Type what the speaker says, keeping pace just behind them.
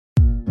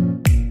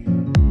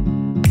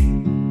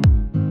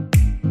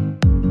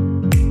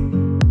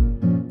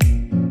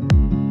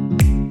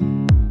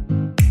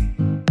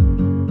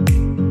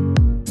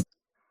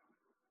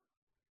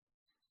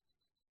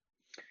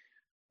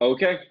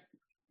Okay.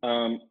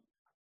 Um,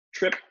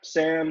 Trip,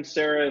 Sam,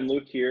 Sarah, and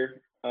Luke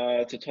here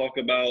to talk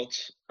about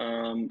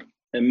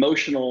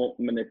emotional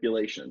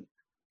manipulation.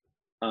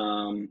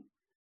 Um,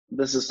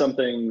 this is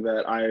something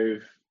that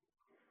I've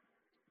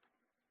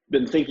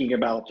been thinking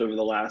about over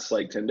the last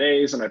like 10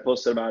 days, and I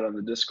posted about it on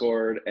the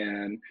Discord.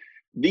 And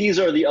these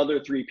are the other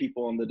three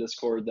people on the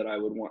Discord that I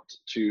would want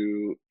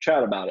to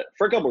chat about it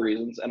for a couple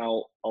reasons, and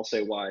I'll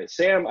say why.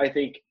 Sam, I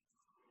think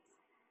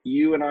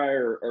you and I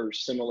are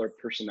similar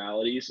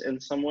personalities in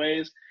some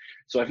ways,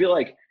 so I feel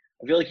like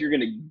you're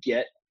gonna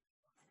get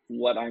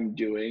what I'm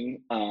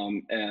doing,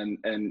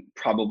 and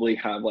probably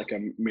have like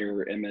a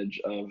mirror image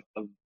of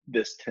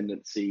this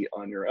tendency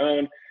on your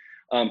own.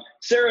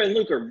 Sarah and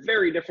Luke are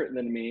very different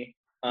than me,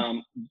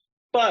 um,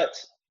 but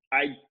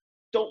I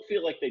don't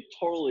feel like they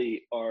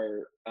totally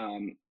are.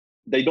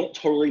 They don't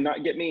totally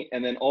not get me,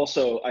 and then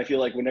also I feel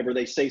like whenever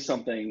they say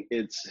something,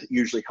 it's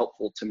usually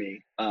helpful to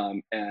me,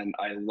 and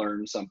I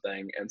learn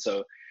something. And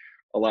so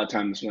a lot of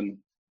times when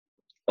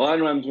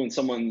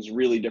someone's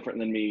really different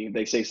than me,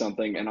 they say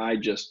something and I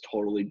just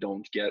totally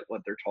don't get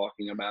what they're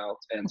talking about,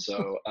 and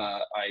so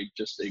I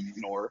just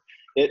ignore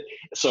it.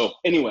 So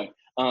anyway,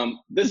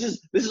 this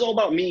is all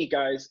about me,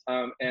 guys,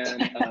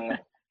 and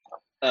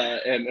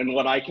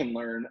what I can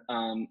learn.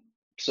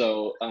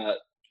 So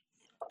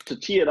to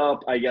tee it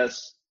up, I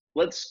guess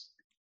let's.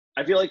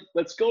 I feel like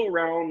let's go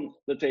around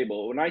the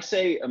table. When I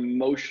say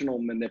emotional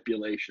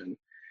manipulation,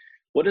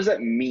 what does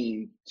that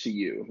mean to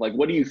you? Like,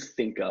 what do you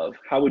think of?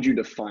 How would you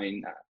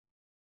define that?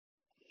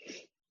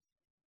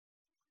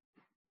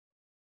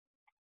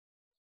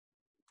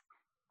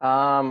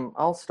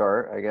 I'll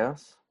start, I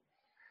guess.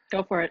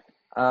 Go for it.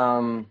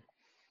 Um,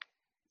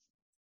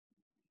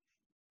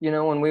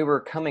 when we were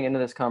coming into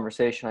this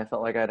conversation, I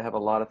felt like I'd have a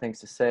lot of things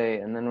to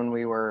say. And then when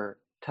we were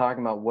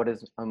talking about what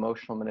is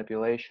emotional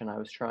manipulation, I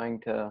was trying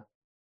to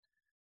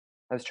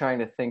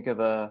think of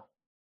a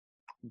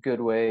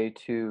good way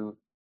to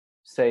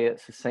say it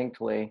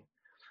succinctly.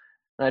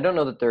 And I don't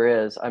know that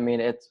there is. I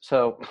mean, it's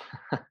so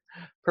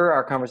per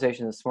our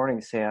conversation this morning,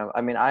 Sam,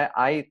 I mean,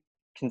 I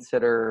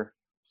consider,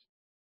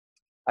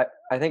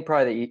 I think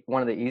probably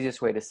one of the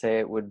easiest way to say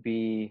it would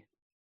be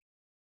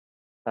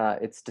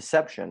it's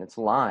deception, it's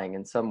lying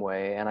in some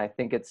way. And I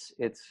think it's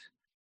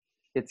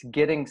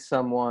getting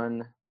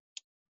someone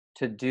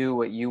to do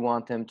what you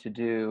want them to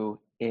do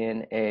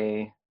in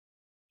a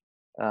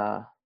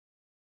uh,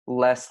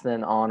 less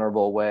than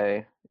honorable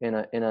way, in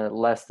a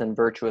less than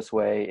virtuous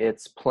way.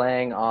 It's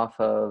playing off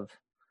of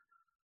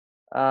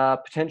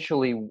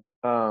potentially,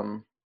 I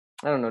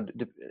don't know,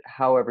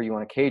 however you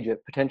want to cage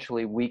it,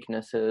 potentially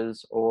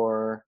weaknesses,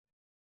 or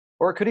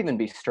it could even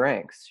be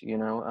strengths.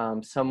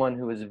 Someone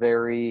who is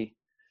very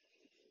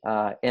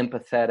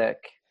empathetic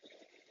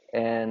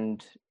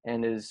and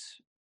and is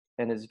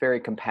and is very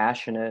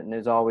compassionate and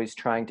is always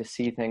trying to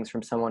see things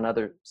from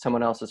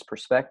someone else's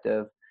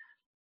perspective.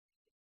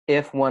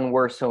 If one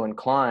were so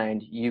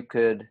inclined, you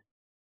could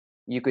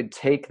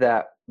take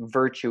that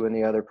virtue in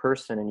the other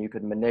person and you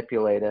could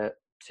manipulate it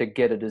to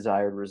get a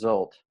desired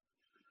result.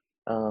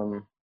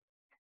 Um,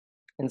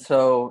 and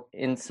so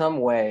in some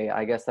way,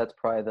 I guess that's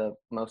probably the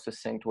most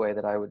succinct way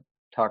that I would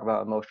talk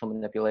about emotional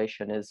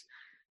manipulation is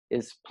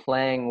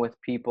playing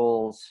with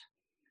people's.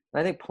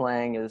 I think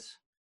playing is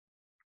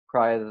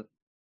probably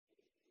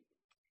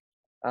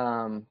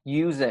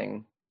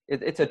using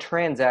it's a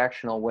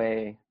transactional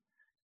way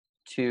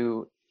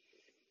to.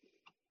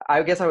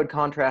 I guess I would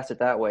contrast it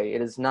that way.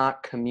 It is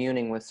not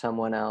communing with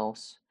someone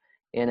else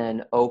in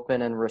an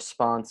open and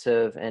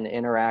responsive and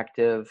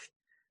interactive,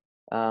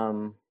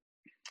 um,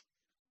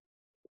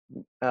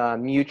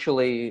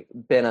 mutually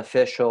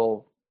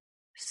beneficial,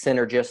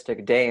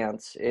 synergistic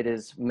dance.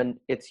 It's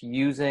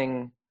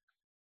using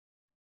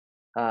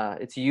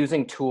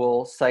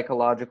tools,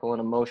 psychological and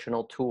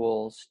emotional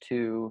tools,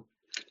 to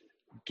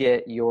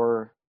get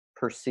your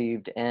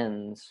perceived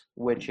ends,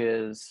 which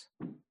is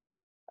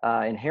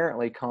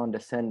inherently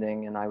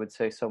condescending and I would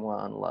say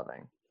somewhat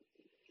unloving.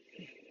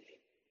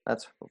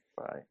 That's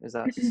Is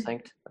that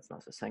succinct? That's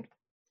not succinct.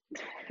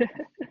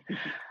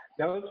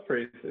 That was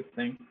pretty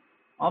succinct.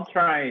 I'll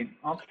try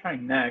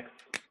next.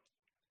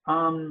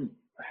 Um,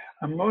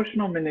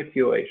 Emotional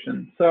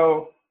manipulation.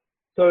 So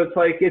it's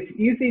like it's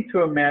easy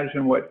to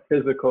imagine what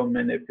physical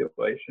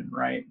manipulation,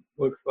 right,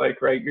 looks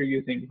like, right? You're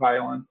using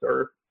violence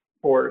or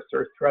force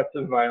or threats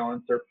of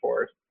violence or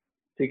force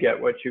to get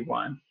what you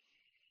want.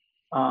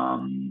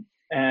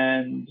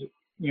 And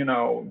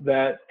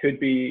that could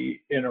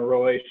be in a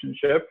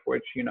relationship,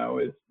 which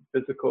is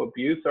physical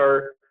abuse,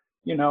 or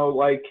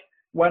like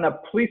when a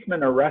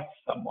policeman arrests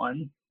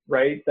someone,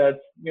 right? That's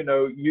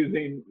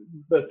using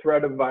the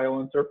threat of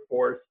violence or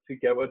force to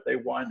get what they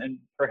want, and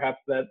perhaps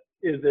that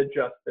is a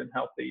just and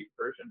healthy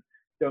version.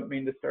 Don't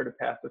mean to start a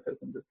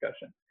pacifism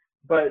discussion,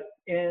 but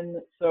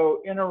in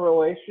a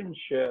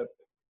relationship,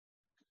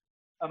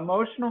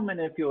 emotional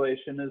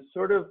manipulation is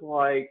sort of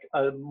like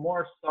a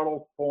more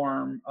subtle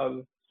form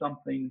of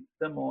something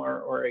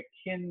similar or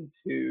akin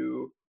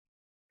to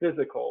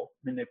physical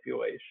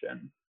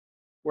manipulation,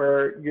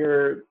 where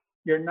you're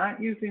you're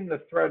not using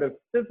the threat of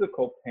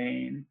physical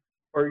pain,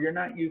 or you're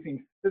not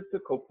using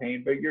physical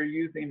pain, but you're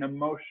using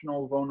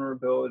emotional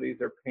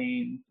vulnerabilities or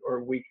pains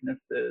or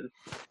weaknesses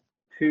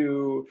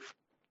to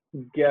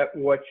get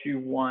what you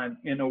want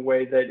in a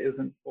way that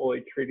isn't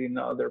fully treating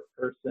the other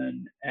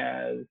person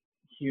as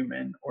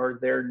human, or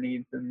their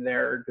needs and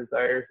their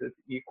desires as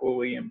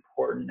equally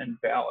important and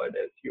valid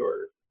as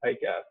yours, I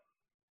guess.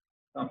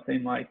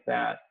 Something like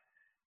that.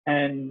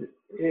 And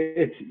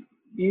it's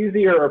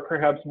easier or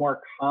perhaps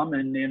more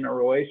common in a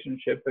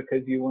relationship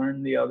because you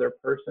learn the other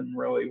person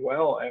really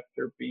well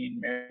after being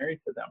married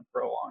to them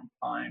for a long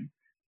time.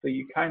 So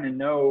you kind of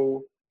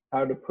know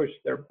how to push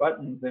their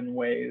buttons in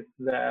ways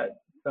that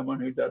someone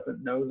who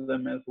doesn't know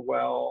them as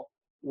well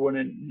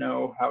wouldn't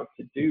know how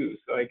to do.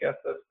 So I guess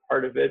that's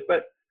part of it.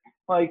 But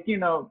like, you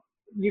know,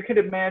 you could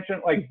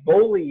imagine like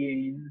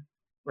bullying,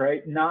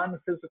 right?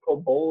 Non-physical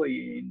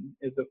bullying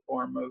is a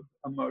form of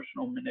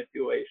emotional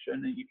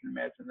manipulation, and you can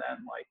imagine that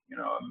in like, you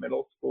know, a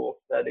middle school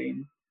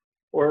setting,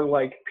 or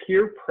like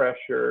peer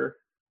pressure,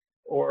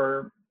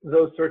 or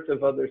those sorts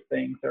of other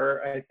things.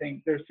 Or I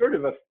think there's sort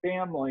of a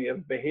family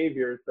of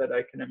behaviors that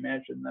I can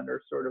imagine that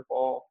are sort of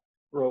all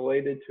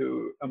related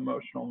to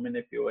emotional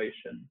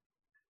manipulation.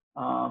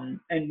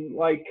 And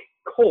like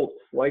cults,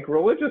 like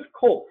religious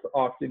cults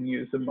often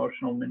use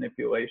emotional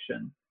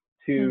manipulation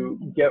to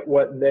get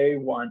what they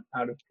want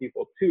out of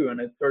people too. And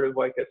it's sort of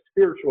like a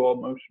spiritual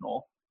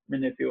emotional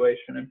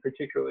manipulation, and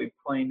particularly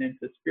playing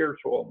into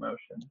spiritual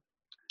emotion.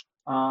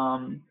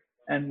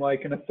 And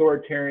like an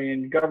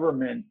authoritarian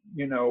government,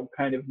 you know,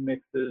 kind of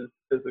mixes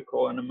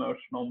physical and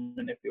emotional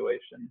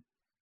manipulation.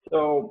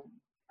 So,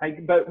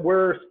 but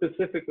we're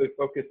specifically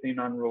focusing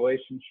on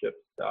relationship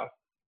stuff.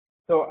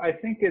 So I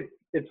think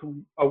it's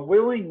a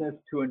willingness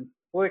to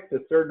inflict a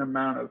certain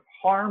amount of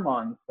harm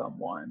on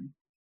someone,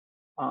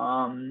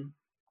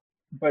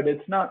 but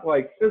it's not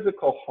like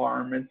physical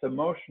harm; it's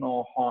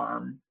emotional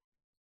harm,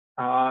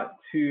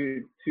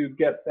 to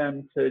get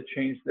them to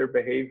change their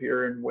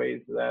behavior in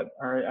ways that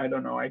are, I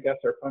don't know, I guess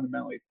are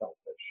fundamentally selfish.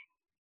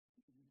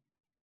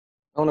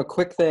 On a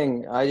quick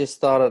thing, I just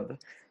thought of,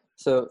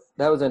 so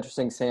that was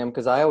interesting, Sam,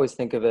 because I always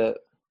think of it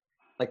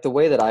like the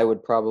way that I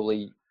would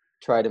probably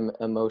try to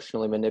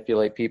emotionally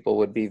manipulate people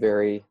would be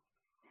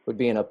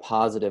in a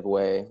positive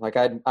way. Like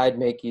I'd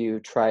make you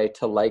try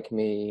to like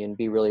me and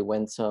be really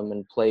winsome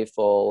and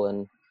playful,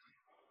 and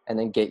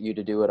then get you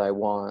to do what I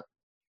want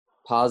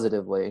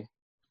positively.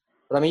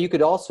 But I mean, you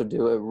could also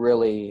do it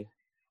really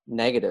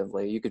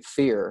negatively. You could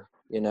fear,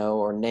 you know,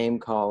 or name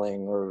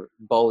calling or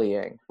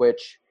bullying,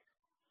 which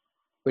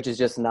is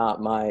just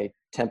not my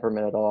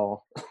temperament at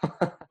all.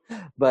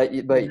 but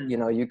you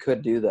know, you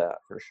could do that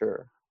for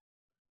sure.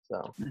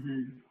 So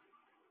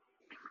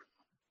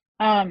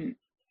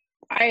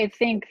I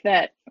think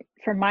that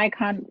from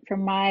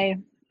my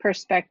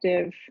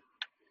perspective,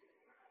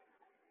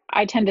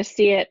 I tend to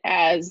see it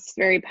as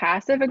very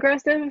passive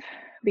aggressive,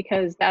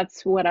 because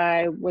that's what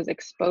I was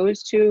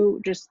exposed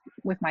to just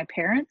with my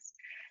parents.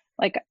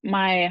 Like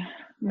my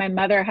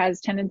mother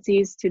has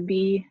tendencies to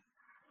be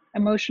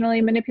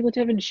emotionally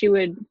manipulative, and she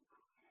would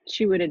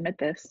admit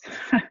this.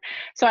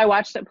 So I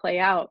watched it play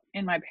out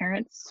in my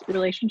parents'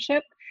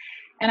 relationship,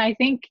 and I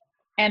think,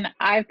 and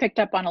I've picked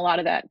up on a lot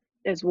of that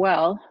as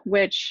well,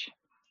 which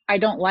I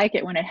don't like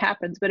it when it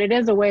happens, but it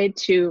is a way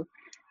to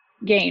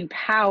gain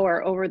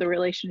power over the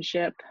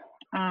relationship,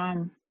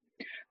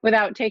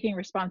 without taking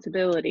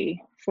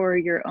responsibility for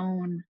your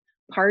own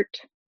part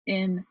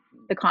in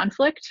the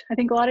conflict. I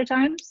think a lot of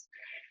times,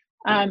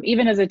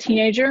 even as a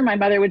teenager, my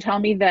mother would tell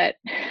me that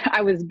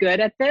I was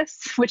good at this,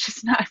 which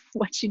is not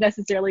what she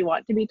necessarily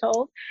wanted to be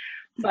told.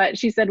 But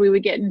she said we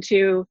would get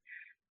into,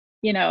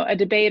 you know, a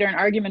debate or an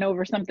argument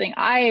over something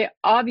I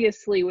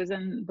obviously was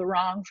in the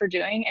wrong for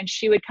doing, and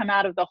she would come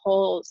out of the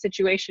whole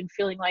situation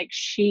feeling like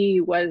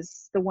she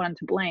was the one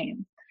to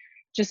blame,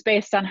 just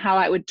based on how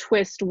I would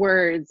twist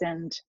words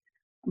and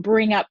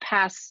bring up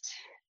past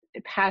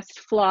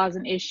flaws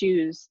and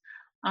issues.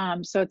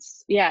 So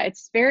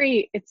it's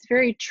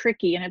very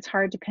tricky, and it's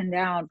hard to pin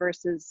down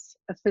versus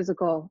a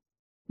physical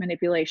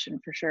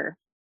manipulation for sure.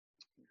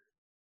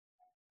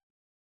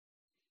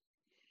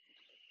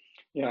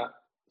 Yeah.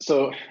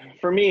 So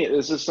for me,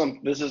 this is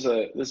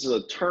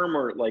a term,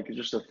 or like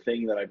just a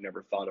thing that I've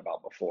never thought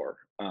about before.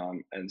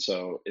 And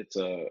so it's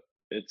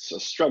a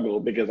struggle,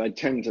 because I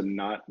tend to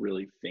not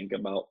really think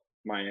about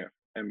my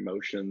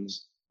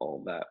emotions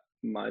all that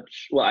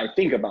much. Well, I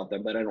think about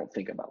them, but I don't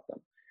think about them.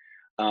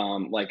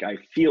 Like I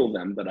feel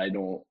them, but I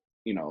don't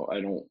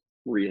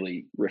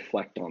really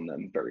reflect on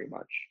them very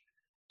much.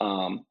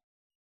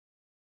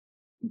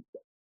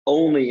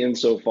 Only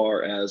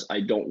insofar as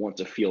I don't want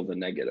to feel the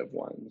negative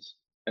ones.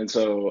 And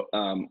so,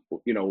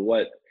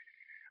 what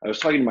I was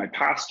talking to my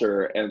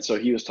pastor, and so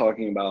he was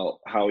talking about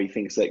how he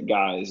thinks that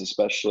guys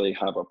especially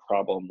have a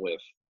problem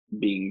with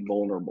being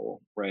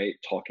vulnerable, right?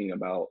 Talking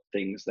about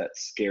things that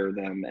scare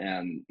them,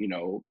 and,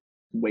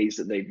 ways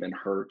that they've been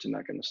hurt and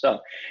that kind of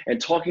stuff,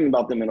 and talking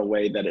about them in a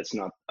way that it's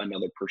not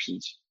another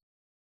person's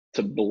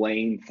to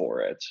blame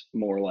for it,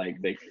 more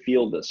like they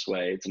feel this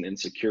way. It's an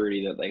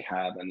insecurity that they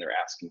have and they're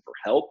asking for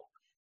help.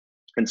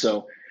 And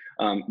so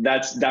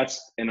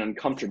that's an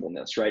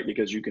uncomfortableness, right?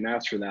 Because you can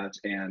ask for that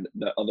and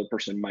the other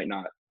person might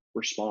not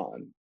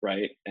respond,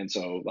 right? And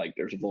so like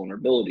there's a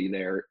vulnerability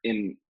there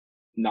in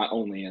not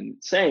only in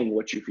saying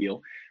what you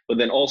feel, but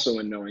then also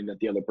in knowing that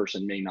the other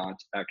person may not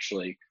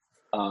actually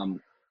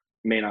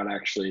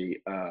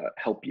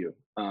help you.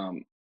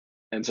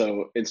 And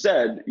so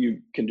instead, you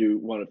can do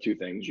one of two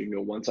things. You can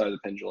go one side of the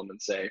pendulum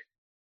and say,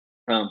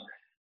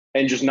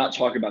 and just not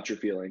talk about your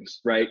feelings,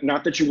 right?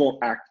 Not that you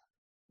won't act,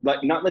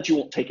 like not that you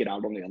won't take it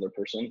out on the other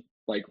person,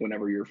 like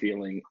whenever you're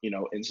feeling,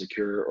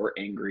 insecure or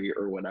angry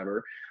or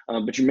whatever.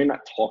 But you may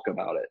not talk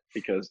about it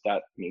because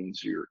that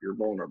means you're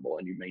vulnerable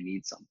and you may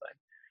need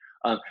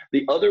something.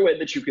 The other way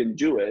that you can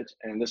do it,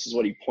 and this is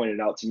what he pointed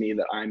out to me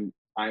that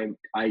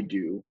I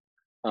do,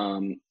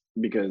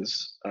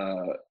 because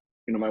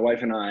my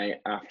wife and I,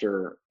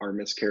 after our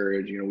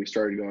miscarriage, we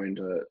started going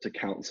to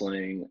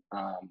counseling,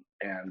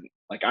 and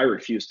like I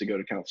refused to go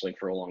to counseling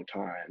for a long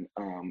time,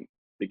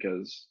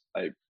 because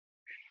I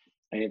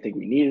didn't think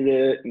we needed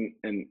it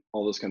and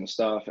all this kind of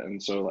stuff,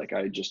 and so like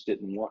I just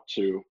didn't want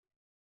to.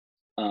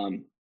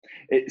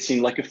 It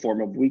seemed like a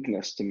form of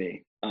weakness to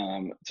me,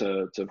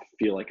 to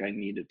feel like I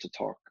needed to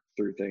talk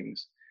through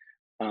things.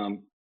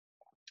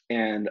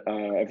 And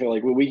I feel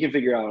like, well, we can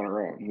figure it out on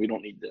our own. We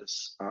don't need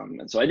this.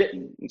 And so I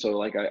didn't. And so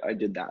like I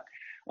did that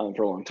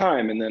for a long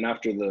time. And then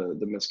after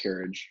the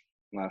miscarriage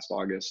last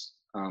August,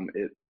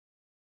 it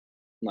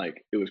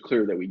was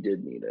clear that we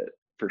did need it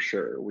for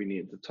sure. We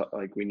needed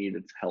we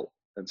needed help.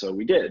 And so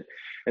we did.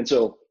 And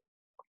so,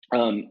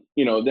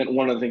 then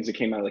one of the things that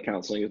came out of the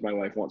counseling is my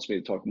wife wants me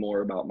to talk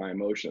more about my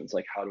emotions.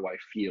 Like, how do I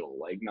feel?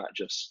 Like, not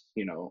just,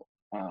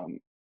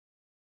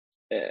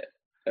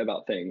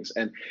 about things.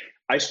 And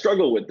I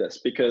struggle with this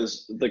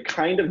because the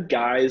kind of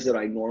guys that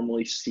I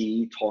normally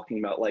see talking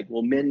about like,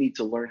 well, men need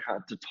to learn how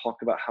to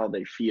talk about how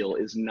they feel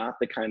is not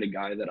the kind of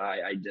guy that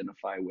I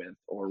identify with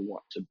or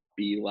want to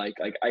be like.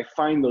 Like I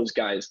find those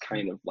guys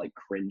kind of like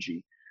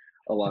cringy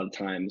a lot of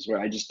times,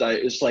 where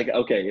it's like,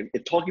 okay,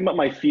 if talking about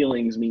my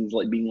feelings means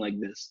like being like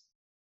this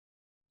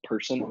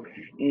person,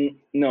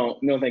 no,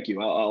 thank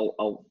you.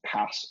 I'll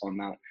pass on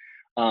that.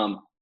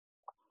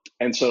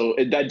 And so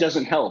that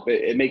doesn't help.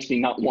 It makes me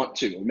not want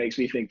to. It makes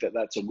me think that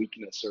that's a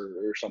weakness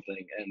or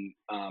something.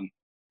 And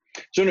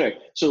so anyway,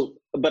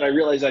 but I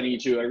realized I needed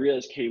to. I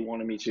realized Kate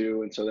wanted me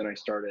to, and so then I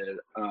started.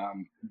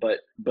 But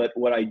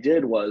what I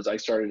did was I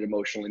started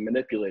emotionally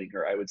manipulating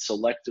her. I would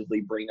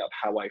selectively bring up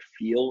how I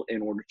feel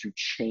in order to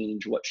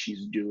change what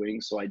she's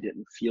doing, so I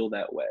didn't feel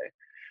that way.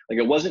 Like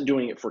I wasn't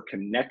doing it for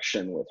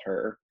connection with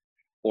her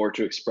or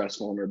to express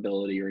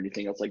vulnerability or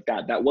anything else like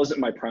that. That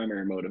wasn't my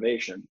primary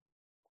motivation.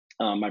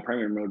 My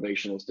primary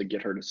motivation was to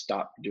get her to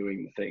stop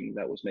doing the thing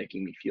that was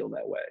making me feel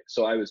that way.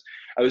 So I was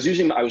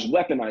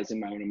weaponizing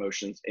my own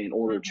emotions in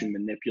order to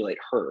manipulate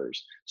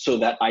hers, so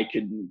that I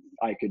could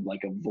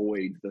like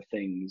avoid the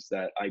things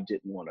that I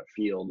didn't want to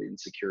feel, the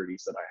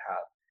insecurities that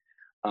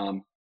I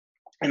have.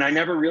 And I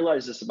never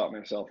realized this about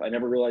myself. I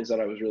never realized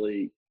that I was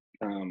really,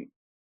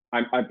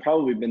 I've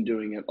probably been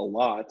doing it a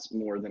lot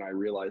more than I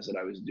realized that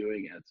I was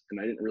doing it. And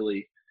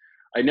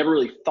I never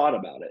really thought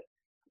about it.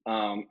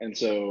 And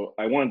so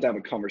I wanted to have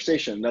a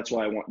conversation. That's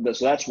why I want this.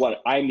 So that's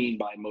what I mean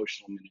by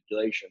emotional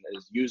manipulation,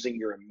 is using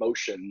your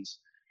emotions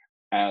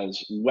as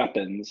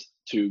weapons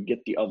to get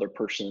the other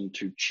person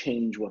to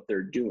change what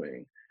they're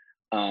doing.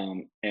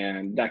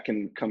 And that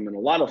can come in a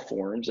lot of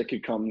forms. It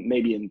could come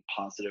maybe in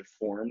positive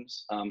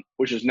forms,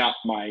 which is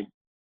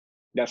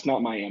that's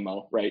not my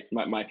MO, right?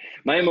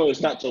 My MO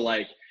is not to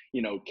like,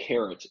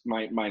 carrot.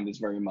 My mind is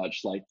very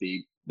much like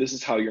this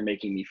is how you're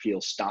making me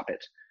feel, stop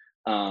it.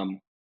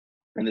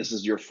 And this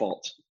is your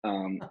fault.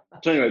 So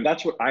anyway,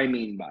 that's what I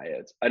mean by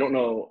it. I don't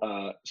know.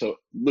 So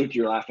Luke,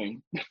 you're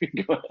laughing.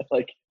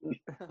 Like,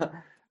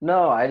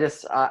 no,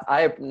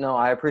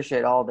 I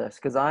appreciate all this,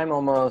 because I'm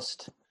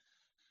almost.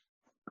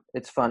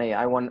 It's funny.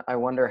 I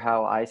wonder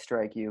how I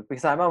strike you,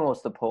 because I'm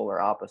almost the polar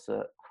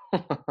opposite,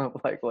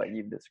 like what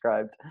you've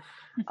described.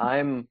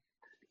 I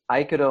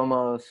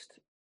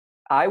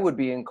would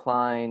be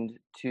inclined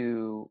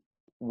to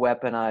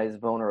weaponize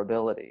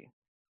vulnerability,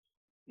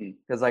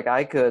 because like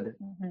I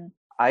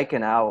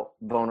can out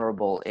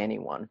vulnerable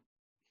anyone.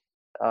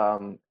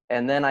 And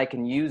then I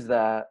can use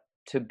that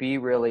to be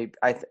really,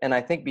 I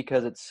think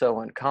because it's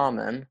so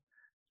uncommon,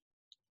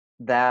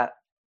 that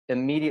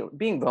immediately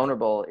being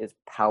vulnerable is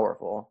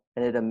powerful,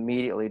 and it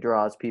immediately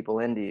draws people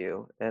into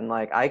you. And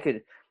like I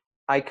could,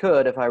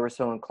 if I were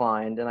so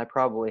inclined, and I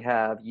probably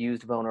have,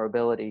 used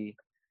vulnerability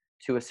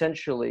to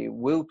essentially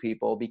woo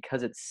people,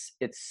 because it's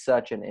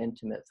such an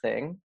intimate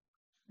thing.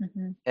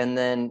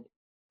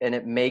 And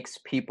it makes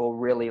people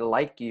really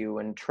like you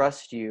and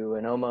trust you,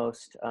 and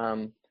almost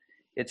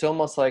it's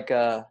almost like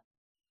a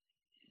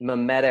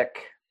mimetic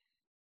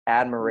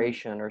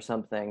admiration or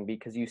something,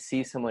 because you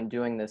see someone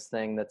doing this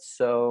thing that's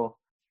so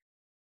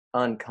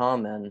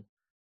uncommon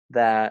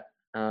that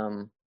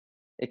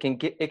it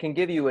can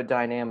give you a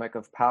dynamic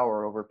of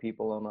power over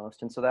people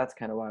almost, and so that's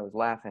kind of why I was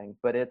laughing.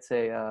 But it's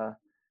a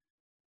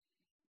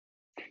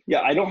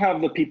Yeah, I don't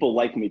have the people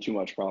like me too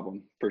much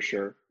problem for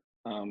sure.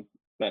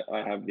 But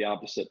I have the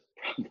opposite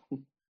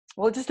problem.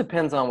 well, it just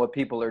depends on what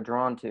people are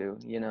drawn to.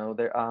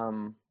 There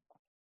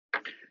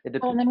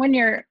Well, and then when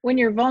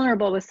you're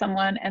vulnerable with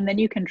someone, and then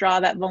you can draw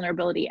that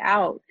vulnerability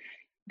out,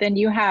 then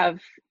you have,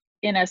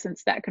 in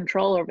essence, that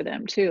control over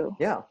them too.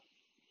 Yeah.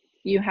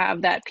 You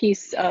have that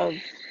piece of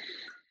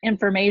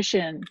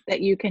information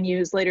that you can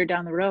use later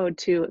down the road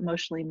to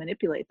emotionally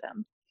manipulate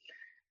them.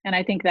 And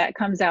I think that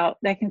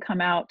can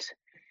come out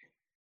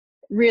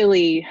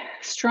really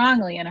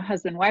strongly in a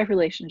husband-wife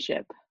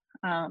relationship.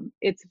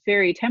 It's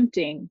very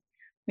tempting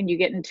when you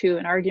get into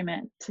an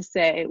argument to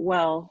say,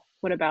 well,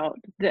 what about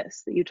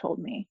this that you told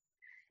me?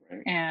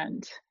 Right.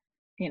 And,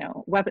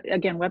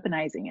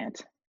 weaponizing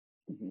it.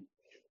 Mm-hmm.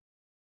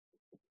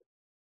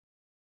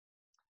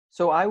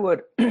 So I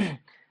would,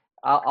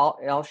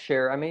 I'll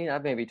share. I mean,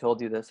 I've maybe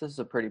told you this. This is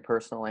a pretty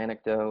personal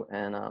anecdote,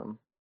 and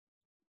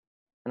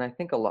I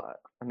think a lot.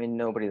 I mean,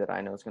 nobody that I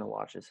know is going to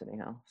watch this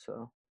anyhow.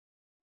 So,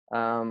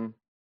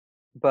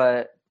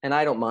 but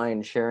I don't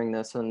mind sharing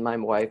this, and my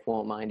wife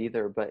won't mind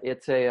either. But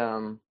it's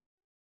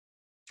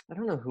I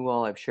don't know who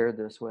all I've shared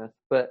this with,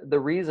 but the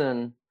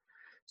reason.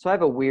 So I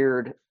have a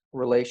weird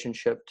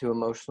relationship to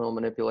emotional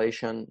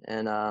manipulation,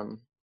 and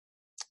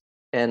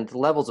the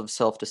levels of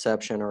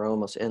self-deception are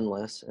almost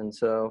endless. And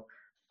so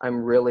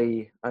I'm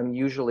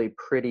usually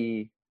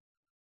pretty,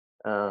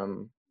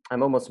 I'm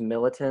almost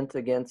militant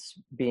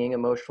against being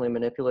emotionally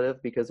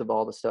manipulative because of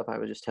all the stuff I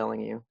was just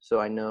telling you. So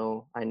I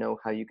know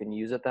how you can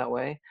use it that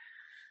way,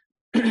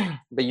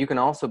 but you can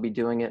also be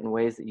doing it in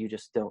ways that you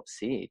just don't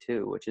see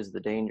too, which is the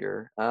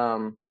danger.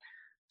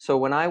 So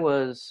when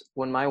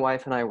my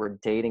wife and I were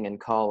dating in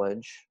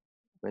college,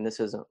 I mean,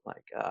 this isn't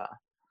like,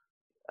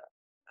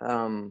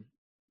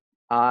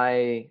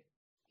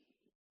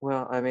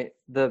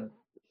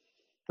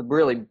 the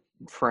really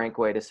frank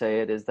way to say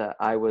it is that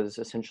I was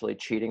essentially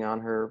cheating on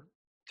her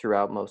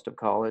throughout most of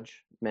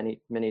college, many,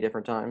 many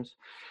different times.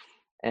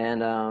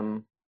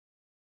 And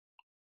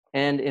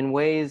in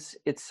ways,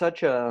 it's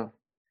such an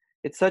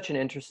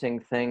interesting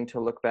thing to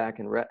look back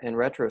in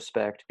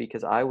retrospect,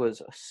 because I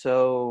was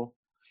so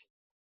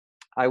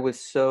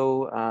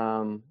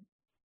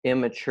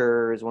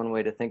immature is one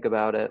way to think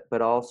about it,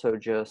 but also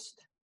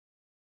just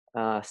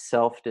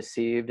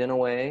self-deceived in a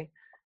way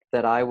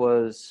that I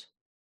was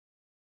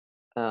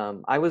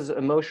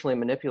emotionally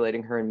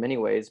manipulating her in many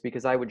ways,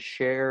 because I would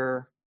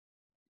share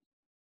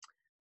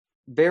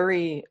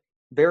very,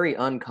 very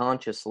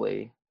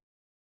unconsciously.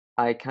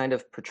 I kind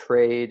of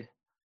portrayed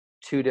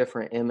two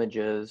different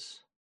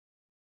images.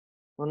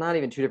 Well, not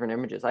even two different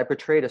images. I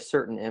portrayed a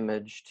certain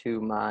image to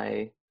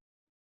my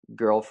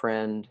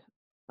girlfriend,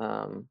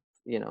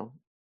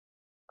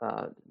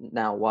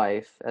 now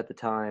wife at the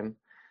time,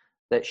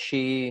 that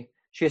she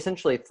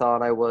essentially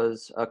thought I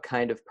was a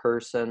kind of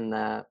person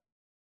that,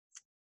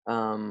 I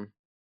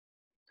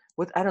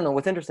don't know,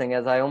 what's interesting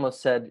is I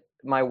almost said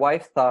my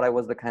wife thought I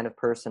was the kind of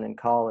person in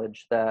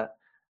college that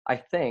I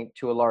think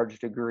to a large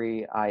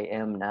degree I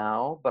am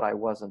now, but I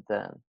wasn't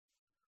then.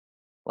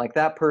 Like,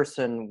 that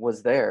person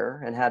was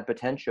there and had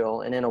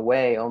potential, and in a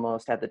way,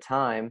 almost at the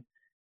time,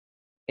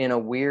 in a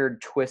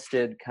weird,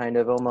 twisted kind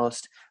of,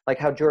 almost like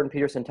how Jordan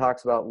Peterson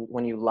talks about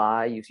when you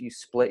lie, you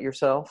split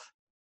yourself,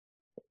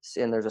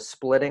 and there's a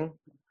splitting.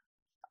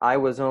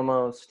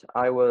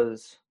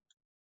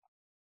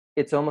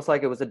 It's almost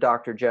like it was a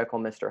Dr. Jekyll,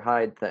 Mr.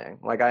 Hyde thing.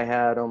 Like, I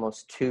had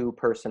almost two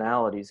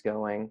personalities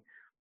going,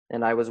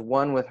 and I was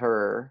one with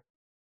her.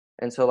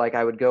 And so, like,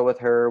 I would go with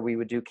her, we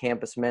would do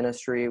campus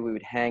ministry, we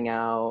would hang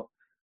out.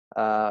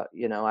 I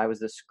was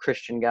this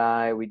Christian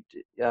guy.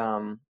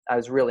 I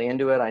was really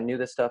into it. I knew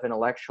this stuff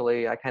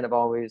intellectually. I came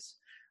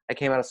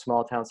out of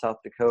small town South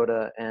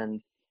Dakota,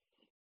 and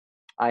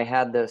I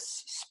had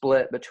this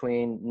split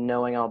between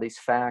knowing all these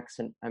facts.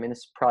 And I mean,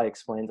 this probably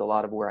explains a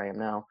lot of where I am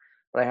now,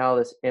 but I had all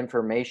this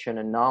information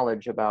and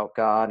knowledge about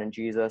God and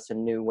Jesus,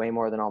 and knew way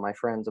more than all my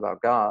friends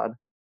about God.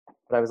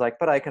 But I was like,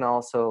 but I can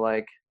also,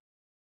 like,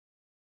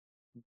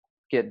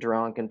 get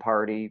drunk and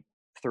party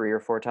 3 or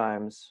 4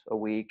 times a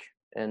week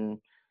and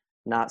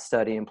not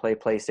study and play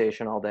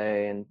PlayStation all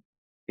day and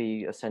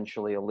be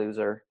essentially a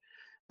loser.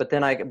 But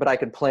I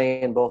could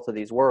play in both of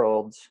these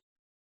worlds,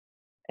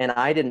 and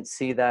I didn't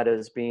see that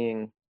as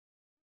being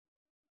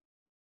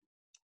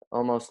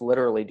almost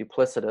literally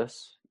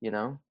duplicitous,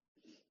 and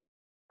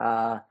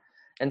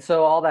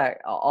so all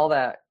that,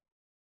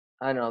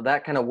 I don't know,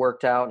 that kind of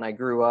worked out, and I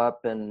grew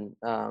up, and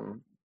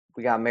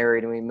we got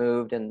married and we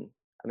moved, and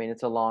I mean,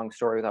 it's a long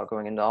story without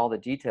going into all the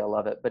detail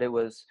of it, but it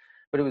was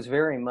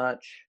very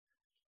much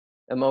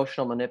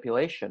emotional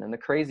manipulation. And the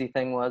crazy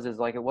thing is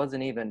like, it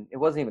wasn't even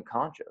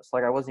conscious.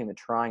 Like, I wasn't even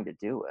trying to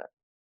do it.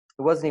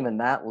 It wasn't even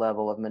that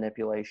level of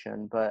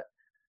manipulation, but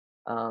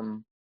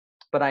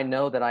I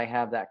know that I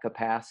have that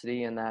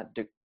capacity, and that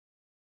it's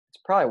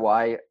probably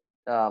why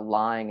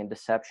lying and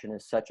deception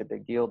is such a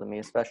big deal to me,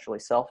 especially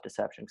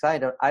self-deception. Because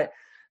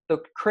the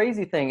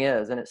crazy thing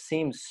is, and it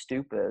seems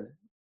stupid,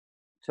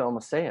 to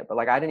almost say it, but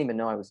like I didn't even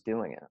know I was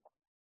doing it.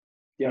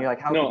 Yeah. And you're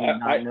like, how No, could you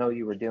not know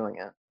you were doing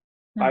it?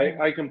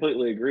 I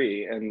completely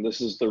agree. And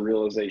this is the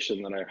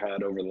realization that I've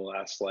had over the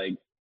last like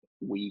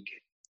week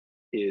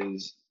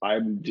is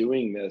I'm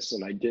doing this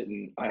and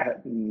I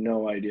had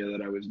no idea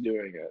that I was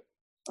doing it.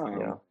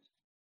 Yeah.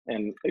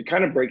 And it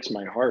kind of breaks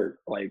my heart.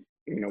 Like,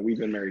 we've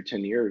been married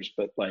 10 years,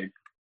 but like,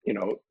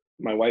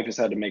 my wife has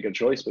had to make a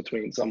choice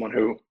between someone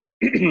who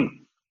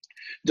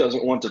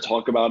doesn't want to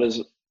talk about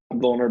his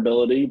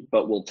vulnerability,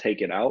 but will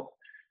take it out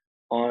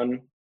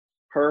on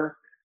her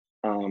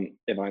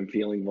if I'm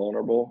feeling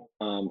vulnerable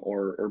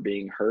or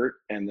being hurt.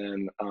 And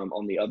then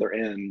on the other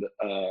end,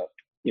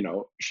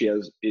 she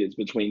is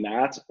between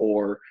that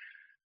or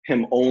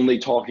him only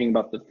talking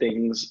about the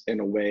things in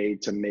a way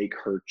to make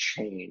her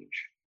change,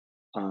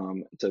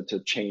 to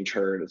change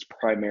her. And it's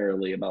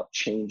primarily about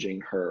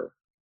changing her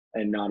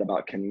and not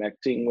about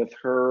connecting with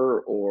her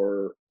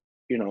or,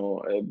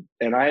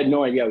 and I had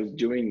no idea I was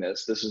doing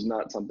this. This is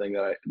not something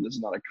this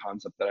is not a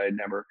concept that I'd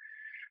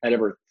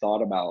ever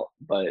thought about,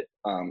 but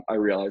I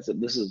realized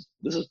that this is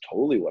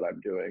totally what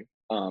I'm doing.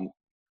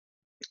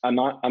 I'm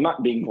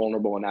not being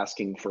vulnerable and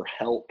asking for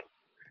help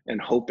and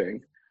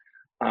hoping.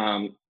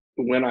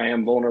 When I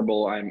am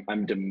vulnerable,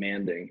 I'm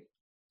demanding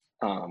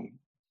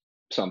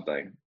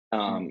something,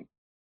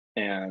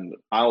 and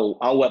I'll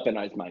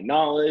weaponize my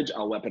knowledge.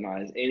 I'll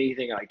weaponize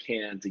anything I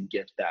can to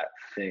get that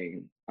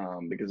thing,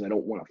 because I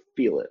don't want to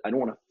feel it. I don't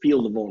want to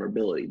feel the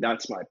vulnerability.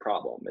 That's my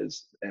problem.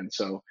 And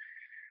so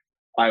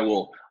I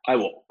will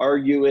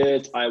argue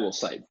it. I will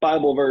cite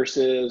Bible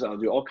verses. I'll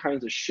do all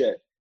kinds of shit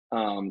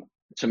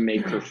to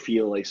make her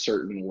feel a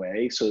certain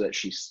way so that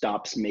she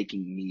stops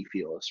making me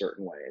feel a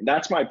certain way. And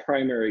that's my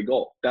primary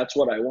goal. That's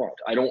what I want.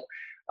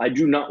 I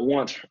do not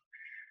want,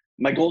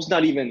 my goal's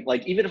not even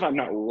like, even if I'm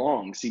not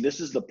wrong, see,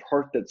 this is the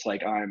part that's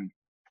like, I'm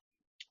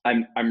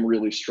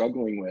really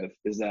struggling with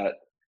is that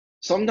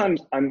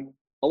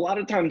a lot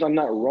of times I'm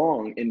not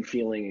wrong in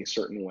feeling a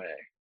certain way.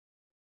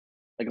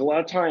 Like a lot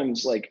of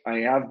times, like I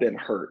have been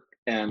hurt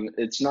and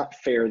it's not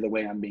fair the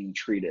way I'm being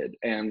treated.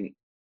 And,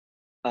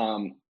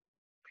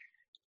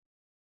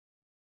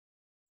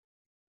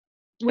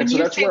 when so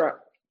you that's say, where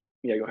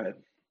yeah, go ahead.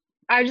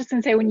 I was just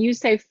gonna say, when you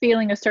say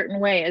feeling a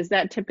certain way, is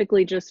that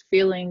typically just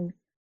feeling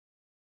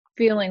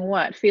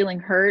what? Feeling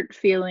hurt,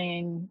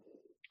 feeling?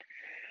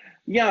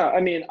 Yeah, I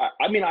mean,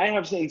 I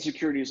have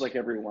insecurities like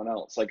everyone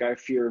else. Like I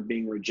fear of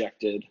being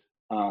rejected,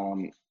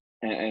 and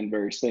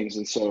various things.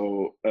 And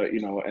so,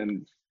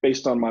 and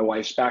based on my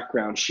wife's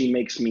background, she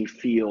makes me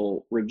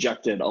feel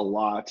rejected a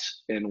lot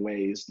in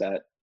ways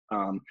that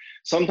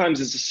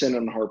sometimes it's a sin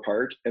on her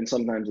part, and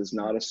sometimes it's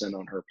not a sin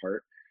on her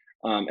part.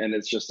 And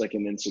it's just like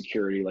an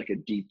insecurity, like a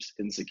deep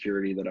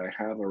insecurity that I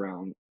have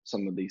around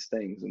some of these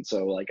things. And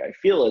so like I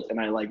feel it and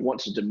I like want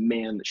to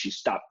demand that she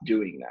stop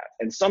doing that.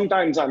 And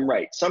sometimes I'm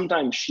right.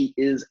 Sometimes she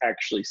is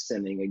actually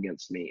sinning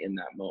against me in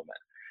that moment.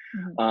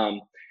 Mm-hmm.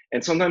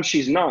 And sometimes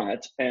she's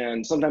not.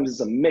 And sometimes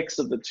it's a mix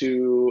of the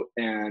two.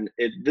 And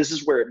this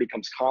is where it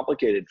becomes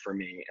complicated for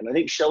me. And I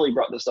think Shelly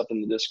brought this up in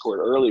the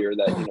Discord earlier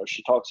that,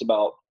 she talks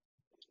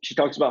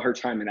about her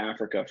time in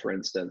Africa, for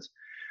instance.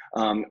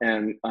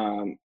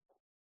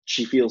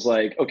 She feels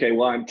like, okay,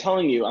 well, I'm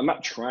telling you, I'm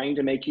not trying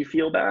to make you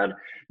feel bad,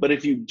 but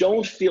if you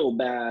don't feel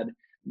bad,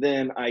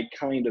 then I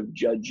kind of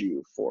judge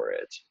you for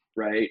it,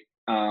 right?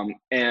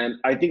 And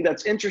I think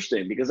that's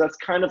interesting because that's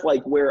kind of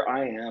like where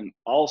I am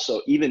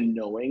also, even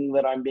knowing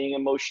that I'm being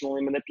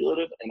emotionally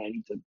manipulative and I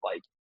need to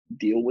like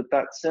deal with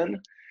that sin.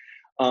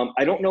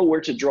 I don't know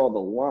where to draw the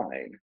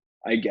line,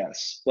 I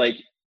guess. Like,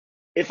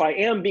 if I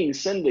am being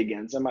sinned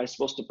against, am I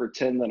supposed to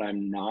pretend that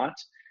I'm not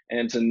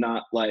and to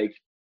not like,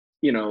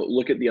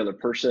 look at the other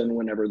person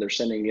whenever they're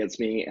sinning against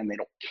me and they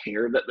don't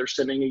care that they're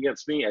sinning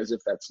against me as if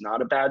that's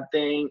not a bad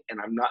thing and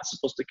I'm not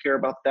supposed to care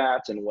about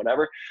that and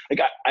whatever. Like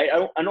I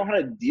don't know how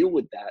to deal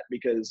with that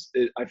because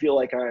I feel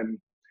like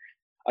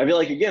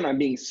again, I'm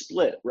being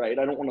split, right?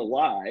 I don't want to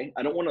lie.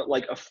 I don't want to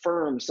like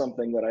affirm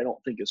something that I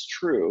don't think is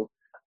true.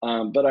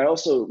 But I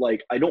also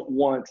I don't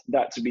want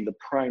that to be the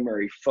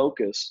primary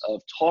focus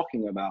of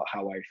talking about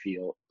how I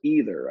feel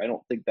either. I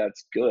don't think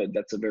that's good.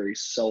 That's a very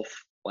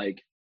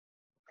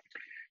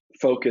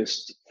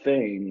focused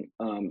thing.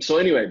 So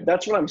anyway,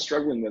 that's what I'm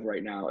struggling with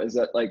right now is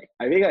that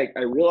I think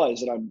I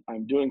realize that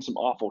I'm doing some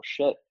awful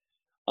shit.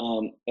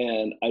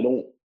 And I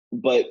don't,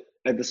 but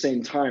at the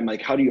same time,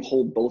 how do you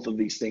hold both of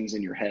these things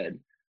in your head?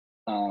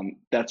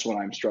 That's what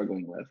I'm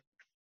struggling with.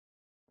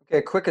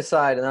 Okay, quick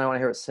aside, and then I want to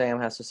hear what Sam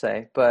has to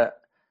say, but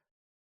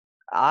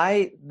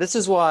this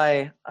is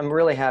why I'm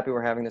really happy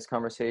we're having this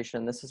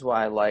conversation. This is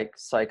why I like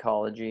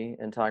psychology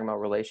and talking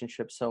about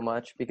relationships so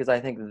much, because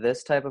I think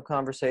this type of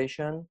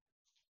conversation,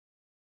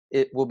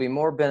 it will be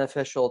more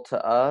beneficial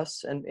to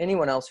us and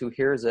anyone else who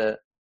hears it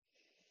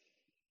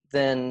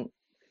than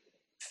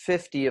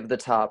 50 of the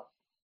top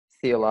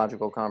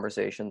theological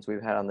conversations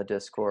we've had on the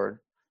Discord.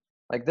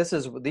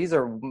 These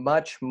are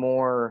much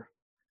more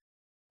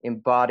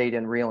embodied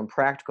and real and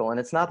practical. And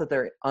it's not that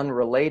they're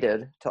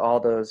unrelated to all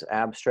those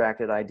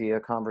abstracted idea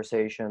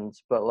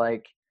conversations, but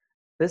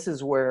this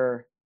is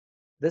where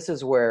this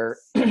is where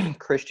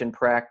Christian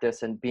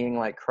practice and being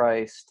like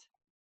Christ,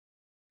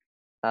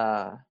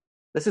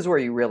 this is where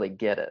you really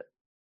get it,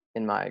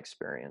 in my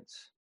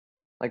experience.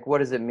 Like, what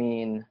does it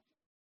mean?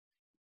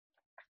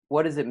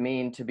 What does it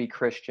mean to be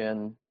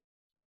Christian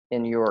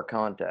in your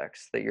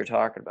context that you're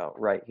talking about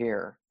right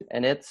here?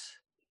 And it's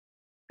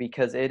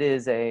because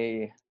it's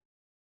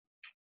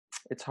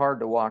hard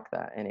to walk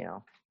that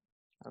anyhow.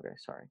 Okay,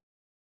 sorry.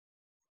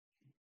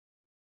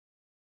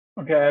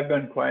 Okay, I've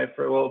been quiet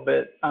for a little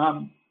bit.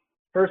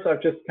 First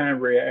off, just kind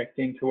of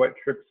reacting to what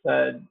Tripp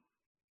said.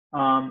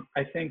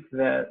 I think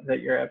that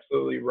you're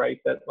absolutely right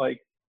that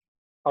like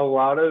a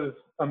lot of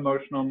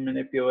emotional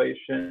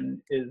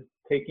manipulation is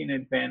taking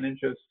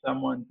advantage of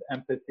someone's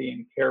empathy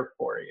and care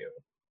for you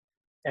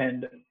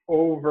and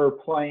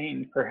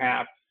overplaying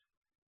perhaps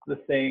the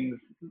things,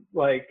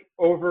 like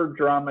over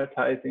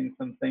dramatizing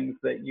some things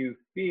that you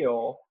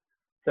feel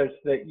such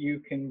that you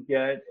can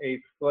get a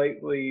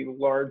slightly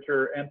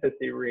larger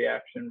empathy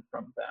reaction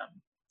from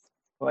them.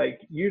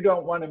 Like, you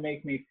don't want to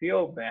make me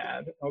feel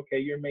bad. Okay,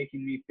 you're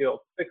making me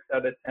feel 6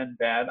 out of 10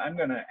 bad. I'm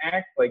going to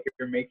act like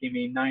you're making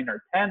me 9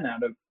 or 10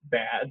 out of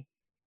bad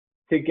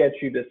to get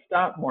you to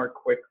stop more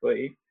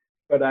quickly.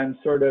 But I'm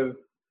sort of,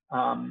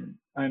 I'm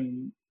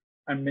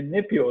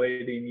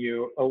manipulating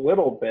you a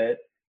little bit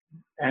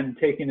and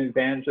taking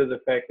advantage of the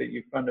fact that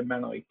you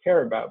fundamentally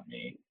care about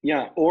me.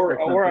 Yeah,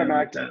 or I'm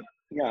acting.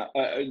 Yeah,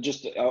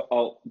 just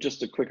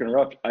a quick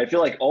interrupt. I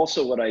feel like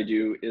also what I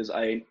do is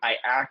I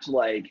act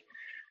like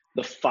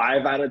the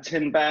 5 out of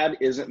 10 bad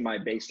isn't my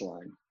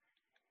baseline,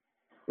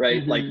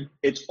 right? Mm-hmm. Like,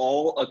 it's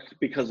all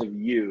because of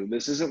you.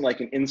 This isn't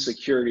like an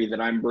insecurity that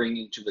I'm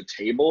bringing to the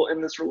table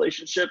in this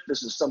relationship.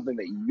 This is something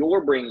that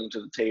you're bringing to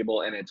the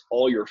table, and it's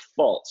all your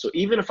fault. So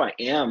even if I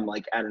am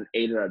like at an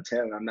 8 out of 10,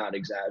 and I'm not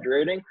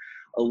exaggerating,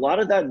 a lot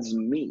of that is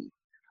me.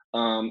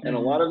 And a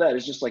lot of that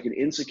is just like an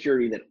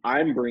insecurity that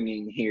I'm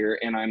bringing here,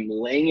 and I'm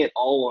laying it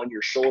all on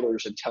your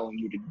shoulders and telling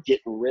you to get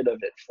rid of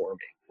it for me,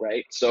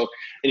 right? So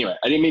anyway,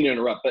 I didn't mean to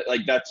interrupt, but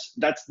like that's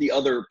the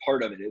other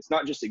part of it. It's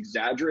not just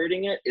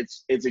exaggerating it;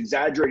 it's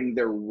exaggerating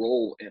their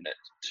role in it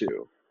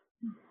too.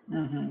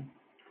 Mm-hmm.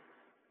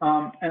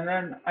 And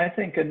then I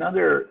think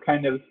another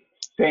kind of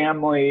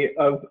family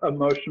of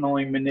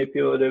emotionally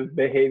manipulative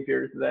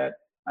behaviors that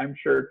I'm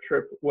sure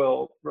Tripp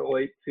will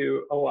relate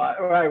to a lot.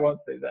 Or I won't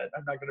say that.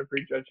 I'm not going to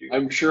prejudge you.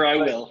 I'm sure I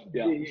will.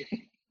 Yeah.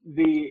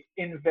 The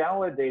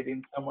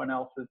invalidating someone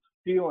else's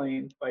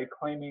feelings by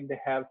claiming to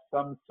have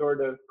some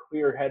sort of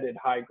clear-headed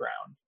high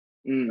ground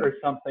or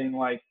something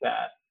like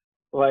that.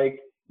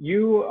 Like,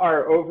 you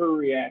are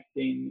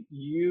overreacting.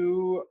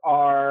 You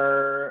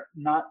are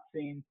not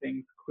seeing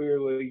things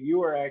clearly.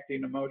 You are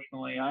acting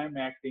emotionally. I'm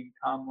acting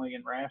calmly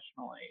and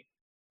rationally.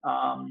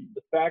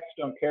 The facts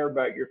don't care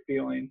about your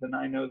feelings, and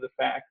I know the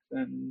facts,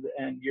 and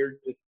you're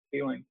just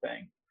feeling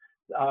things.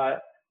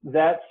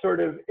 That sort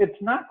of, it's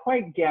not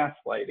quite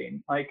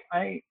gaslighting. Like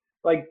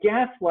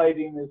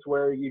gaslighting is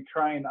where you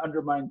try and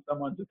undermine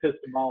someone's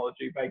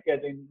epistemology by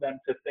getting them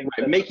to think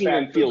that making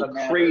them feel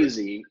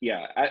crazy.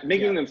 Yeah,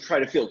 making them try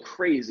to feel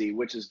crazy,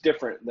 which is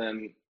different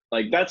than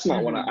like, that's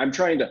not what I'm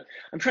trying to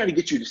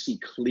get you to see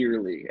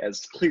clearly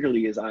as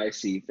I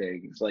see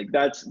things. Like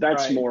that's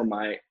right. More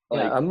my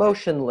like,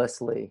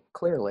 emotionlessly,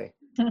 clearly.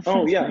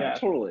 Oh yeah,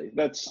 totally.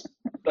 But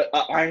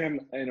I am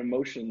an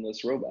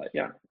emotionless robot.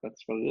 Yeah,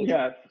 that's what it is.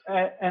 Yes,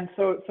 and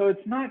so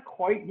it's not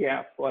quite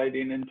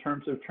gaslighting in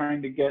terms of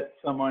trying to get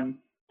someone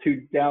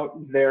to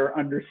doubt their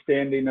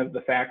understanding of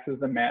the facts of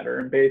the matter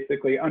and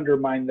basically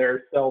undermine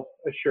their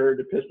self-assured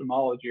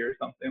epistemology or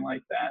something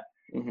like that.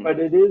 Mm-hmm. But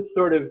it is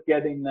sort of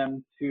getting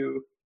them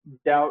to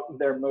doubt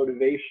their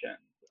motivations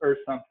or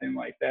something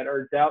like that,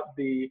 or doubt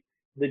the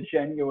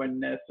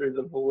genuineness or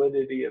the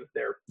validity of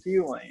their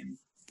feelings,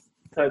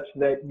 such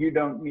that you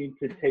don't need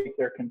to take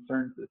their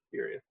concerns as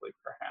seriously,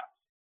 perhaps.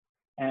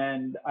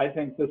 And I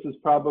think this is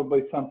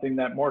probably something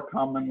that more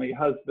commonly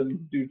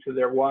husbands do to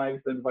their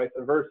wives than vice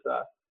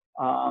versa.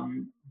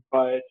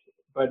 But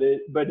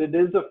it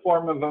is a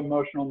form of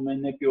emotional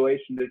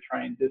manipulation to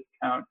try and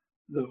discount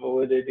the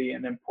validity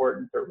and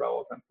importance or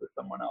relevance of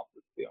someone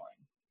else's feelings.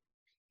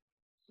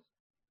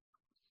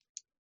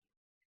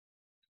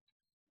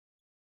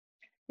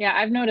 Yeah,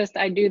 I've noticed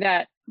I do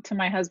that to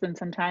my husband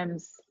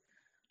sometimes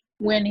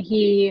when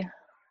he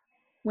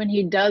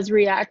does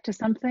react to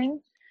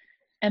something,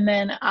 and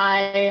then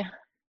I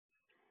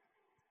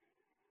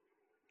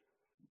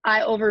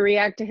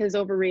overreact to his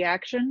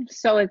overreaction.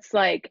 So it's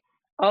like,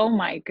 oh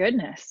my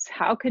goodness,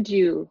 how could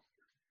you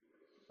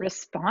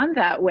respond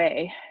that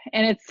way?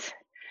 And it's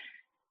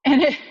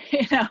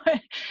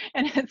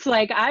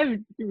like, I've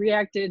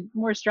reacted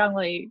more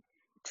strongly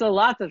to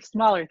lots of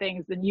smaller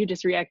things than you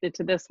just reacted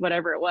to this,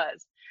 whatever it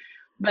was.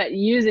 But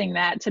using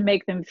that to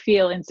make them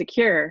feel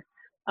insecure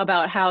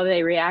about how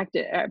they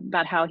reacted,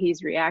 about how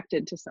he's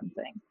reacted to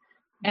something.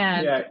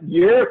 And yeah,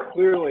 you're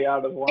clearly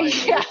out of line in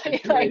yeah, this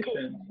situation. like,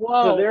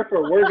 whoa. So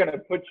therefore, we're going to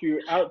put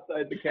you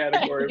outside the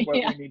category of what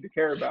we need to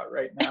care about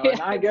right now.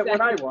 And I get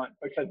what I want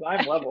because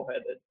I'm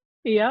level-headed.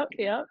 Yep.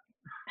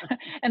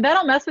 And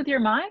that'll mess with your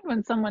mind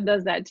when someone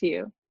does that to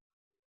you.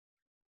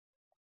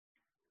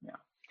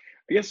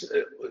 guess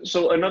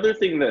so. Another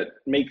thing that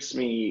makes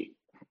me,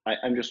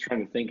 I'm just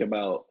trying to think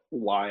about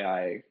why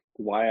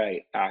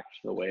I act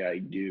the way I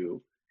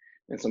do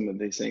in some of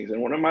these things.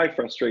 And one of my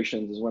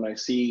frustrations is when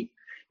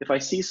if I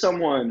see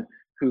someone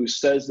who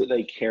says that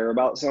they care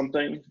about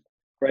something,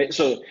 right?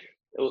 So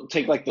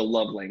take like the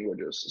love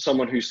languages.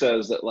 Someone who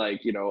says that,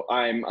 like,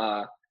 I'm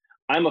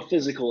a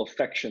physical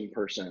affection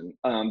person,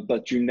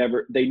 but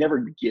they never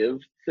give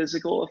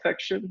physical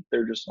affection.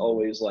 They're just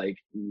always like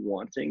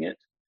wanting it,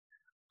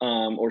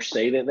 or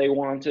say that they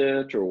want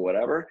it or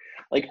whatever.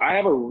 Like, I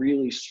have a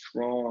really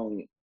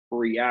strong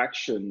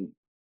reaction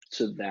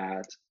to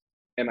that.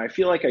 And I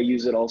feel like I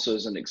use it also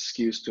as an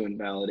excuse to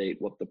invalidate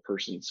what the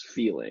person's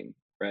feeling.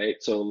 Right.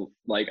 So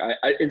like,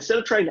 I instead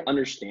of trying to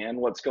understand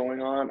what's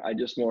going on, I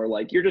just more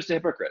like, you're just a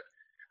hypocrite.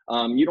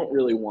 You don't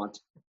really want,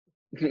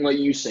 like,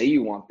 you say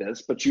you want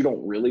this, but you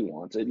don't really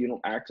want it. You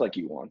don't act like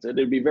you want it.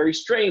 It'd be very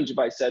strange if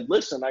I said,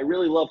 listen, I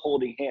really love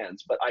holding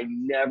hands, but I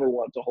never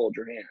want to hold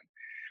your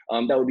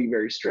hand. That would be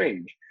very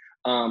strange.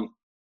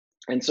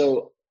 And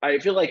so I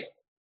feel like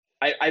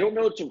I don't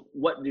know to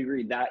what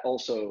degree that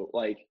also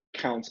like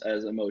counts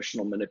as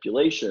emotional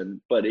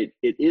manipulation, but it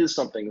is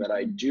something that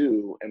I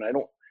do. And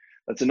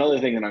that's another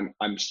thing that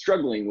I'm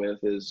struggling with,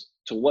 is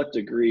to what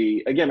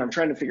degree, again, I'm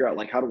trying to figure out,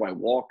 like, how do I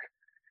walk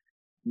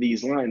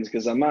these lines?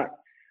 Because I'm not,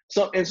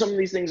 in some of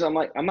these things, I'm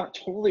like, I'm not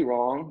totally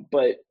wrong,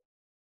 but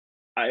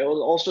I was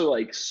also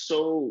like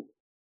so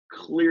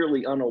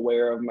clearly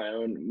unaware of my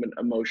own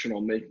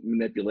emotional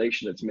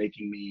manipulation. It's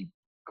making me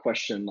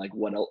question like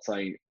what else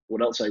I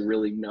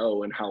really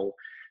know, and how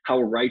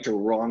right or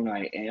wrong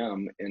I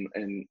am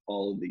in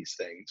all of these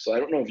things. So I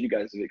don't know if you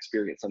guys have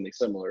experienced something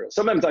similar.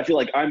 Sometimes I feel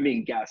like I'm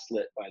being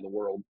gaslit by the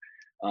world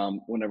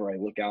whenever I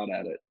look out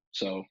at it.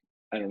 So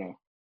I don't know.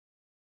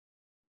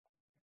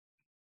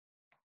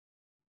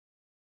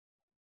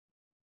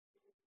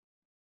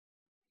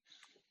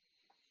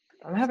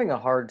 I'm having a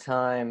hard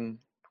time.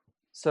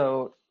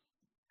 So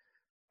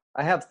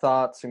I have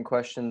thoughts and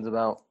questions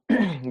about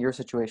your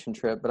situation,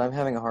 Trip, but I'm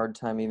having a hard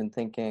time even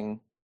thinking.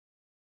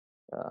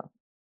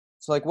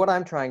 So like what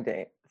I'm trying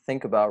to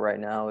think about right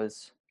now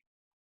is,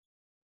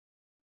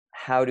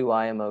 how do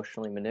I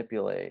emotionally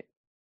manipulate?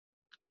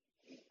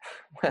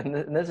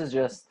 And this is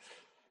just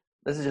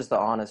the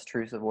honest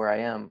truth of where I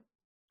am.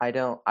 I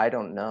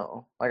don't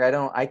know. Like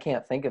I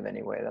can't think of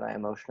any way that I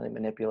emotionally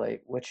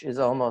manipulate, which is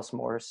almost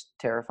more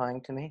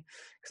terrifying to me,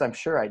 because I'm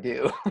sure I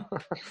do.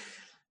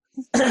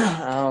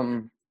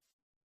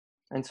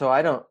 And so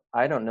I don't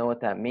know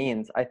what that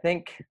means. I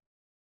think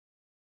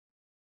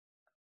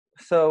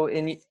so.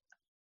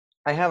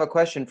 I have a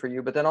question for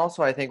you, but then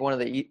also I think one of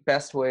the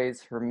best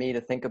ways for me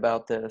to think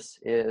about this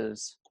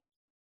is,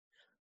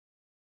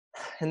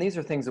 and these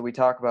are things that we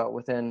talk about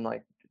within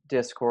like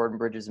Discord and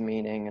Bridges of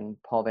Meaning and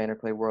Paul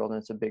Vanderklay World, and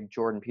it's a big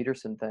Jordan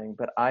Peterson thing,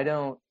 but I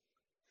don't,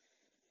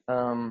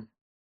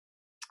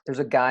 there's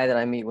a guy that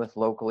I meet with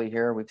locally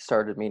here. We've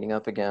started meeting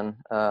up again.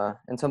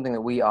 And something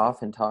that we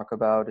often talk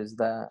about is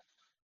that,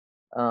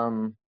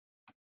 no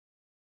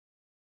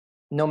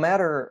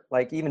matter,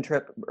 like even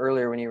Trip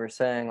earlier when you were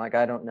saying, like,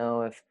 I don't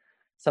know if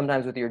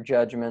sometimes with your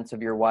judgments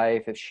of your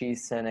wife, if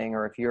she's sinning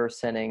or if you're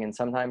sinning, and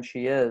sometimes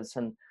she is.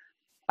 And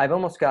I've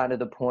almost gotten to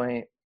the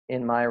point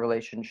in my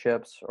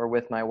relationships or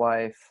with my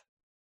wife,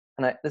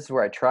 and this is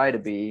where I try to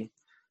be,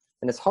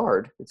 and it's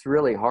hard. It's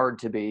really hard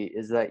to be,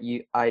 is that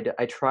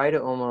I try to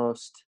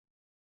almost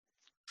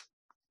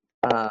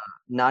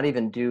not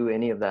even do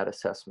any of that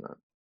assessment,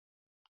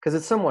 because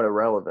it's somewhat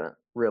irrelevant,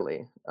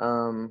 really.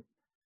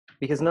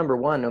 Because number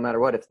one, no matter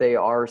what, if they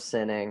are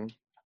sinning,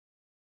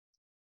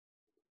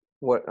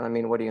 what are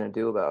you going to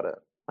do about it?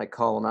 Like,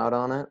 call them out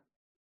on it?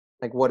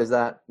 Like, what does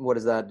that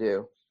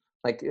do?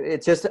 Like,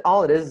 it's just,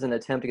 all it is an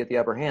attempt to get the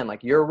upper hand.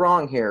 Like, you're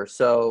wrong here,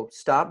 so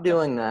stop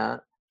doing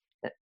that,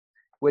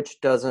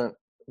 which doesn't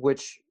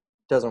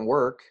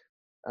work.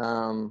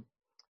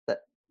 That,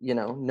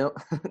 no,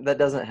 that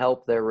doesn't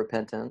help their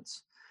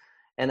repentance.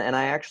 And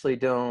I actually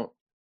don't,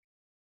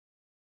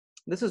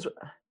 this is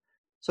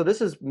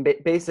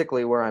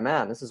basically where I'm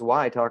at. This is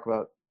why I talk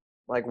about,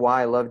 like,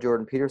 why I love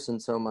Jordan Peterson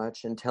so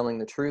much and telling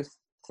the truth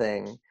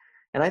thing.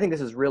 And I think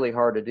this is really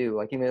hard to do.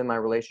 Like, even in my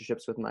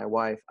relationships with my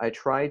wife, I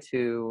try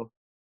to,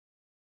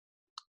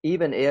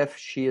 even if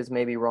she is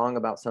maybe wrong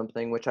about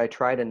something, which I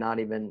try to not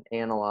even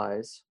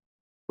analyze,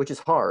 which is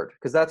hard,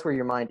 because that's where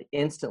your mind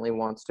instantly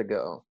wants to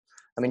go.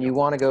 I mean, you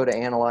want to go to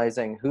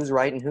analyzing who's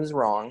right and who's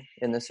wrong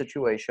in this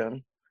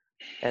situation.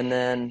 And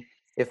then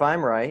if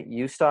I'm right,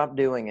 you stop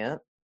doing it.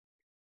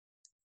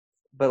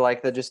 But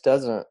like, that just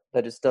doesn't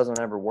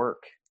ever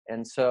work.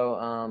 And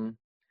so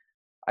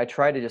I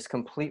try to just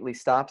completely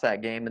stop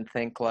that game and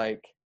think,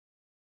 like,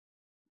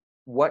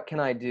 what can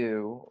I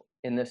do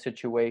in this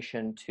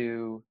situation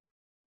to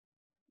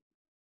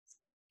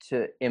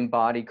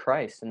embody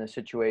Christ in this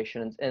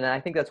situation? And I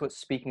think that's what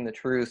speaking the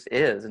truth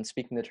is, and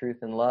speaking the truth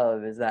in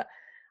love is that,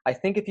 I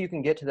think if you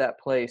can get to that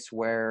place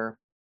where,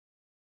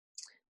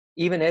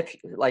 even if,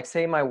 like,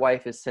 say my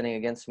wife is sinning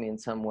against me in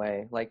some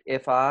way, like,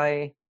 if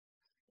I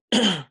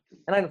and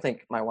I don't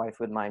think my wife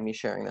would mind me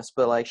sharing this,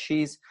 but like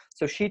she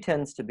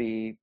tends to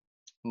be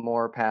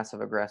more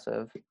passive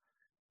aggressive,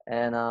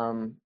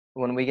 and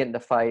when we get into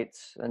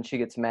fights and she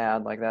gets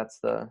mad, like that's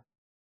the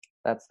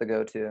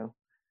go-to.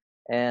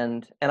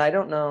 And I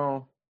don't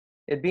know,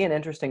 it'd be an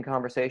interesting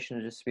conversation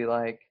to just be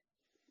like,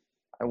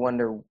 I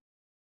wonder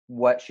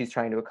what she's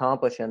trying to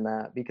accomplish in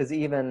that, because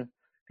even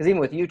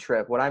with you,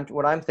 Trip, what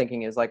I'm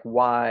thinking is like,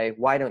 why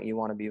don't you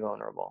want to be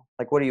vulnerable?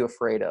 Like, what are you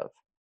afraid of?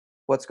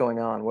 What's going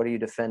on? What are you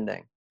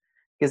defending?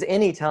 Because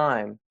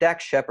anytime,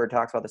 Dax Shepard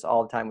talks about this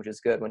all the time, which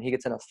is good. When he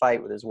gets in a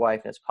fight with his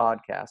wife in his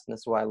podcast, and this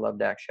is why I love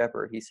Dax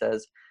Shepard, he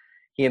says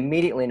he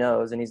immediately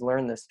knows, and he's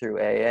learned this through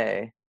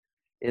AA,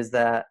 is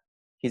that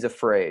he's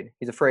afraid.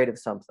 He's afraid of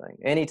something.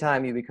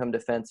 Anytime you become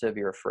defensive,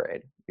 you're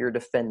afraid. You're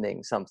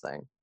defending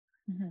something.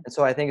 Mm-hmm. And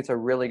so I think it's a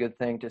really good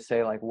thing to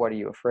say, like, what are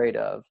you afraid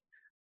of?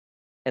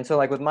 And so,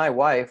 like, with my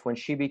wife, when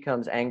she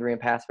becomes angry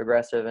and passive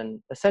aggressive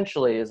and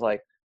essentially is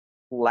like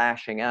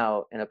lashing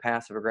out in a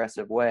passive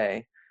aggressive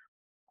way,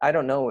 I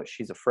don't know what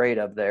she's afraid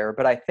of there,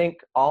 but I think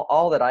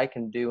all that I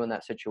can do in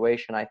that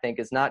situation, I think,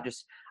 is not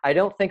just, I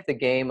don't think the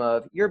game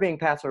of you're being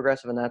passive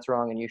aggressive and that's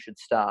wrong and you should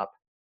stop.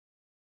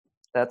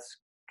 That's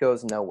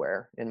goes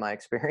nowhere in my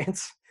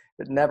experience.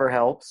 It never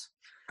helps.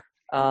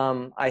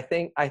 I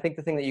think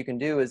the thing that you can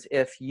do is,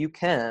 if you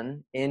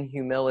can, in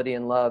humility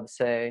and love,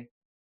 say,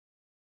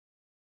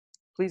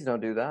 please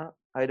don't do that.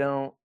 I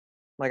don't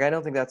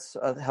think that's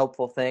a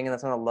helpful thing, and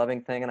that's not a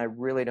loving thing, and I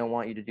really don't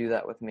want you to do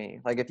that with me.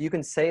 Like, if you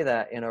can say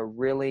that in a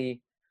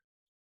really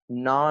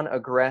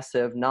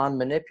non-aggressive,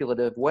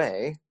 non-manipulative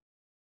way,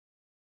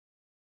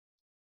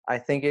 I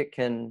think it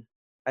can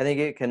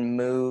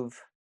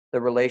move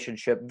the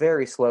relationship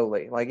very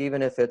slowly. Like,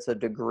 even if it's a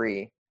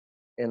degree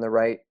in the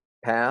right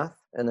path,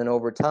 and then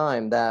over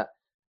time that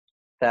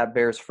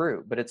bears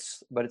fruit, but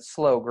it's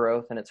slow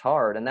growth and it's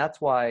hard. And that's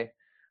why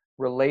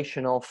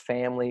relational,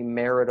 family,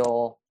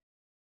 marital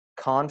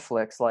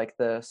conflicts like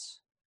this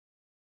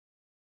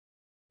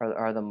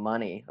are the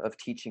money of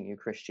teaching you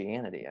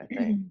Christianity, I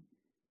think.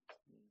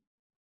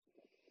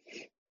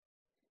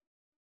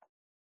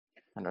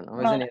 I don't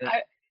know.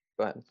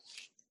 Go ahead.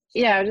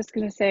 Yeah, I was just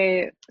going to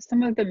say,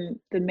 some of the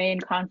main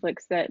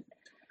conflicts that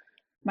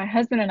my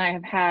husband and I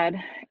have had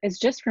is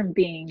just from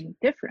being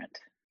different,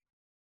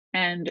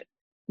 and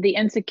the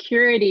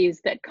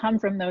insecurities that come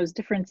from those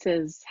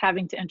differences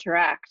having to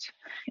interact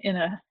in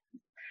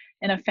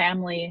a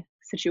family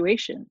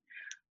situation.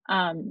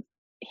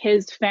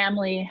 His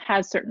family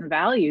has certain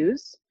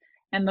values,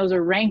 and those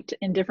are ranked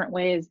in different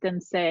ways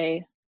than,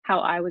 say, how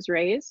I was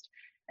raised.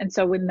 And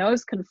so when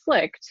those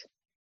conflict,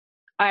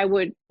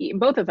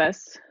 both of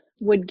us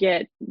would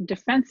get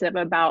defensive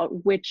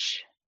about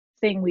which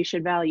thing we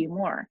should value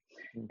more.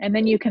 And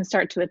then you can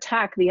start to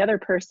attack the other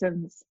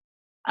person's,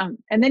 and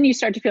then you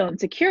start to feel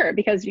insecure,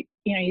 because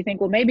you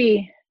think, well,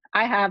 maybe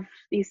I have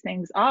these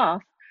things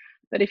off.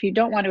 But if you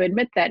don't want to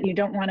admit that, you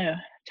don't want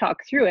to talk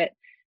through it,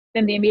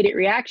 then the immediate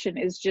reaction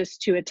is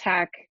just to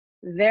attack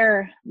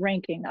their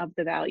ranking of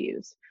the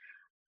values.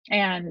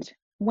 And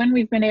when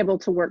we've been able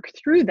to work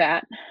through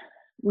that,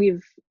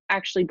 we've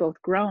actually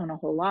both grown a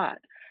whole lot.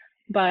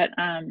 But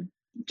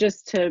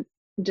just to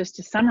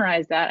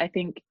summarize that, I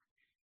think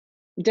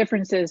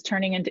differences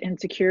turning into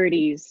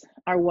insecurities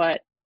are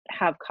what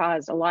have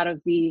caused a lot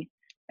of the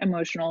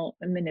emotional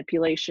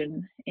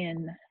manipulation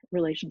in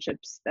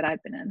relationships that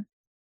I've been in.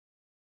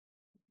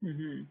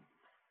 Mm-hmm.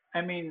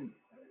 I mean,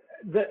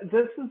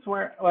 this is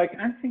where, like,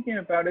 I'm thinking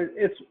about it.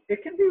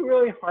 It can be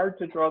really hard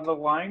to draw the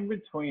line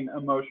between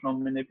emotional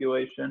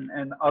manipulation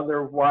and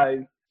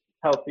otherwise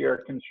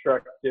healthier,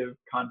 constructive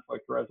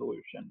conflict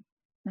resolution,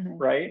 mm-hmm.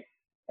 right?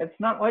 It's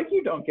not like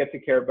you don't get to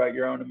care about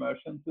your own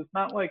emotions. It's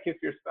not like if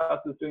your spouse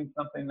is doing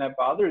something that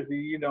bothers you,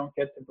 you don't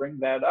get to bring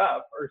that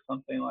up or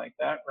something like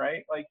that,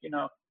 right? Like,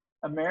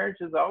 a marriage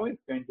is always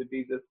going to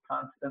be this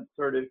constant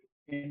sort of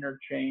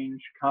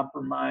interchange,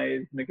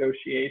 compromise,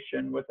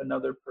 negotiation with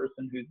another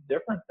person who's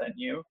different than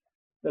you.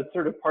 That's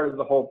sort of part of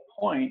the whole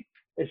point.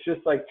 It's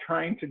just like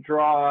trying to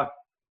draw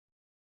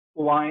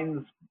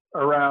lines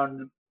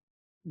around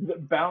the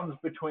bounds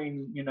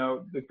between,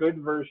 the good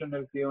version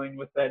of dealing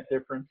with that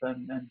difference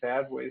and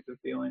bad ways of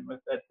dealing with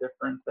that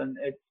difference. And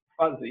it's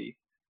fuzzy,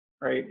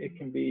 right? It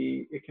can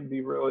be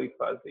really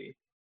fuzzy.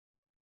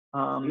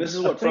 This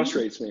is what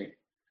frustrates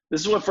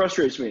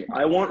me.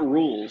 I want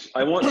rules.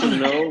 I want to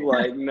know,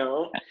 like,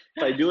 no,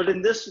 if I do it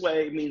in this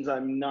way, it means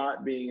I'm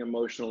not being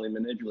emotionally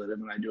manipulative.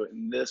 And I do it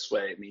in this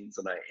way, it means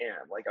that I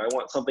am. Like, I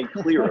want something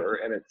clearer,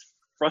 and it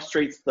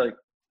frustrates the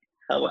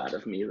hell out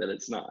of me that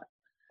it's not.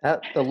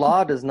 The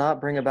law does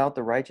not bring about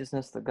the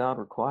righteousness that God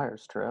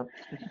requires, Trip.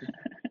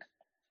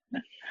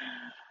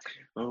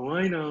 Oh,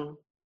 I know.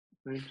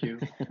 Thank you.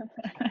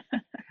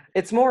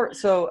 It's more,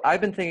 so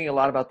I've been thinking a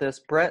lot about this.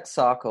 Brett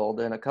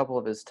Sockold, in a couple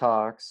of his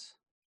talks,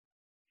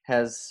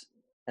 has,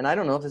 and I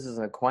don't know if this is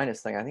an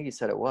Aquinas thing, I think he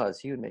said it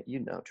was, you'd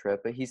know,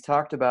 Trip, but he's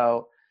talked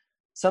about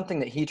something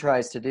that he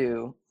tries to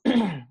do.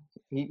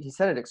 He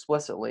said it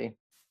explicitly.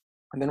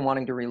 I've been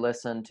wanting to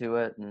re-listen to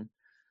it, and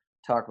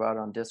talk about it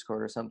on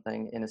Discord or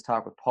something in his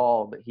talk with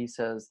Paul, but he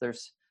says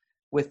there's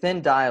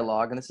within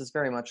dialogue, and this is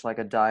very much like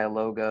a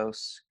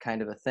dialogos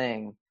kind of a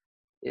thing.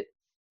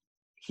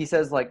 He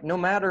says, like, no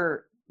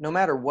matter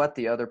what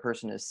the other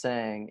person is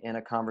saying in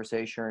a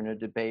conversation or in a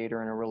debate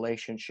or in a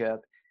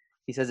relationship,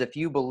 he says, if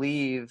you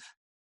believe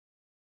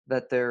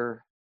that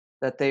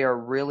they are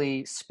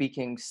really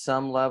speaking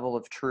some level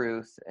of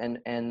truth,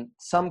 and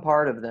some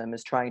part of them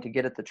is trying to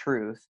get at the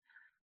truth,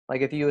 like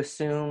if you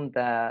assume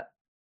that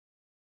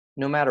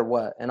no matter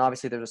what, and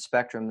obviously there's a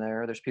spectrum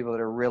there's people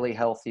that are really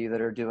healthy that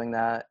are doing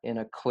that in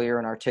a clear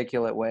and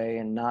articulate way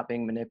and not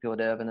being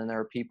manipulative, and then there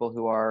are people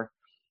who are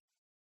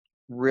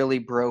really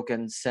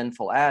broken,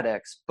 sinful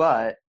addicts.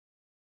 But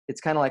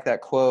it's kind of like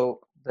that quote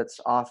that's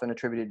often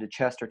attributed to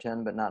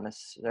Chesterton, but not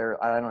necessarily,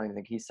 I don't even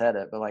think he said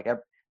it, but like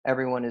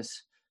everyone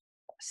is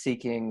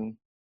seeking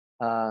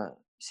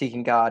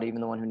God,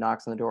 even the one who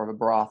knocks on the door of a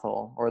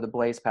brothel, or the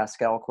Blaise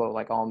Pascal quote,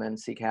 like all men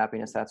seek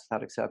happiness, that's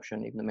without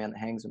exception, even the man that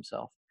hangs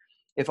himself.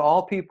 If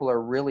all people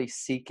are really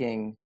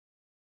seeking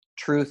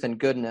truth and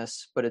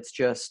goodness, but it's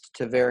just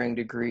to varying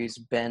degrees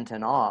bent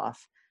and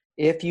off,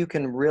 if you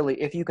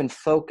can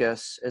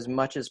focus as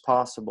much as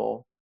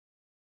possible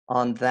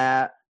on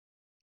that,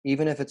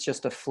 even if it's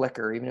just a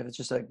flicker, even if it's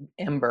just an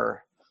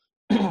ember,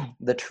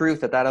 the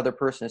truth that other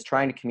person is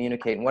trying to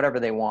communicate and whatever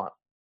they want,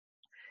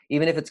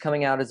 even if it's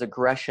coming out as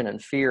aggression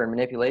and fear and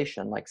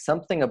manipulation, like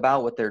something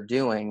about what they're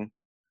doing.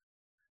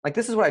 Like,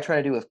 this is what I try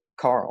to do with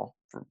Carl,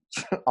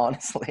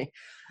 honestly.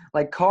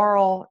 Like,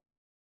 Carl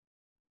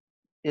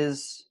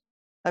is,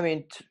 I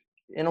mean,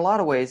 in a lot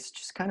of ways,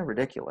 just kind of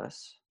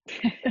ridiculous.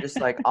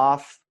 Just like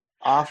off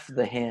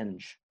the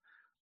hinge.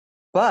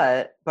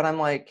 But I'm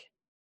like,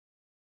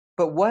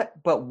 but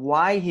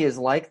why he is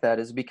like that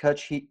is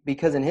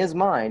because in his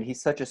mind,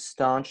 he's such a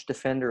staunch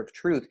defender of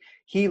truth.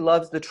 He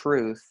loves the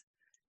truth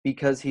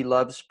because he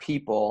loves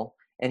people,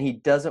 and he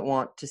doesn't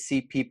want to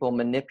see people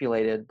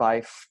manipulated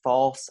by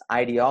false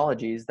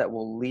ideologies that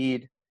will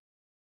lead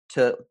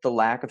to the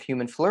lack of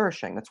human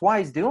flourishing. That's why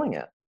he's doing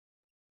it.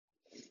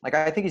 Like,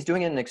 I think he's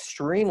doing it in an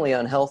extremely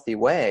unhealthy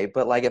way,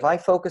 but like, if I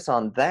focus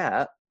on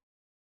that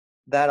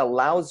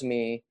allows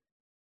me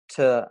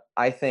to,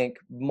 I think,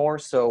 more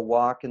so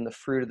walk in the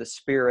fruit of the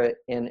Spirit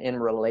in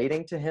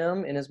relating to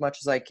him in as much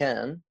as I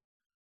can.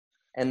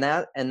 And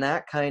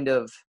that kind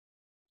of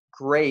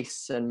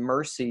grace and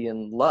mercy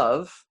and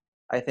love,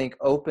 I think,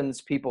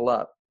 opens people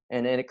up,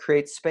 and it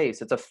creates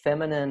space. It's a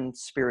feminine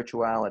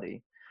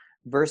spirituality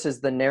versus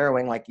the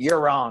narrowing, like,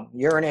 you're wrong,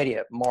 you're an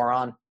idiot,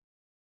 moron.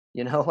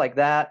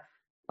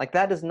 Like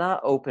that does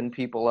not open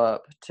people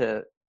up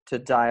to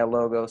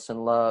dialogos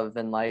and love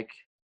and like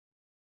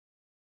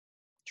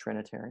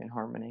Trinitarian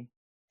harmony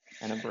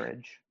and a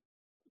bridge.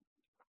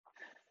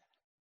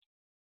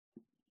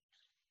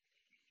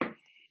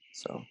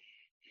 So,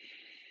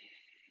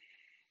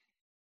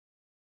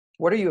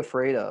 what are you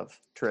afraid of,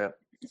 Trip?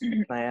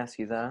 Can I ask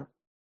you that?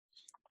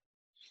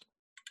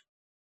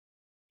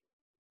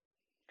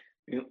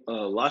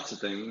 Lots of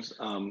things,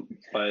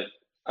 but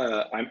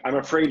I'm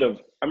afraid of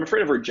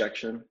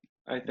rejection.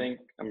 I think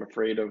I'm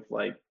afraid that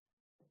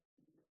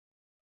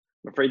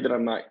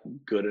I'm not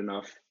good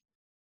enough,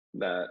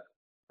 that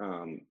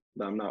I'm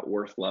not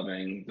worth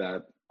loving,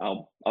 that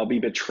I'll be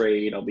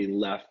betrayed, I'll be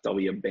left, I'll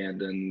be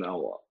abandoned.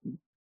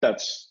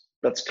 That's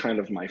kind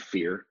of my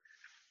fear.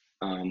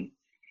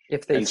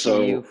 If they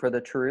see you for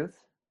the truth?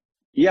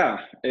 Yeah,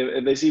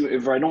 if they see,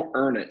 if I don't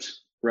earn it,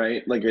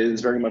 right? Like,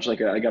 it's very much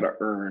like I got to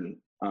earn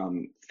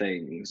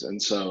things,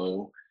 and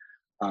so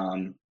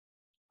I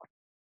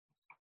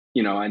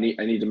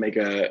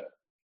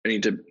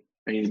need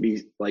to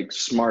be like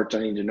smart. I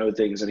need to know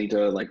things. I need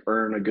to like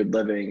earn a good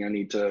living. I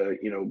need to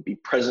be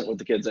present with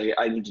the kids.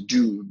 I need to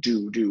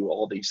do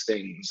all these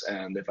things,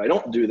 and if I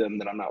don't do them,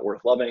 then I'm not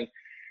worth loving.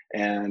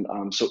 And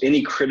so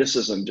any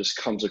criticism just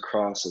comes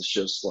across as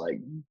just like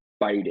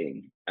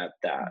biting at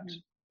that,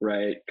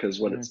 right? Because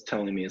what it's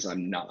telling me is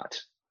I'm not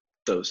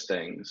those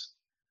things.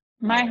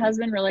 My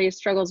husband really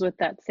struggles with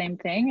that same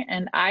thing,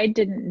 and I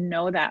didn't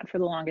know that for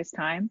the longest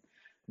time.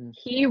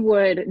 He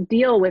would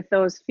deal with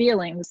those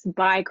feelings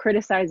by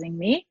criticizing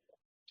me,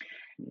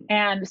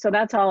 and so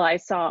that's all I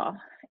saw.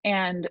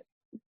 And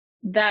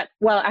that,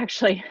 well,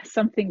 actually,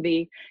 something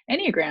the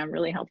Enneagram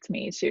really helped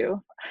me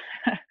to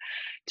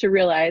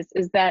realize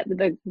is that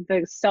the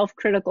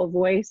self-critical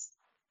voice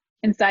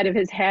inside of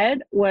his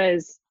head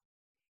was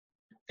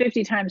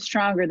 50 times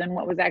stronger than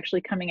what was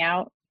actually coming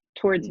out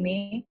towards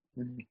me.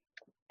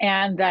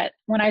 And that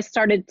when I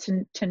started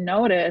to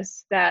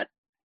notice that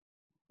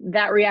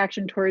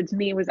reaction towards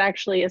me was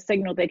actually a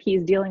signal that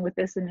he's dealing with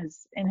this in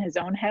his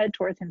own head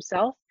towards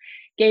himself,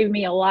 gave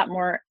me a lot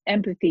more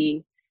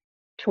empathy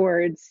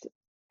towards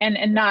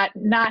and not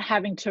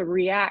having to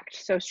react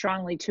so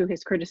strongly to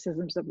his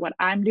criticisms of what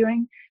I'm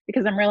doing,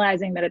 because I'm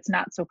realizing that it's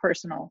not so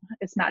personal.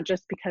 It's not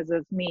just because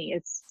of me.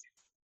 It's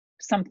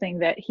something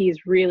that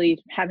he's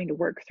really having to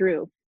work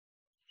through.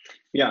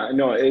 Yeah,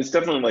 no, it's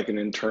definitely like an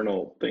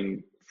internal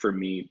thing for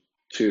me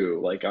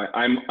too. Like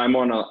I'm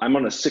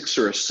on a 6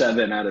 or a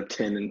 7 out of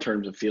 10 in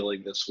terms of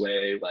feeling this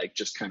way, like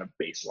just kind of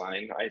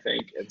baseline, I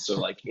think. And so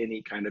like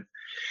any kind of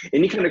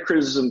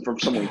criticism from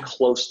someone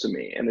close to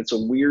me, and it's a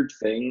weird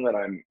thing that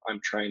I'm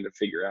trying to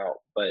figure out,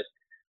 but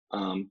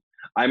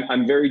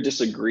I'm very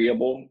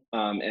disagreeable,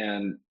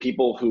 and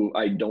people who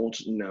I don't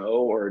know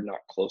or are not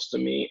close to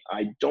me,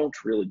 I don't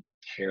really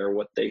care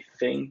what they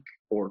think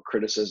or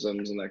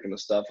criticisms and that kind of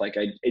stuff. Like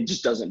it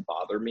just doesn't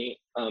bother me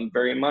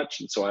very much,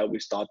 and so I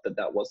always thought that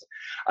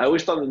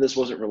this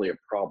wasn't really a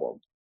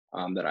problem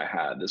that I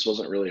had. This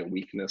wasn't really a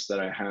weakness that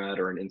I had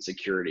or an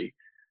insecurity.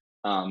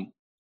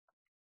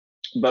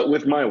 But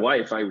with my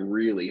wife, I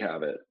really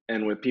have it,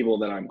 and with people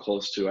that I'm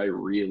close to, I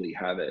really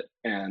have it,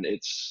 and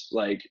it's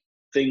like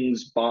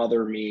things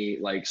bother me,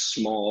 like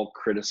small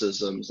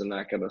criticisms and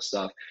that kind of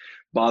stuff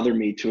bother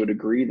me to a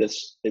degree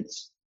that's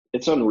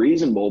it's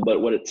unreasonable,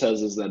 but what it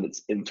says is that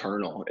it's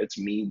internal. It's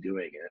me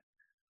doing it.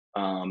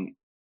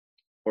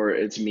 Or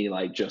it's me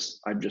like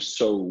I'm just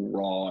so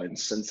raw and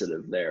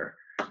sensitive there,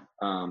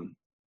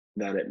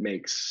 that it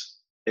makes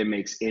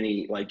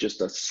any, like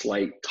just a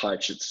slight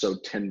touch, it's so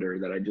tender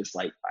that I just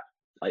like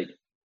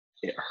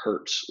it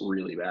hurts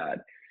really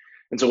bad.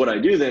 And so what I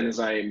do then is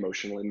I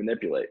emotionally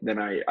manipulate. Then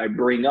I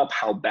bring up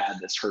how bad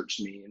this hurts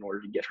me in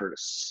order to get her to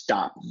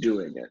stop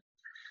doing it.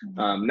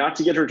 Not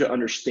to get her to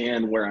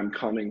understand where I'm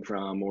coming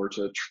from or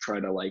to try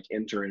to like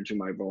enter into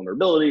my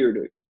vulnerability or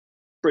to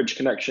bridge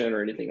connection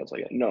or anything else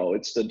like that. No,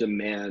 it's to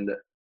demand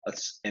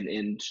an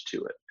end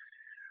to it.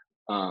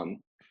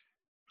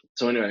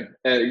 So anyway,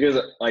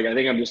 because like I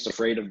think I'm just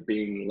afraid of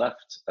being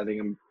left. I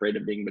think I'm afraid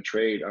of being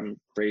betrayed. I'm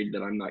afraid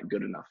that I'm not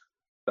good enough.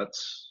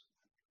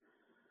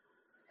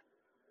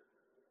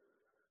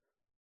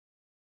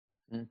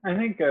 I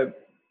think a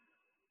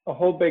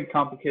whole big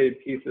complicated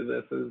piece of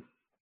this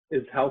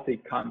is healthy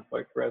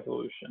conflict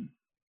resolution,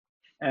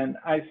 and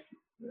I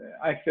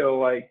feel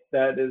like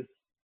that's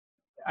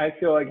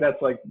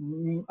like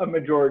a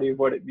majority of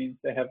what it means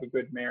to have a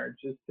good marriage,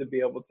 is to be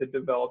able to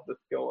develop the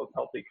skill of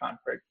healthy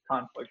conflict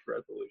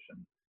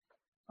resolution.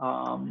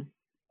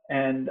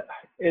 And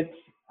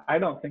I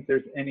don't think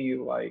there's any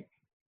like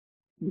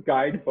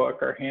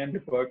guidebook or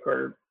handbook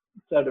or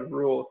set of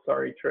rules,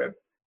 Trip,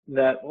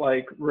 that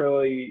like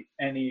really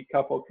any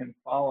couple can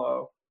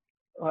follow.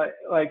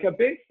 Like a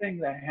big thing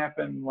that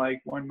happened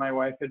like when my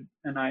wife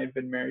and I had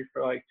been married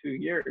for like 2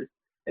 years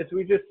is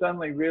we just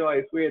suddenly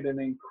realized we had an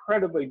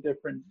incredibly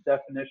different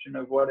definition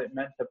of what it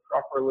meant to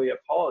properly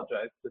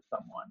apologize to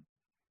someone,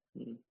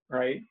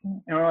 right?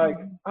 And we're like,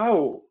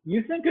 oh,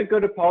 you think a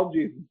good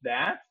apology is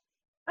that?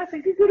 I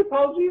think a good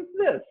apology is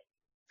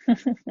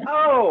this.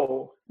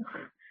 Oh,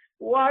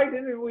 why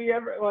didn't we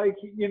ever, like,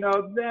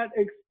 that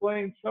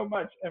explains so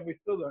much. And we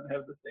still don't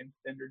have the same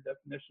standard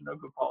definition of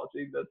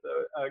apology. That's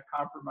a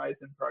compromise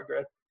in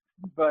progress.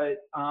 But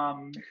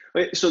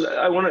wait, so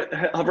I want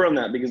to hover on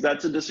that, because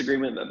that's a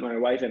disagreement that my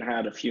wife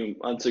had a few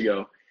months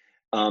ago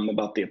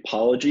about the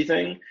apology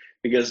thing,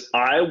 because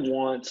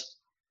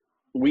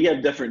we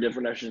have different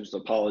definitions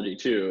of apology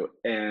too.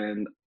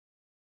 And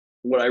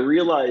what I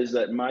realized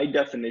that my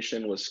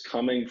definition was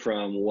coming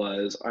from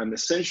was I'm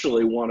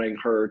essentially wanting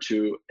her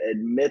to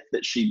admit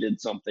that she did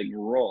something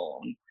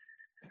wrong,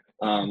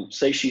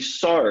 say she's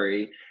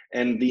sorry,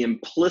 and the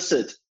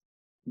implicit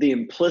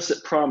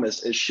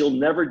promise is she'll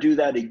never do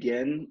that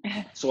again,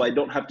 so I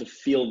don't have to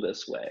feel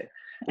this way,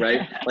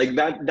 right? Like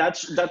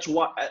that's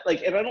why,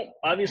 like, and I don't,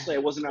 obviously I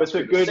wasn't asked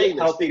to say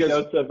this because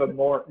notes of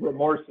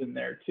remorse in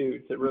there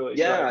too, to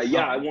really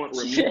I want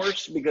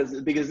remorse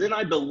because then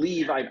I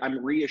believe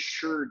I'm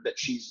reassured that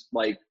she's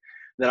like,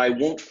 that I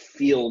won't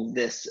feel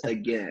this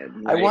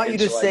again, right? I want you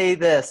to say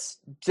this.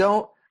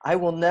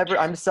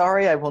 I'm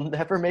sorry, I will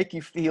never make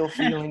you feel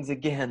feelings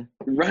again.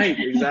 Right,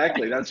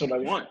 exactly. That's what I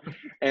want.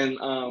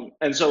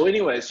 And so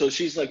anyway, so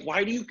she's like,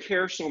 why do you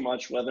care so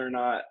much whether or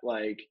not,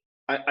 like,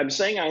 I'm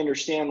saying I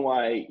understand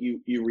why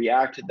you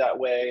reacted that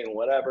way and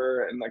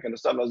whatever and that kind of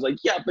stuff. I was like,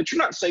 yeah, but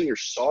you're not saying you're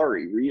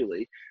sorry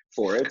really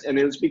for it. And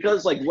it's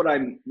because like what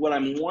I'm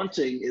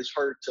wanting is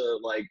her to,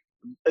 like,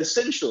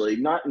 essentially,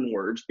 not in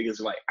words, because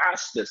if I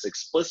asked this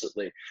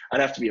explicitly,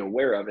 I'd have to be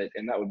aware of it,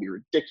 and that would be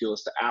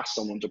ridiculous to ask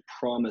someone to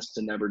promise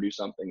to never do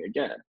something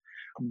again.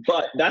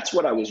 But that's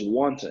what I was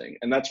wanting,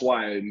 and that's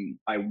why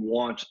I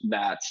want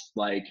that,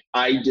 like,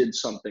 I did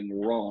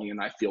something wrong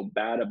and I feel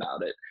bad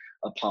about it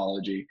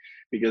apology,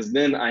 because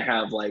then I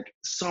have like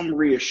some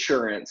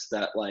reassurance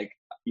that, like,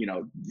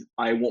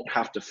 I won't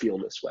have to feel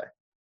this way.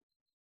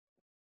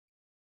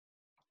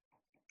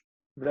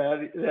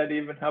 That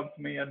even helped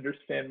me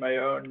understand my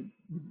own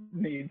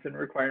needs and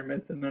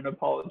requirements and an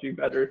apology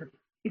better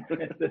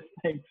at this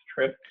thanks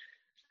trip.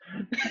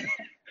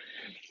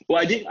 Well,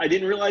 I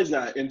didn't realize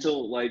that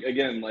until, like,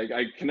 again, like,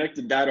 I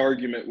connected that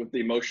argument with the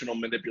emotional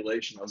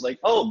manipulation. I was like,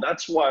 oh,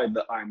 that's why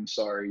the I'm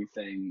sorry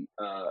thing,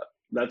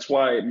 that's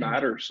why it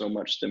matters so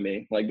much to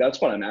me. Like,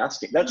 that's what I'm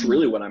asking. That's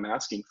really what I'm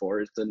asking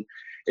for,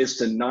 is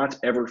to not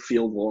ever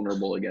feel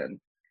vulnerable again.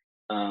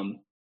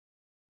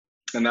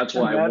 And that's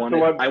why I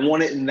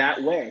want it in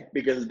that way,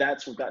 because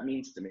that's what that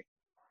means to me.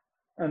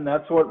 And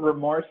that's what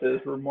remorse is.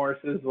 Remorse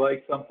is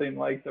like something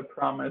like the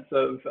promise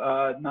of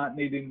not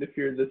needing to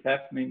fear this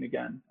happening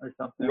again or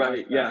something Right.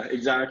 like that. Yeah,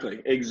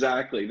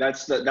 exactly.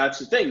 That's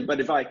the thing. But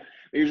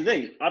here's the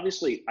thing,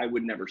 obviously I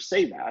would never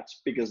say that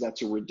because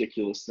that's a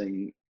ridiculous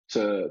thing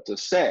to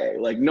say.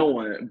 Like no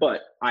one,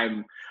 but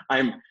I'm,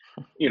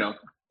 you know,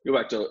 go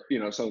back to,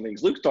 some of the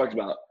things Luke talked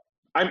about.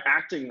 I'm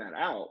acting that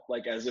out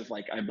like as if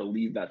like I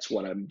believe that's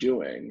what I'm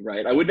doing,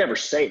 right? I would never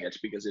say it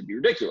because it'd be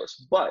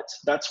ridiculous, but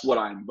that's what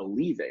I'm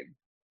believing.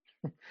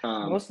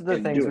 Most of the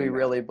in things we doing that.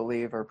 really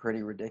believe are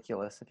pretty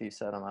ridiculous if you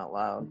said them out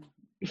loud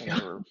and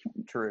they were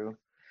true.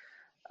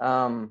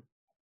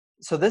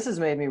 So this has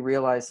made me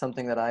realize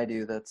something that I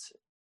do that's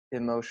I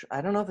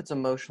don't know if it's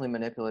emotionally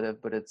manipulative,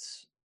 but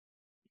it's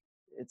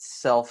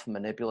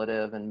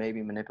self-manipulative and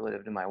maybe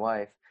manipulative to my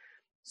wife.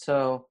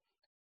 So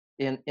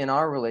in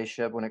our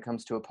relationship, when it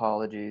comes to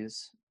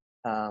apologies,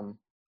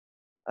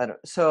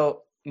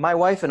 so my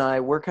wife and I,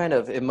 we're kind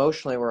of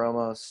emotionally, we're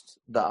almost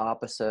the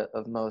opposite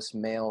of most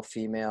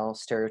male-female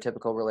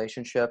stereotypical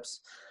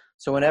relationships.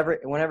 So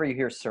whenever you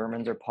hear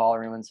sermons or Paul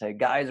or anyone say,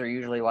 guys are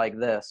usually like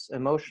this,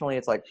 emotionally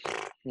it's like,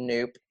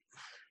 nope.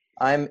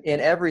 I'm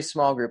in every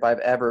small group I've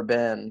ever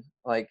been,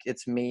 like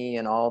it's me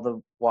and all the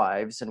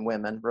wives and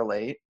women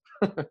relate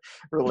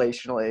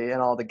relationally,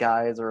 and all the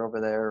guys are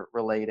over there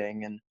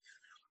relating,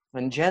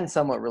 and Jen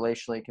somewhat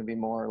relationally can be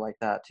more like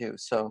that too.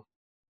 So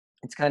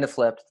it's kind of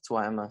flipped. That's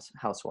why I'm a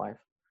housewife.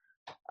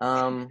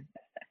 But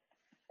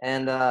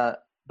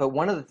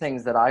one of the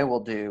things that I will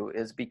do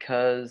is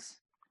because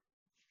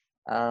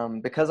I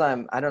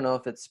don't know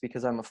if it's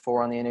because I'm a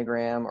 4 on the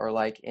Enneagram or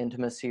like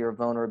intimacy or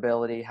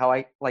vulnerability,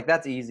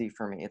 that's easy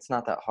for me. It's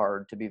not that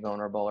hard to be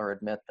vulnerable or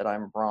admit that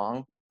I'm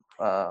wrong.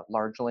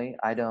 Largely,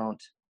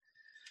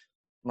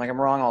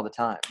 I'm wrong all the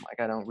time. Like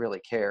I don't really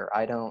care.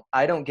 I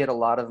don't get a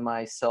lot of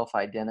my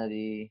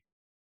self-identity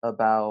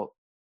about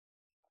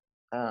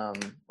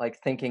like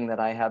thinking that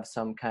I have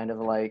some kind of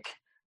like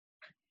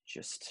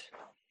just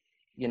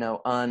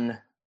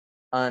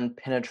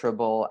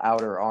unpenetrable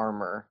outer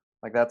armor.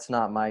 Like that's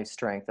not my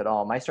strength at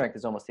all. My strength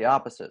is almost the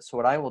opposite. So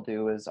what I will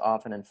do is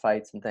often in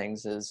fights and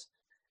things is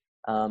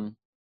I'm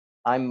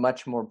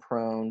much more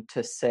prone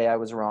to say I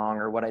was wrong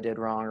or what I did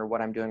wrong or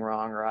what I'm doing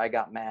wrong or I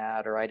got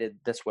mad or I did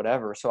this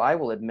whatever. So I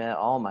will admit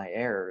all my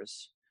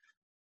errors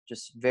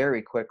just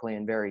very quickly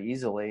and very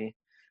easily.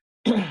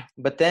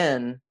 But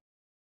then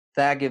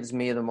that gives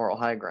me the moral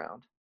high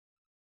ground.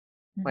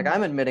 Like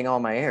I'm admitting all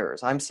my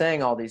errors. I'm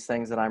saying all these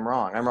things that I'm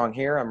wrong. I'm wrong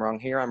here. I'm wrong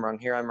here. I'm wrong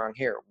here. I'm wrong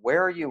here.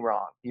 Where are you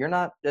wrong? You're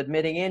not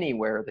admitting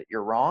anywhere that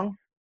you're wrong.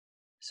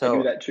 So I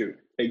do that too.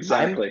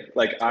 Exactly.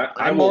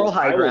 I'm moral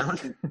high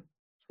ground.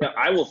 Yeah,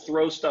 I will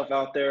throw stuff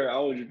out there. I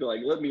will just be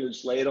like, let me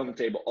just lay it on the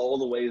table, all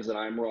the ways that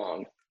I'm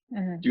wrong.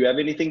 Do you have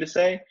anything to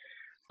say?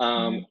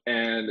 And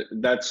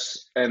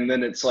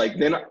then it's like,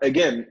 then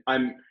again,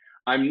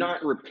 I'm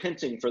not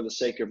repenting for the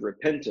sake of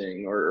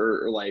repenting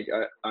or like,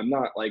 I'm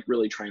not like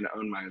really trying to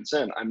own my own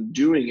sin. I'm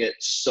doing it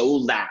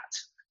so that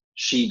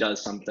she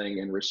does something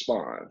in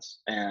response,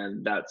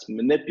 and that's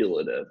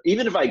manipulative.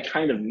 Even if I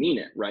kind of mean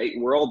it, right?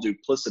 We're all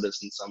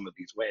duplicitous in some of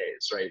these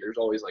ways, right? There's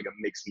always like a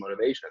mixed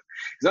motivation.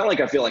 It's not like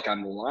I feel like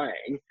I'm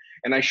lying,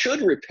 and I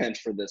should repent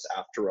for this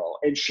after all,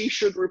 and she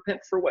should repent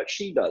for what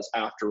she does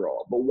after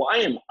all. But why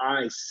am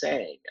I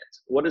saying it?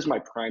 What is my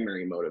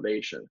primary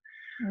motivation?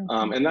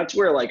 And that's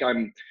where like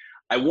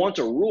I want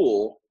a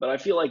rule, but I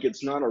feel like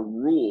it's not a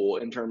rule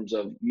in terms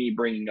of me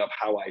bringing up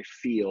how I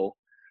feel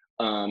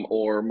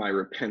or my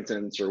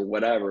repentance or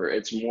whatever.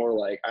 It's more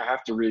like I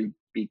have to really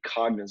be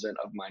cognizant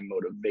of my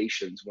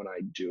motivations when I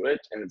do it,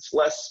 and it's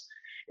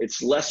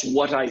less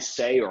what I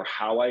say or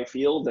how I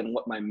feel than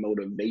what my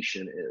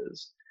motivation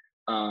is.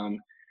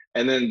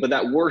 But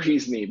that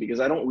worries me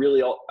because I don't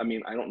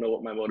know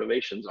what my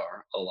motivations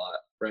are a lot,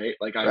 right?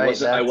 Like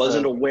I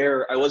wasn't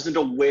aware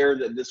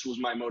that this was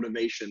my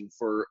motivation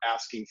for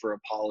asking for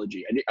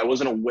apology. I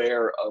wasn't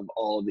aware of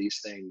all of these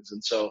things,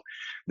 and so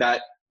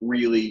that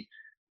really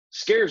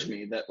scares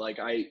me that like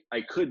I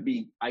could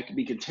be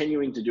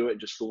continuing to do it,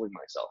 just fooling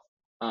myself.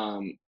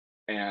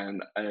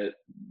 And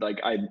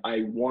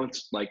I want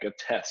like a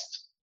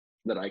test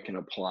that I can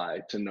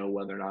apply to know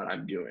whether or not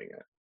I'm doing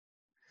it.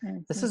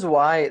 This is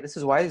why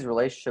these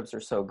relationships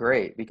are so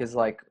great, because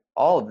like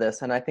all of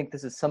this, and I think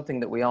this is something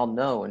that we all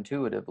know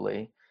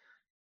intuitively,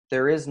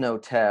 there is no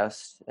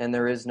test and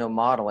there is no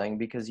modeling,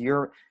 because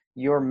your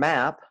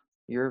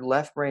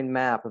left brain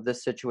map of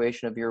this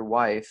situation of your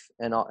wife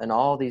and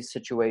all these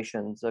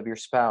situations of your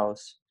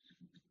spouse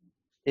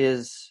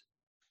is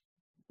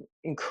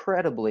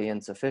incredibly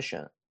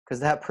insufficient,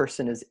 because that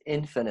person is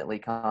infinitely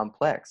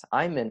complex.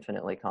 I'm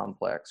infinitely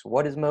complex.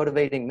 What is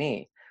motivating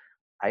me?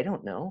 I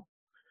don't know.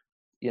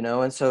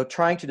 And so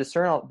trying to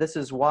discern this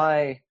is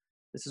why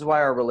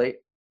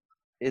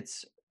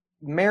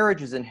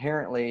marriage is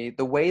inherently,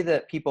 the way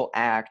that people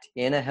act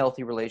in a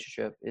healthy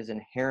relationship is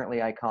inherently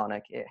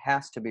iconic. It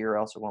has to be, or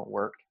else it won't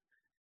work.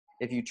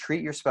 If you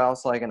treat your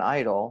spouse like an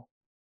idol,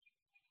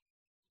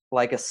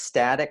 like a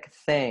static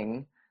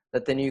thing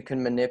that then you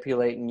can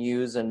manipulate and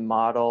use and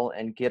model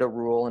and get a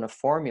rule and a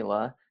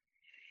formula,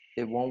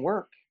 it won't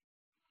work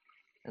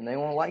and they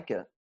won't like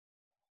it.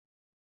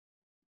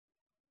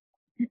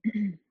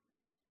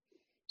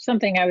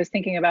 Something I was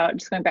thinking about,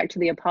 just going back to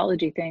the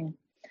apology thing.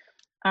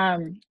 I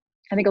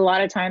think a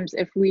lot of times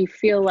if I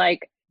feel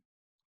like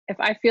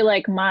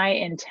my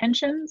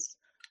intentions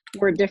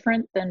were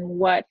different than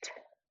what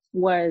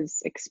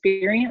was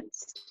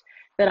experienced,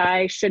 that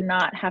I should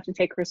not have to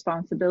take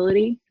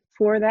responsibility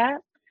for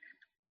that.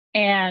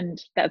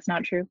 And that's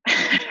not true.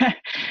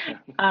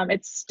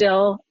 It's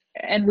still,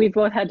 and we've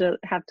both had to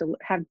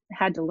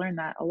learn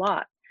that a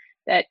lot,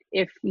 that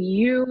if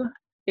you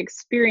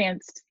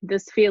experienced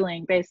this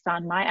feeling based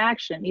on my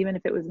action, even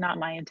if it was not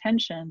my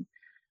intention,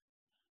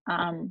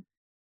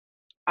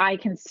 I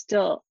can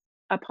still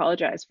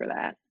apologize for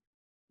that,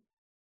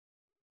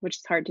 which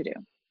is hard to do.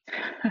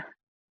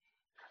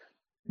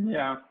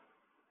 Yeah.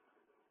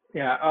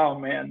 Oh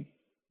man,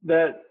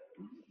 this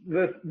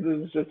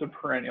is just a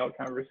perennial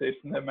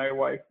conversation that my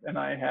wife and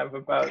I have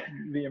about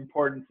the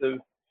importance of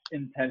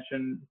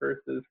intention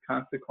versus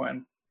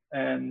consequence,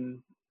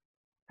 and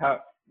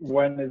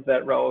when is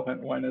that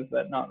relevant, when is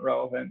that not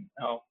relevant.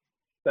 Oh,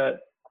 that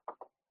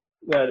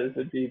is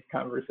a deep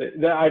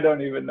conversation. I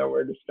don't even know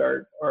where to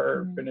start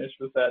or finish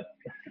with that.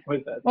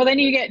 Well, then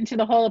you get into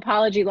the whole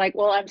apology, like,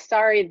 well, I'm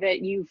sorry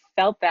that you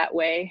felt that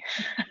way.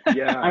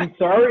 Yeah. I'm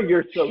sorry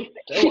you're so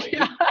silly.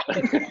 Yeah.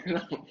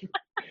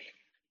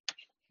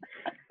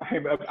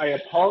 I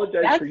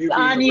apologize That's for you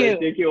on being a you.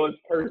 ridiculous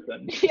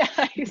person.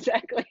 Yeah,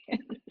 exactly.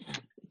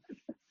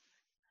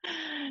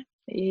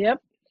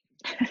 Yep.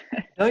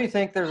 Don't you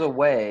think there's a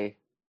way,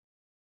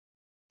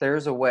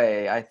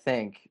 I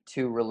think,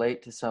 to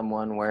relate to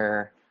someone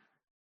where,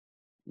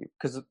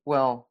 because,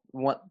 well,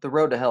 the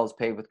road to hell is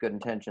paved with good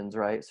intentions,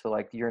 right? So,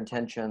 like, your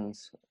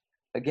intentions,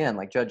 again,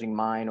 like judging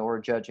mine or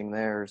judging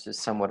theirs is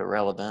somewhat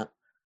irrelevant.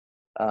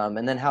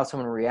 And then how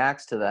someone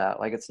reacts to that,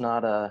 like, it's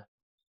not a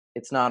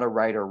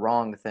right or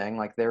wrong thing.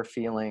 Like, their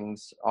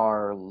feelings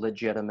are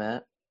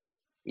legitimate,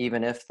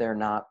 even if they're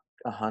not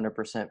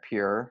 100%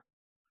 pure.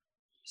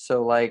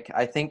 So, like,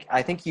 I think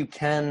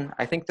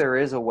there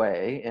is a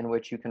way in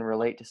which you can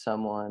relate to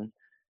someone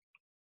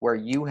where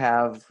you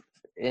have,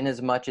 in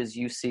as much as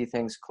you see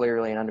things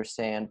clearly and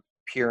understand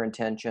pure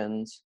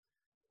intentions,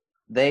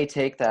 they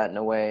take that in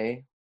a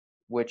way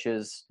which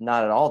is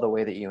not at all the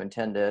way that you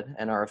intended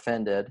and are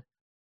offended,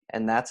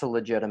 and that's a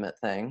legitimate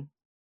thing.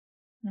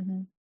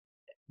 Mm-hmm.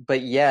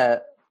 But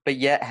yet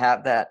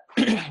have that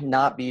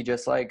not be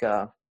just like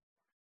a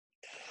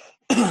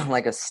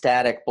like a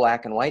static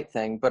black and white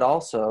thing, but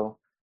also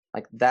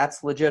like,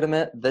 that's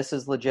legitimate, this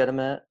is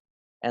legitimate,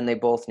 and they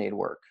both need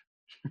work.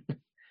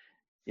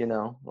 You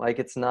know, like,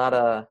 it's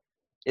not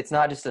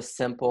just a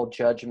simple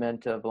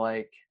judgment of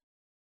like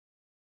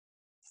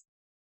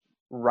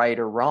right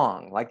or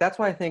wrong. Like, that's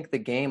why I think the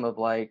game of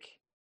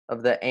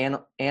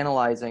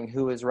analyzing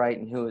who is right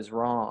and who is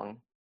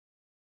wrong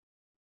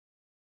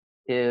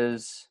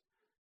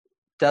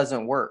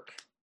doesn't work.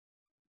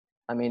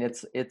 I mean,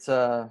 it's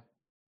a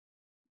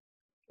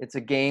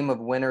game of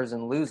winners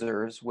and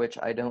losers, which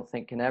I don't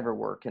think can ever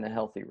work in a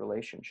healthy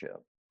relationship.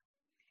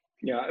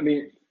 Yeah, I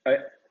mean,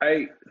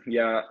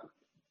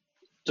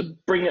 to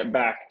bring it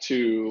back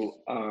to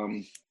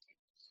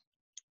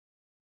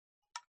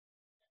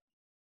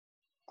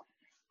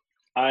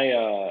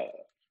to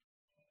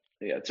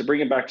bring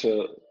it back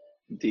to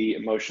the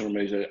emotional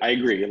measure, I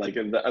agree, like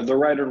the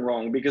right and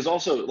wrong, because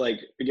also,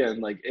 like,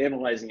 again, like,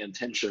 analyzing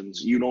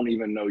intentions, you don't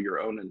even know your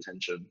own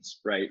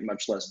intentions, right?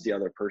 Much less the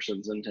other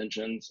person's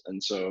intentions.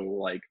 And so,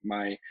 like,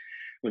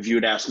 if you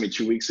had asked me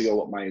 2 weeks ago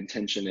what my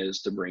intention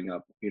is to bring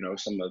up, you know,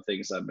 some of the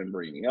things I've been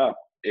bringing up,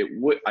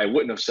 I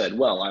wouldn't have said,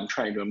 well, I'm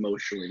trying to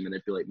emotionally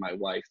manipulate my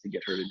wife to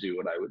get her to do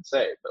what I would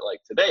say. But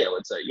like today, I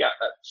would say, yeah,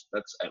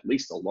 that's at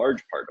least a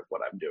large part of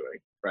what I'm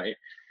doing, right?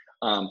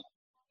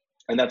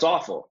 And that's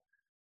awful.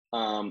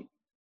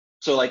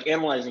 So, like,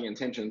 analyzing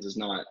intentions is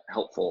not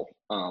helpful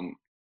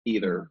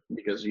either,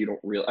 because you don't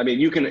really, I mean,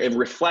 you can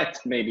reflect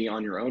maybe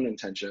on your own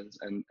intentions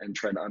and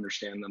try to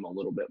understand them a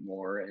little bit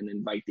more, and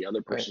invite the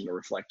other person to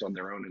reflect on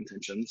their own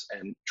intentions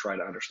and try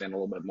to understand a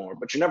little bit more,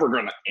 but you're never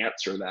going to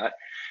answer that.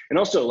 And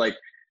also, like,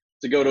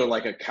 to go to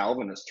like a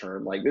Calvinist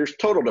term, like, there's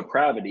total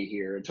depravity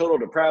here, and total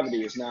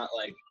depravity is not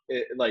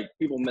like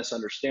people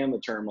misunderstand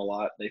the term a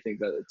lot. They think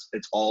that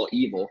it's all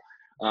evil.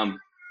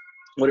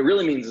 What it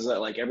really means is that,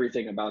 like,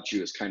 everything about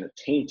you is kind of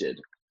tainted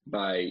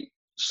by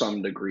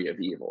some degree of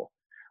evil.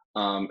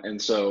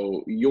 And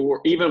so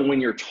even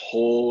when you're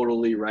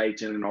totally right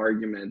in an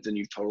argument and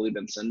you've totally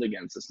been sinned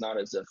against, it's not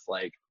as if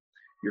like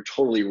you're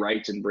totally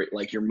right and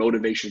like your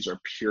motivations are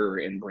pure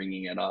in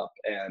bringing it up.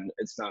 And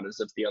it's not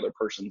as if the other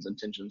person's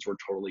intentions were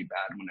totally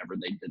bad whenever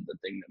they did the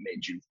thing that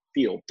made you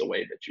feel the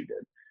way that you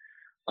did.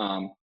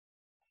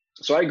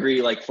 So I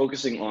agree, like,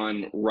 focusing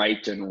on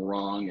right and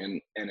wrong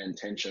and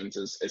intentions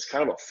is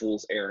kind of a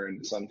fool's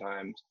errand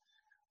sometimes.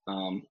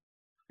 And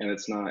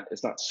it's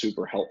not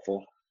super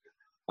helpful.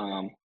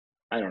 I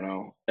don't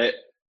know.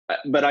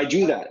 But I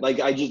do that. Like,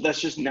 that's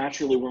just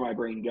naturally where my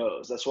brain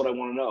goes. That's what I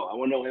want to know. I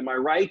want to know, am I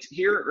right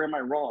here or am I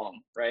wrong?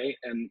 Right.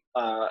 And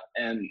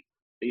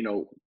you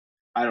know,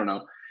 I don't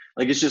know,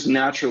 like it's just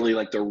naturally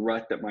like the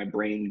rut that my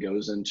brain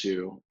goes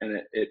into,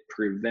 and it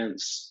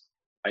prevents,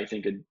 I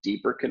think, a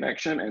deeper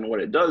connection. And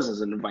what it does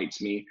is it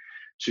invites me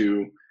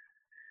to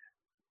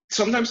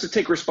sometimes to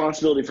take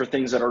responsibility for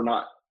things that are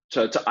not,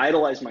 to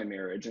idolize my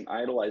marriage and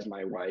idolize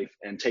my wife,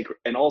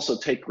 and also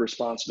take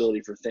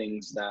responsibility for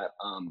things that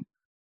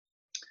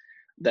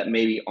that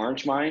maybe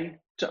aren't mine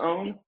to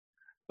own.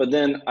 But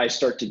then I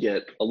start to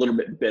get a little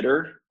bit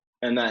bitter,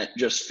 and that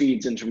just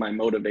feeds into my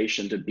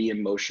motivation to be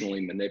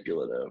emotionally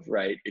manipulative,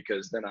 right?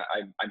 Because then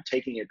I'm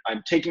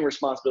taking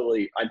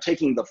responsibility, I'm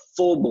taking the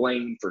full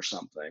blame for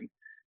something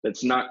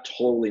that's not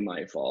totally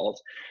my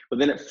fault. But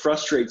then it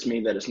frustrates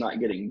me that it's not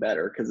getting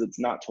better because it's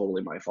not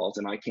totally my fault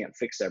and I can't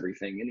fix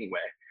everything anyway.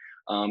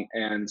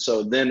 And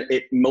so then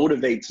it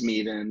motivates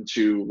me then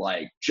to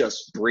like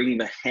just bring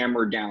the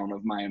hammer down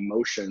of my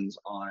emotions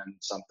on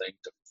something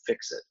to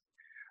fix it,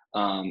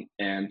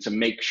 and to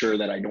make sure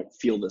that I don't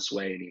feel this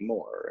way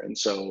anymore. And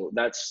so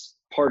that's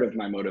part of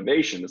my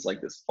motivation. It's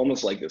like this,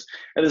 almost like this,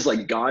 and this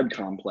like God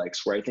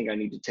complex where I think I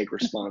need to take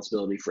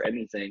responsibility for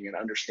anything and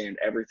understand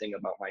everything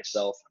about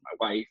myself and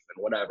my wife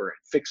and whatever and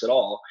fix it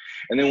all.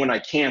 And then when I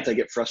can't, I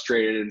get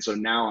frustrated. And so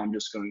now I'm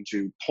just going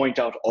to point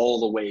out all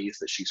the ways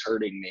that she's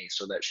hurting me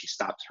so that she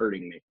stops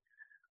hurting me.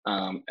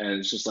 And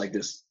it's just like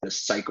this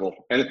cycle,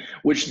 and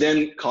which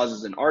then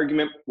causes an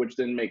argument, which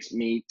then makes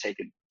me take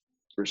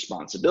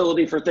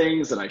responsibility for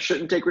things that I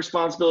shouldn't take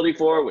responsibility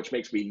for, which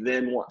makes me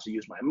then want to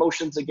use my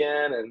emotions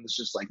again. And it's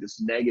just like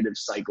this negative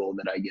cycle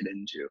that I get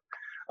into,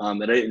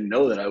 that I didn't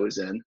know that I was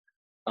in.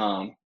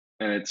 And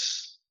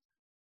it's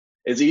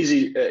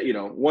easy,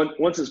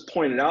 once it's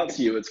pointed out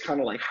to you, it's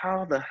kind of like,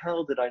 how the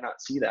hell did I not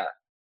see that?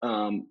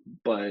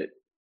 But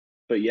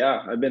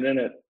yeah, I've been in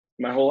it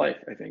my whole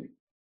life, I think.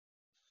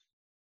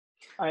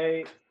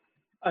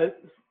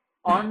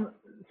 On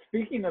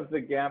speaking of the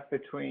gap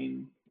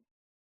between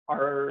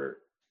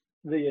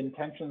the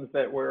intentions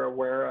that we're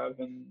aware of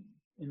and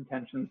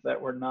intentions that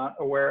we're not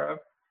aware of,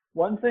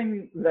 one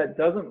thing that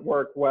doesn't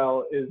work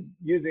well is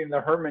using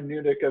the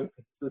hermeneutic of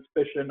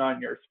suspicion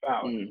on your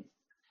spouse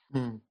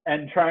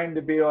and trying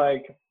to be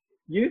like,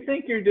 you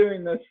think you're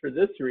doing this for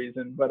this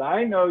reason, but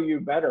I know you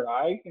better.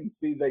 I can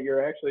see that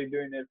you're actually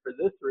doing it for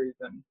this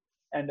reason,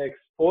 and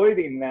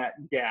exploiting that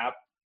gap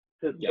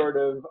to sort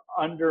of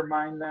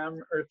undermine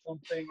them or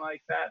something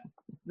like that.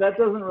 That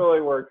doesn't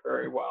really work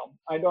very well.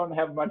 I don't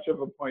have much of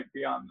a point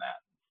beyond that.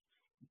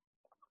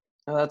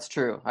 No, that's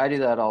true. I do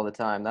that all the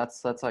time.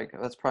 That's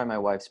probably my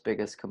wife's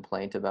biggest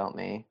complaint about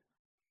me,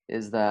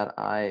 is that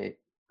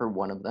or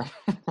one of them.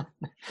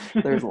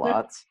 There's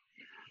lots.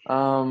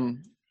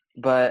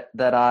 But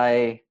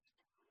that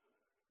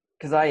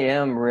because I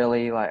am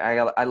really like,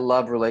 I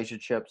love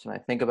relationships and I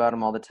think about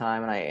them all the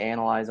time and I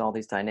analyze all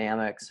these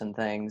dynamics and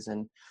things,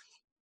 and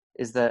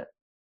is that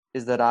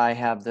I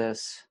have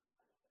this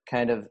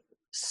kind of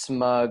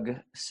smug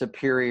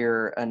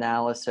superior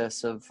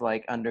analysis of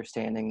like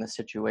understanding the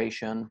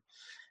situation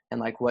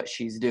and like what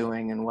she's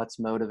doing and what's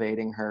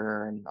motivating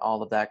her and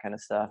all of that kind of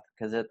stuff,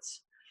 because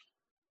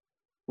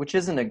which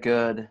isn't a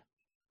good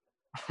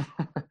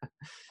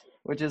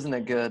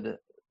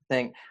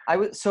thing. I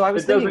was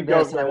thinking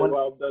this,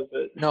 well, does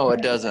it? No,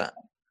 it doesn't.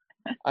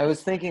 I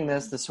was thinking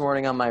this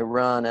morning on my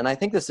run, and I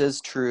think this is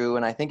true,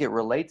 and I think it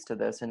relates to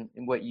this, and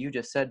what you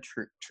just said,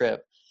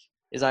 Trip,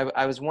 is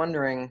I was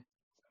wondering,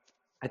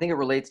 I think it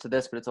relates to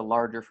this, but it's a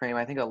larger frame.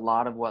 I think a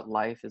lot of what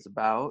life is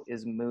about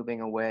is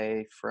moving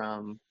away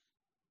from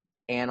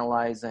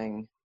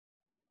analyzing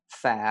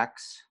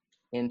facts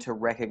into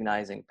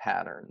recognizing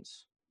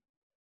patterns.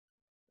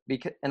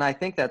 And I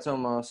think that's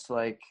almost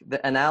like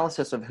the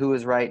analysis of who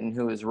is right and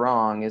who is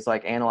wrong is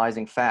like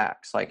analyzing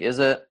facts. Like,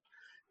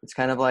 it's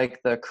kind of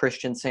like the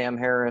Christian Sam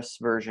Harris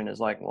version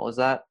is like, well, is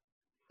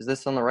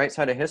this on the right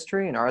side of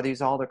history? And are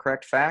these all the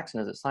correct facts?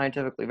 And is it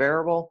scientifically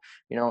verifiable?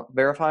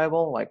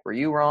 Like, were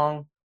you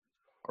wrong?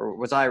 Or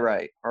was I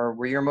right? Or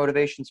were your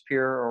motivations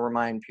pure or were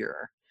mine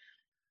pure?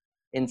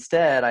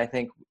 Instead, I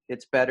think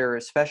it's better,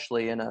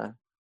 especially and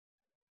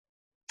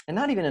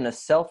not even in a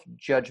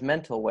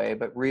self-judgmental way,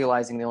 but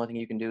realizing the only thing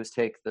you can do is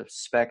take the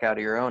speck out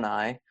of your own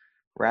eye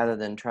rather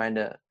than trying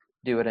to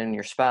do it in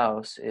your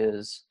spouse,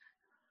 is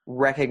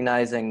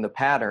recognizing the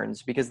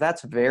patterns, because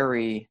that's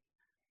very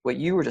what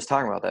you were just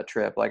talking about, that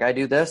Trip. Like, I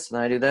do this and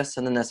I do this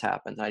and then this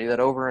happens. I do that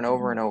over and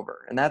over and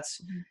over. And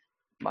that's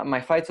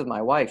my fights with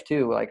my wife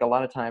too. Like, a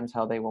lot of times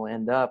how they will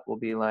end up will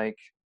be like,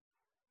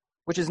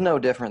 which is no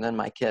different than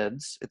my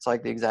kids. It's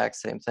like the exact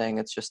same thing.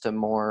 It's just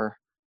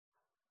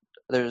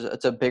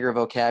it's a bigger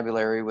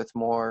vocabulary with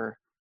more,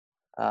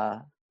 I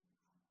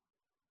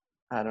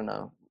don't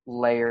know,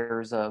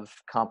 layers of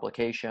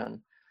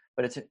complication.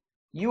 But it's,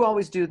 you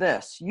always do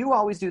this. You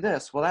always do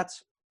this. Well,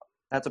 that's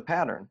a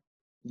pattern.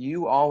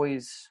 You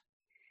always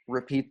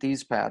repeat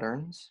these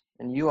patterns,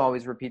 and you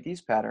always repeat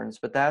these patterns.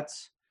 But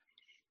that's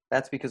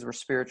because we're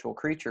spiritual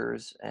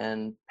creatures,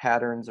 and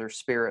patterns are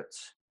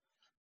spirits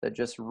that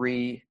just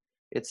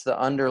it's the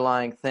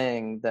underlying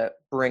thing that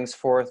brings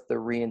forth the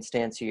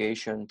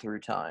reinstantiation through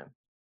time.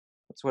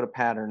 That's what a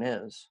pattern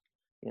is,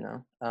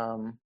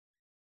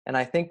 And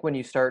I think when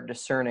you start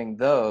discerning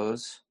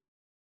those,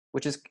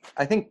 which is,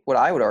 I think what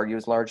I would argue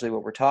is largely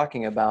what we're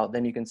talking about,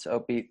 then you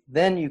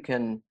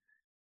can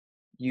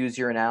use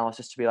your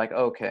analysis to be like,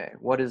 okay,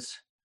 what is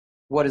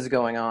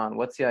going on?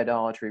 What's the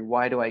idolatry?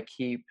 Why do I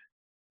keep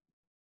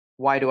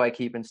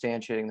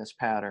instantiating this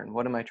pattern?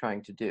 What am I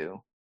trying to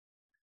do?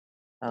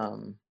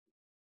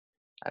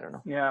 I don't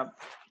know. Yeah.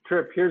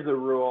 Tripp, here's a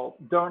rule.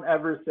 Don't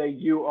ever say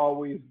you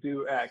always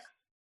do X.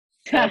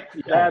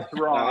 That's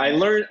wrong. I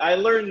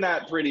learned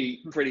that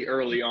pretty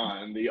early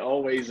on. The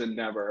always and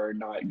never are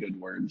not good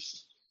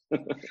words.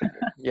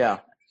 Yeah.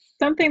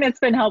 Something that's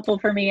been helpful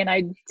for me, and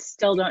I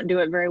still don't do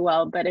it very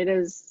well, but it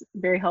is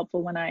very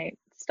helpful when I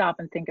stop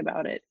and think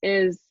about it,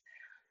 is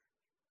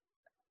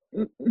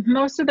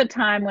most of the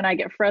time when I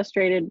get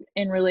frustrated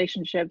in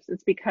relationships,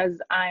 it's because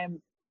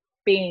I'm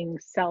being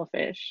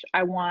selfish.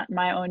 I want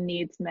my own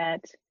needs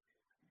met.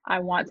 I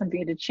want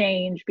something to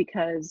change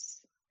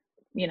because,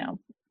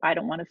 I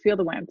don't want to feel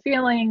the way I'm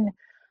feeling.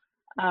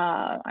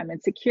 I'm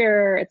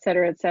insecure, et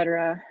cetera, et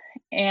cetera.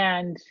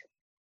 And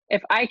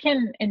if I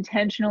can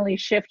intentionally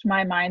shift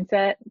my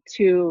mindset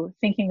to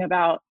thinking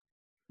about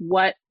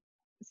what,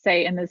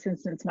 say in this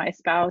instance, my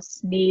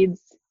spouse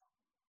needs,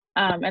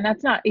 and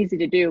that's not easy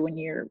to do when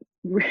you're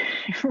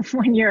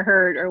when you're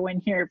hurt or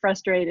when you're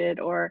frustrated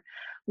or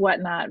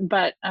whatnot,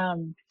 but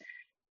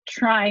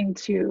trying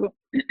to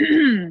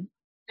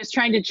just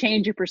trying to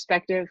change your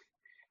perspective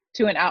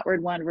to an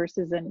outward one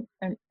versus an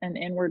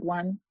inward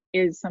one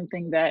is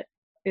something that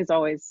is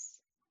always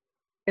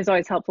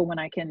helpful when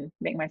I can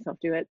make myself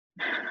do it.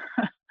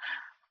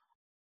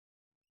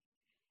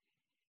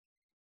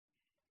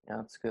 Yeah,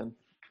 that's good.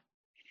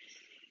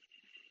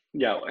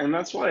 Yeah, and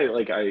that's why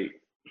I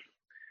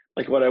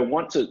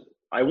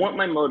want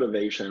my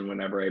motivation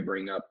whenever I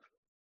bring up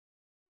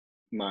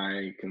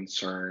my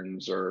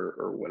concerns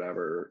or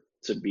whatever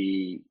to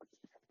be,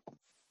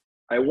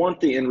 I want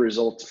the end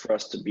result for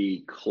us to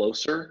be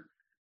closer.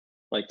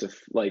 I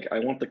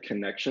want the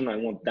connection. I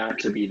want that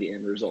to be the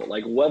end result.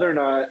 Like whether or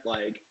not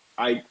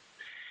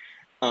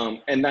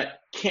and that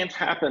can't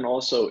happen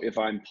also if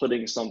I'm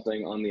putting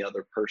something on the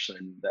other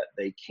person that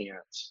they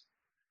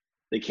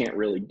can't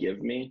really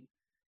give me,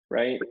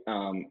 right?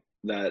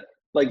 That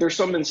like there's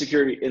some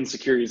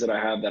insecurities that I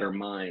have that are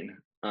mine,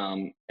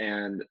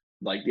 and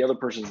like the other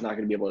person's not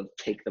going to be able to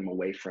take them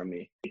away from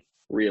me,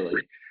 really.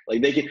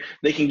 Like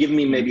they can give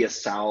me maybe a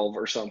salve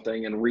or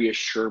something and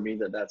reassure me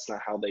that that's not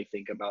how they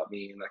think about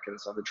me and that kind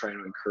of stuff, and trying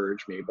to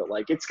encourage me, but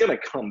like it's going to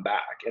come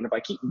back. And if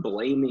I keep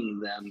blaming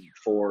them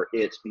for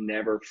it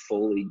never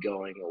fully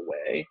going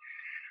away,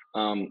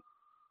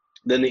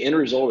 then the end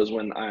result is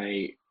when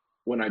I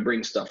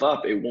bring stuff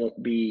up, it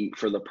won't be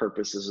for the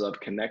purposes of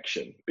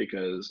connection,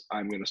 because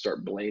I'm going to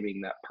start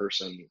blaming that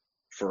person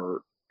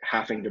for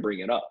having to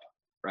bring it up,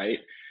 right?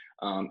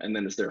 And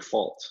then it's their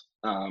fault.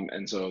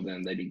 And so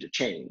then they need to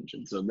change.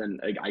 And so then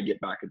I get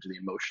back into the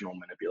emotional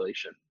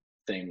manipulation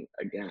thing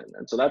again.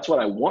 And so that's what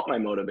I want my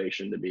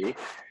motivation to be,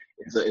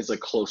 is a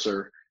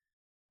closer,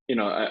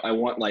 I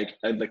want like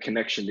the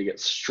connection to get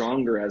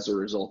stronger as a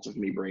result of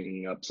me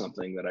bringing up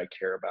something that I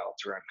care about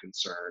or I'm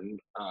concerned.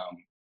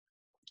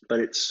 But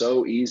it's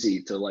so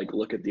easy to like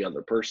look at the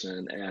other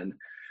person and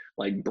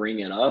like bring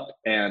it up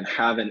and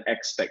have an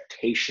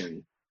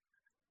expectation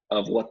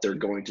of what they're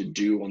going to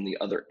do on the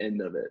other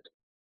end of it.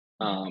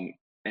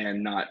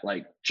 And not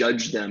like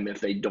judge them if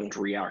they don't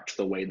react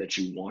the way that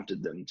you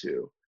wanted them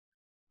to.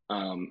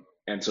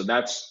 And so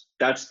that's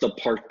the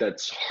part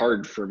that's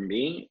hard for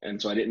me.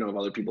 And so I didn't know if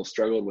other people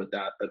struggled with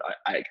that, but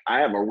I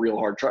have a real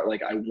hard try.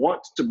 Like I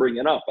want to bring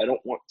it up. I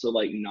don't want to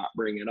like not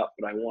bring it up,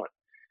 but I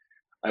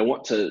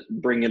want to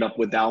bring it up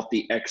without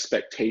the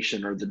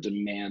expectation or the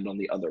demand on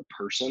the other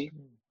person.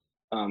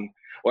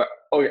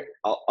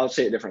 I'll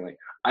say it differently.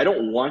 I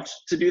don't want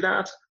to do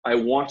that. I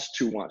want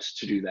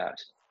to do that.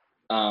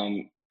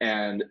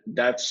 And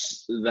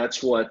that's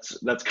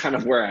kind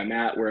of where I'm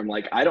at, where I'm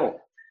like,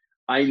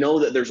 I know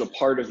that there's a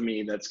part of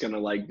me that's going to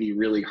like be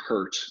really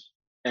hurt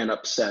and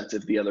upset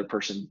if the other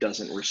person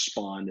doesn't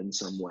respond in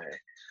some way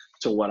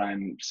to what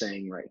I'm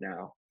saying right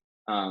now.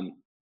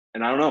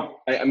 And I don't know.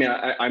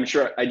 I'm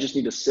sure I just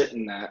need to sit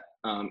in that,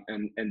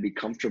 and be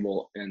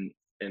comfortable in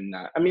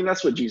that. I mean,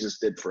 that's what Jesus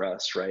did for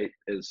us, right?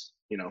 Is,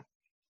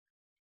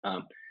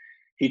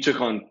 he took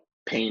on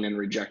pain and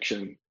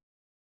rejection,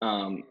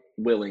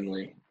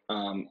 willingly.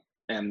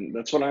 And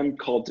that's what I'm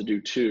called to do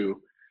too.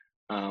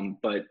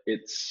 But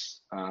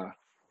it's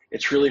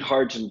really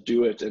hard to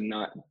do it and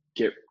not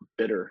get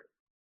bitter,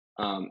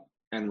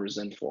 and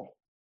resentful,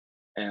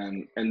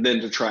 and then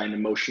to try and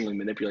emotionally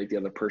manipulate the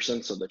other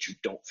person so that you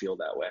don't feel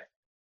that way,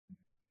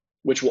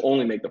 which will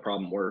only make the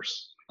problem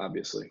worse,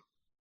 obviously.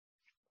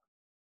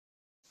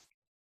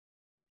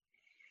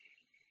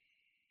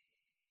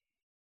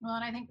 Well,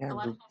 and I think a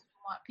lot of times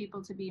we want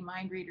people to be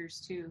mind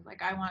readers too.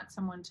 Like I want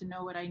someone to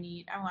know what I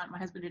need. I want my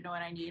husband to know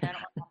what I need. I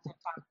don't want him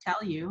to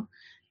tell you.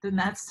 Then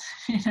that's,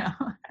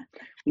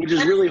 Which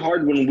is really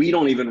hard when we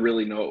don't even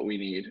really know what we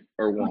need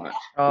or want,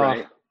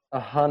 right?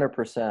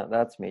 100%.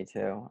 That's me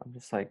too. I'm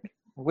just like, I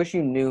wish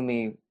you knew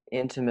me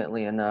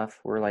intimately enough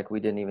where like we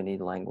didn't even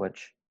need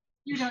language.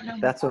 You don't know.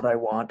 That's what I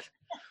want.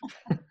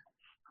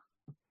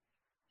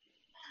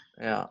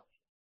 Yeah.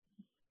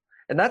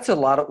 And that's a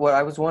lot of what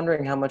I was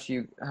wondering how much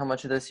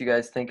of this you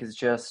guys think is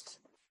just,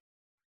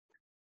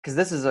 because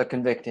this is a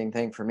convicting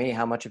thing for me,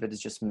 how much of it is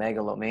just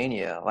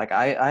megalomania. Like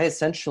I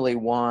essentially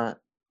want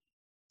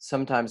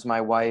sometimes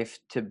my wife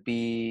to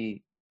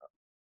be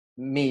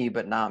me,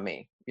 but not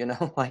me, you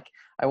know, like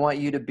I want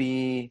you to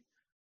be,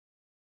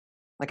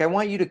 like I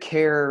want you to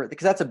care,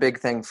 because that's a big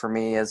thing for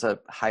me as a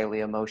highly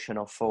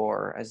emotional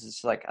four. As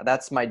it's like,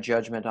 that's my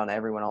judgment on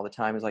everyone all the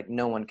time, is like,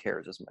 no one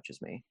cares as much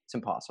as me. It's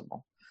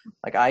impossible.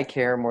 Like I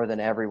care more than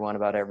everyone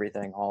about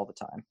everything all the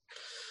time.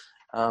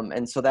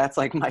 And so that's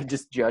like my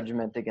just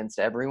judgment against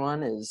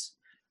everyone is,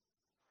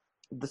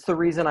 that's the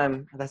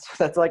reason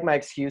that's like my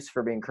excuse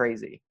for being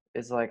crazy.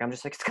 Is like, I'm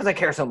just like, it's because I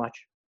care so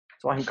much.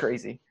 That's why I'm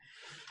crazy.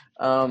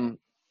 But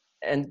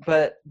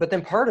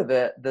then part of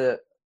it,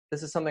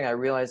 this is something I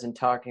realized in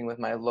talking with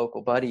my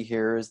local buddy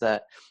here, is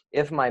that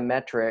if my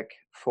metric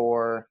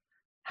for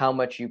how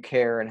much you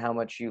care and how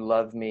much you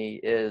love me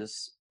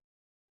is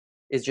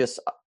just,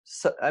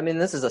 I mean,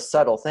 this is a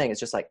subtle thing. It's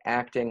just like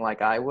acting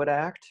like I would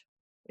act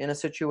in a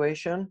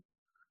situation.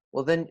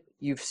 Well, then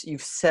you've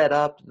set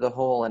up the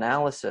whole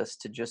analysis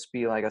to just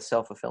be like a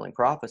self-fulfilling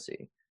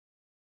prophecy.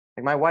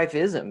 Like my wife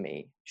isn't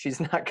me. She's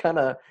not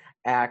gonna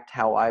act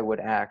how I would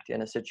act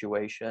in a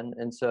situation.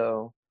 And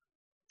so,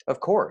 of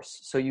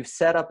course, so you've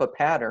set up a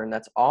pattern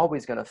that's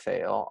always going to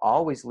fail,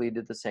 always lead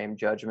to the same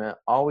judgment,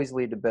 always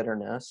lead to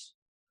bitterness.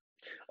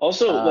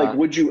 Also, like,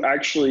 would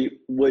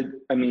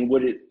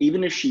it,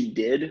 even if she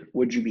did,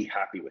 would you be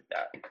happy with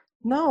that?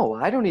 No,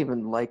 I don't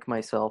even like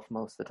myself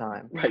most of the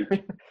time. Right.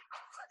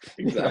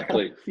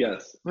 Exactly.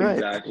 Yes, right.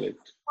 Exactly.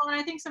 Well, and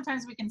I think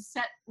sometimes we can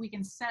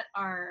set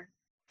our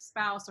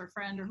spouse or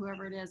friend or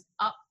whoever it is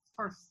up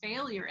for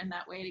failure in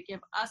that way to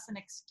give us an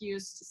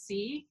excuse to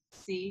see,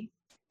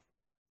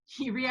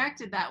 he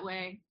reacted that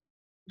way,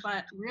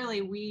 but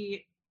really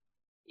we,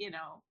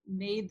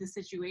 made the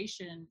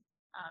situation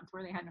to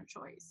where they had no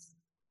choice.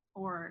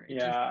 Or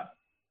yeah,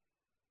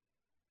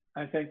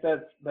 I think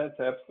that's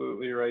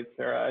absolutely right,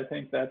 Sarah. I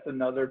think that's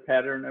another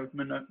pattern of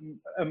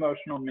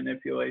emotional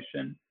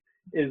manipulation.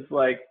 Is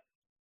like,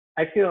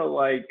 I feel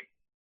like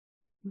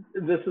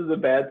this is a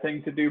bad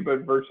thing to do,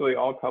 but virtually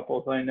all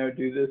couples I know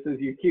do this. Is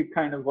you keep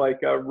kind of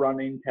like a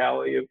running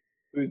tally of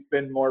who's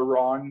been more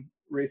wrong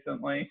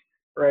recently,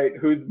 right?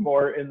 Who's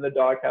more in the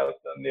doghouse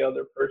than the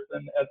other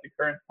person at the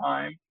current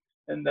time.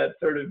 And that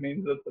sort of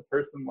means that the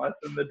person less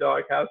in the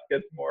doghouse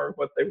gets more of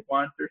what they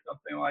want or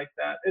something like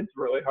that. It's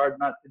really hard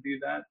not to do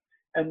that.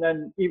 And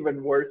then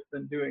even worse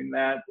than doing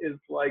that is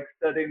like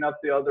setting up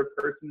the other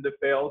person to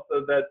fail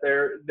so that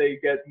they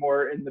get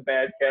more in the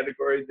bad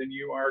category than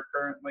you are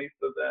currently,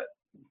 so that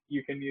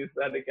you can use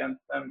that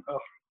against them. Oh,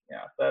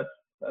 yeah, that's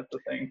the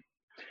thing.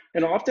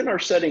 And often our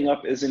setting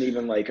up isn't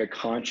even like a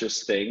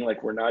conscious thing.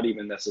 Like we're not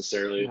even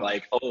necessarily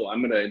like, oh, I'm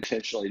going to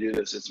intentionally do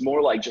this. It's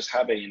more like just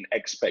having an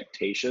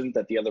expectation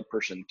that the other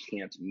person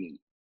can't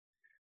meet.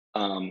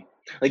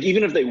 Like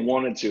even if they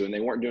wanted to and they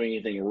weren't doing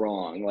anything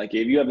wrong, like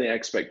if you have the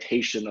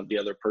expectation of the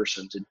other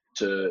person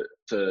to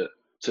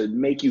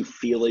make you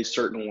feel a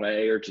certain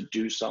way or to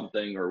do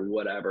something or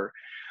whatever,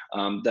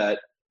 that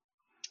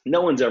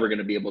no one's ever going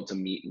to be able to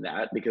meet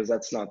that, because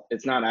it's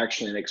not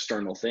actually an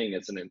external thing,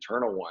 it's an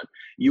internal one.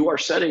 You are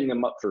setting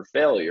them up for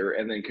failure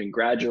and then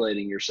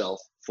congratulating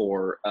yourself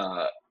for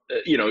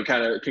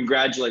kind of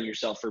congratulating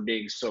yourself for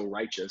being so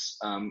righteous,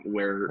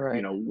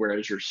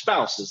 whereas your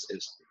spouse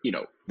is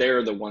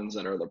they're the ones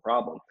that are the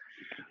problem.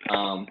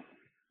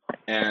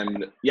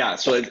 And yeah,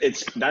 so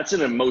that's an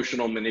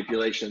emotional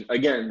manipulation.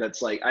 Again,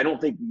 that's like, I don't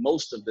think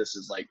most of this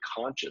is like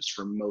conscious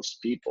for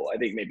most people. I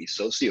think maybe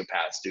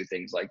sociopaths do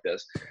things like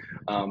this,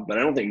 but I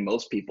don't think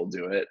most people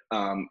do it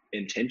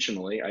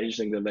intentionally. I just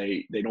think that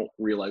they don't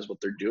realize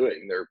what they're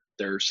doing.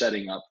 They're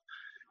setting up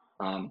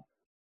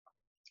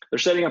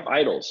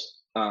idols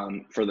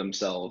for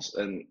themselves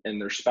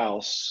and their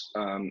spouse,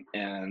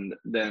 and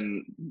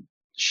then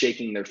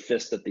shaking their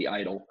fist at the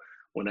idol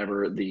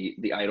whenever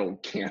the idol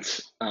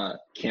can't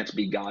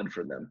be God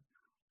for them,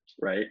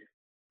 right?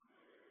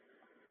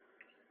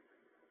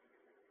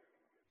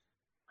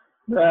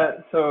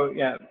 That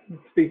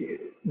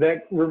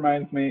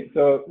reminds me.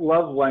 So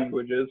love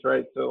languages,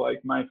 right? So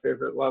like my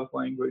favorite love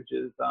language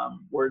is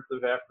words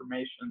of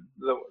affirmation,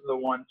 the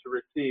one to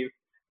receive.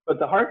 But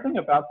the hard thing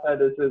about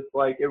that is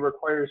like it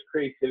requires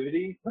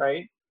creativity,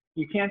 right?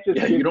 You can't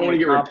just you don't want to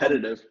get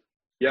repetitive.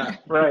 Yeah.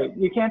 Right.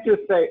 You can't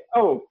just say,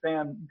 "Oh,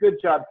 Sam, good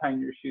job tying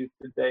your shoes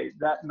today.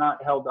 That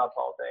knot held up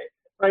all day."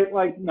 Right?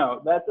 Like,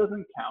 no, that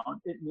doesn't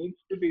count. It needs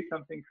to be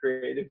something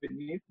creative. It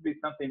needs to be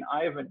something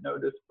I haven't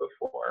noticed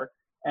before,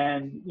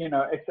 and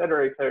et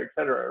cetera, et cetera, et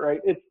cetera.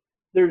 Right?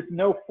 There's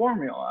no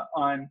formula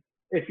on,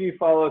 if you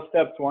follow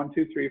steps 1,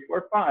 2, 3,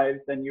 4,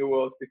 5, then you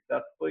will have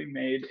successfully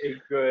made a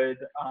good,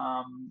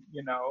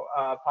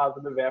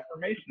 positive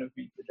affirmation of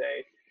me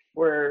today.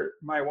 where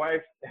my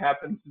wife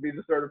happens to be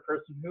the sort of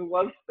person who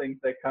loves things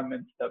that come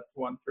in steps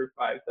 1 through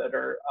 5 that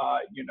are,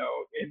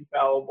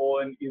 infallible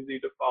and easy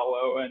to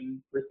follow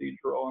and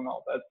procedural and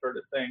all that sort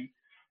of thing.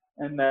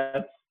 And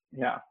that's,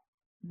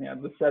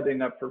 the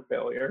setting up for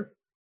failure.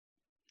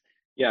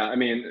 Yeah, I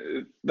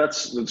mean,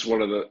 that's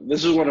one of the.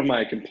 This is one of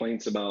my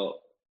complaints about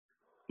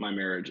my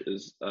marriage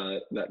is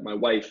that my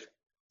wife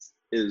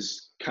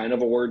is kind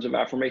of a words of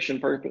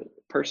affirmation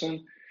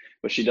person,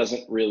 but she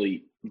doesn't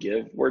really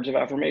give words of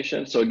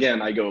affirmation. So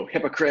again, I go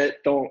hypocrite,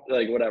 don't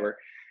like whatever.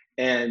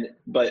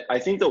 But I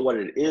think that what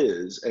it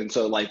is, and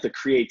so like the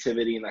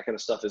creativity and that kind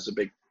of stuff is a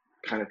big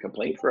kind of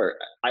complaint for her.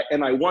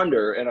 I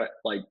wonder,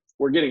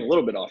 we're getting a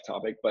little bit off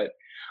topic, but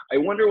I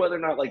wonder whether or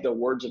not like the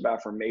words of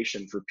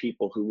affirmation for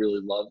people who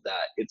really love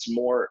that,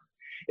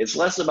 it's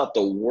less about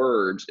the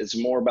words, it's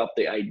more about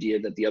the idea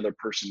that the other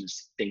person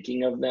is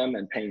thinking of them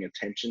and paying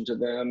attention to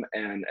them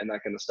and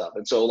that kind of stuff.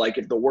 And so like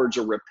if the words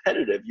are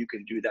repetitive, you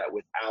can do that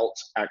without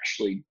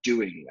actually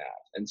doing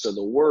that. And so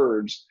the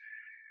words,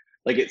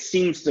 like it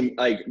seems to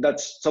like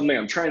that's something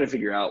I'm trying to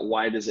figure out.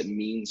 Why does it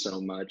mean so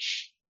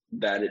much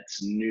that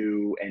it's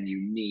new and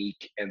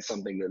unique and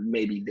something that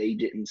maybe they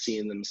didn't see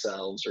in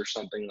themselves or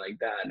something like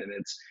that? And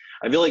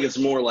I feel like it's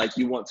more like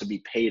you want to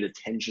be paid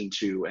attention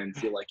to and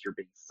feel like you're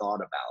being thought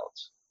about.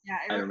 Yeah,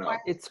 I don't know.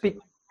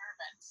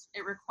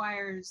 It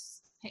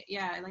requires,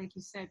 like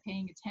you said,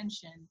 paying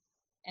attention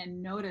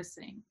and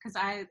noticing. Because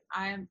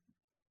I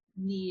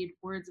need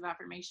words of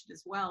affirmation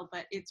as well,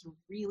 but it's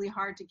really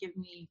hard to give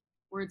me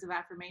words of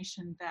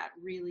affirmation that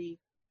really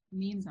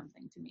mean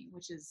something to me,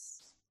 which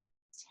is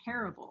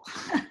terrible.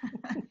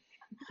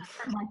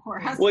 For my poor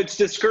husband. Well, it's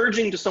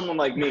discouraging to someone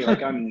like me.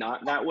 Like I'm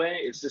not that way.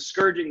 It's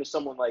discouraging to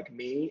someone like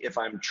me if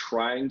I'm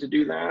trying to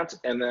do that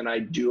and then I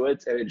do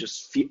it and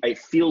it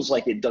feels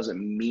like it doesn't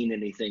mean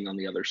anything on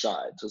the other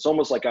side. So it's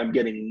almost like I'm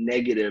getting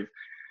negative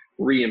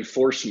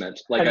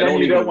reinforcement. Like and I then don't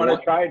you even don't want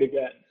to try it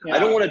again. I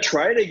don't want to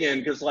try it again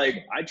because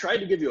like I tried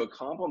to give you a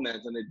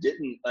compliment and it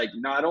didn't. Like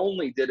not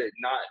only did it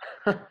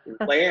not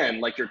land,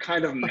 like you're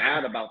kind of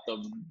mad about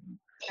the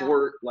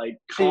poor like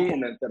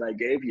compliment that I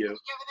gave you.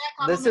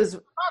 This is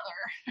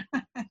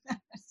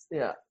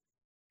yeah.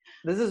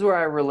 This is where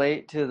I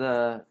relate to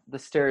the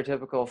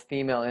stereotypical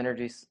female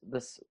energy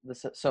this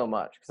so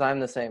much because I'm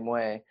the same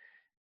way.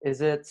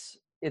 It's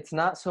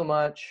not so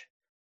much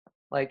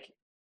like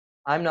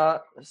I'm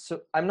not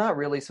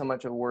really so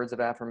much a words of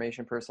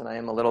affirmation person. I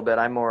am a little bit.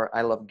 I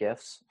love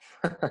gifts,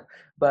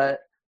 but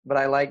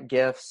I like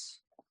gifts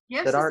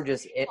that aren't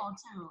just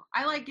too.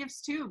 I like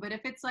gifts too, but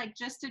if it's like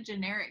just a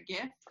generic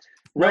gift,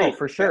 right,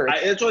 for sure.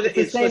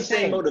 It's the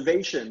same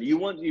motivation.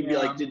 You'd be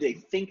like, did they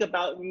think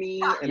about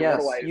me? And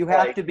yes, what do I you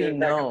have like, to be that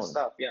known. Kind of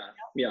stuff.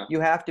 Yeah. You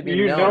have to be known.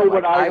 You know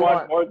what I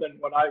want more than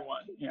what I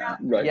want. Yeah.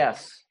 Right.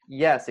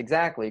 Yes,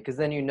 exactly. Because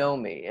then you know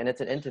me, and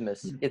it's an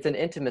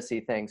intimacy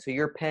thing. So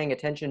you're paying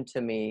attention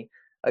to me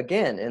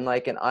again in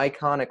like an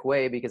iconic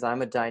way because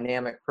I'm a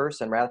dynamic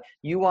person. Rather,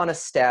 you want a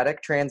static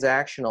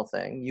transactional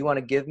thing. You want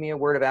to give me a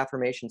word of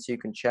affirmation so you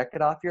can check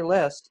it off your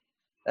list.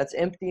 That's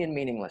empty and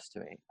meaningless to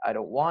me. I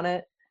don't want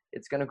it.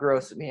 It's going to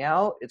gross me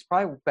out. It's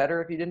probably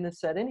better if you didn't have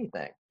said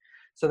anything.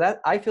 So that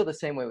I feel the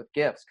same way with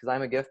gifts because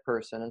I'm a gift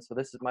person. And so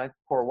this is my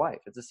poor wife.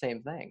 It's the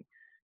same thing.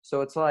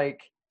 So it's like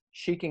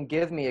she can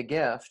give me a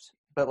gift,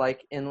 but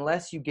like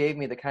unless you gave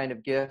me the kind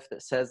of gift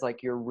that says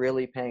like you're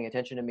really paying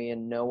attention to me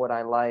and know what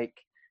I like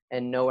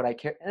and know what I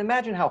care. And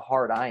imagine how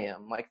hard I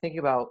am. Like think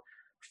about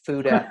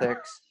food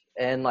ethics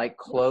and like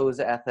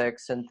clothes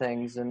ethics and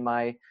things and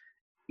my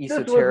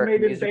esoteric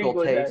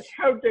musical taste.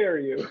 How dare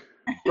you?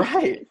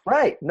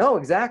 Right. No,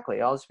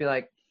 exactly. I'll just be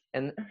like,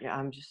 and yeah,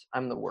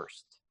 I'm the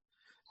worst.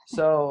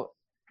 So,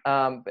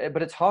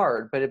 but it's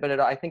hard. But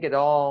I think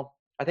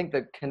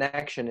the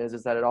connection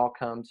is that it all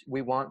comes.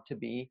 We want to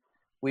be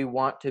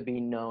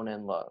known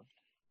and loved.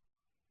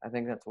 I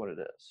think that's what it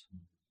is.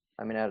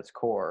 I mean, at its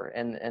core,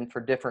 and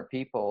for different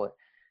people,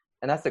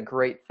 and that's the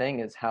great thing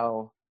is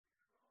how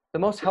the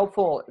most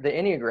helpful, the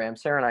Enneagram,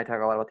 Sarah and I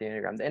talk a lot about the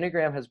Enneagram. The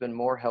Enneagram has been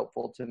more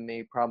helpful to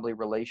me probably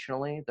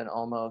relationally than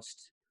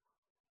almost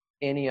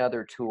any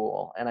other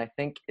tool. And I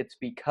think it's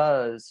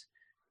because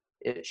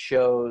it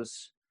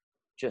shows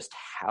just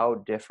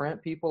how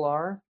different people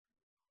are.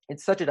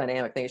 It's such a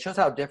dynamic thing. It shows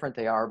how different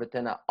they are, but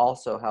then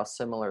also how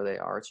similar they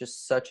are. It's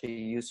just such a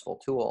useful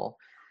tool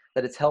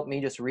that it's helped me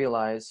just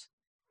realize.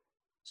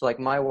 So like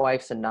my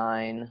wife's a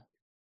 9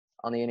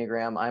 on the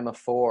Enneagram, I'm a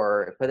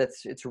 4, but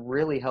it's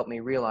really helped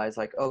me realize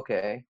like,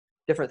 okay,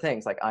 different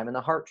things. Like I'm in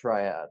the heart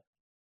triad.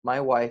 My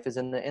wife is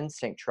in the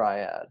instinct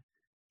triad.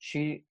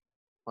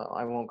 Well,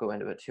 I won't go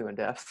into it too in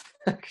depth.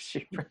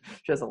 she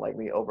doesn't like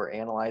me over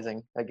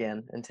analyzing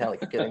again until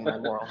like getting my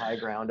moral high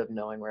ground of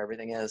knowing where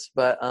everything is.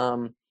 But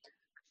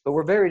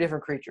we're very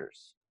different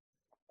creatures.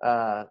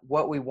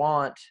 What we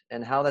want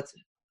and how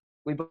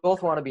we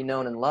both want to be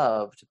known and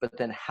loved, but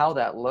then how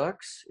that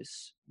looks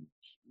is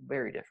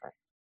very different.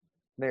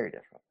 Very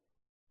different.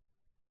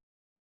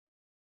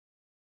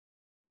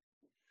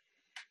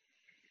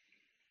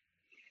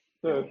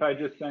 So if I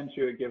just sent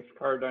you a gift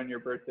card on your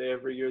birthday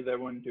every year, that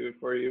wouldn't do it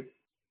for you?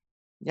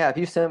 Yeah, if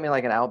you sent me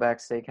like an Outback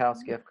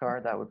Steakhouse gift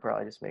card, that would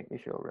probably just make me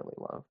feel really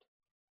loved.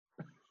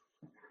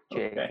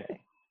 Okay.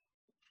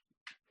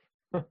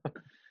 JK.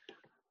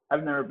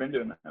 I've never been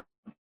to an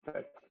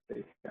Outback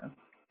Steakhouse.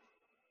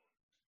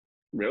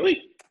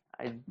 Really?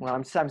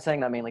 I'm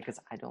saying that mainly because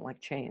I don't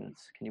like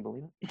chains. Can you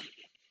believe it?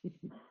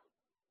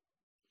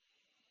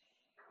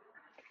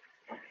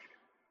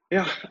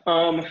 Yeah.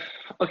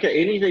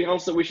 Okay. Anything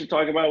else that we should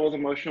talk about with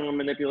emotional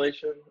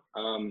manipulation?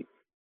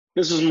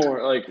 This is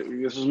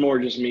more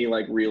just me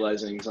like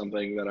realizing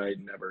something that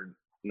I'd never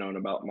known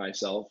about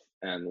myself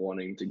and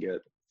wanting to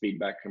get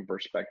feedback and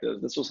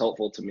perspective. This was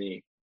helpful to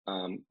me.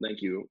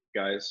 Thank you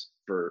guys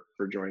for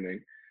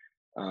joining.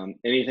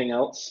 Anything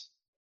else?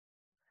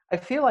 I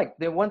feel like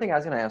the one thing I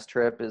was going to ask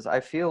Trip is I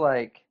feel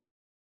like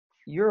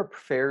you're a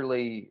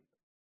fairly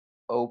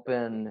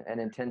open and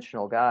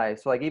intentional guy.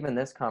 So like even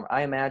this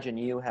I imagine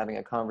you having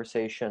a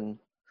conversation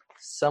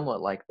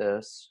somewhat like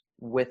this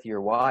with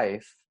your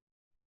wife,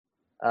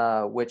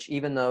 which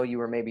even though you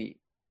were maybe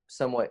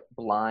somewhat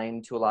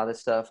blind to a lot of this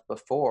stuff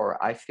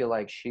before, I feel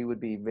like she would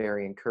be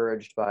very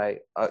encouraged by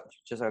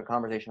just a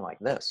conversation like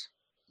this.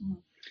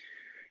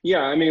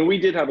 Yeah, I mean, we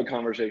did have a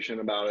conversation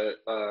about it,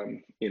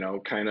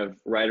 kind of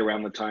right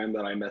around the time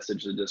that I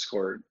messaged the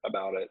Discord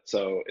about it.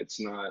 So it's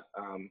not,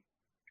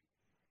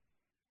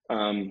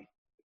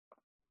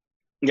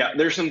 yeah,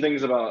 there's some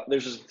things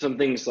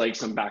like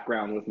some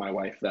background with my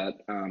wife that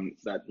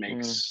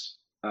makes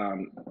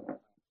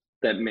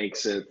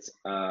it,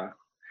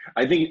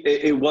 I think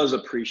it was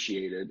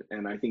appreciated,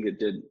 and I think it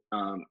did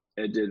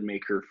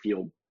make her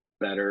feel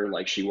better,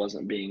 like she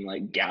wasn't being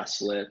like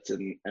gaslit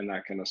and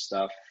that kind of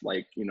stuff.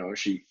 Like,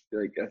 she,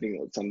 like, I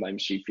think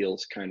sometimes she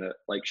feels kind of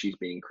like she's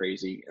being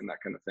crazy and that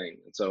kind of thing.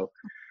 And so,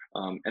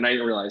 and I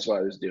didn't realize what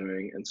I was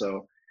doing. And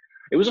so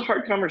it was a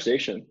hard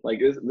conversation.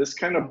 Like this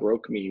kind of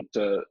broke me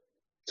to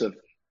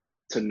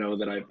know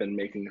that I've been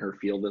making her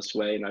feel this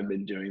way. And I've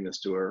been doing this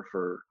to her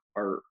for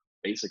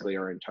basically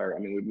our entire, I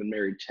mean, we've been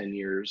married 10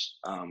 years.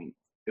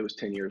 It was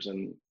 10 years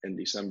in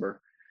December.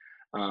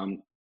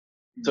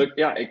 So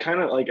yeah, it kind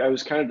of like, I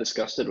was kind of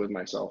disgusted with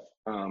myself.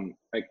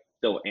 I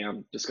still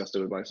am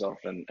disgusted with myself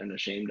and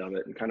ashamed of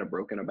it and kind of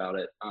broken about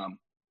it.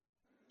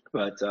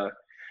 But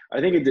I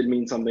think it did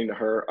mean something to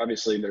her.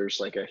 Obviously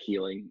there's like a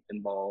healing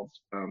involved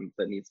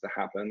that needs to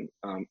happen.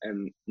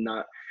 And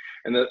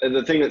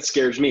the thing that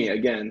scares me,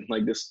 again,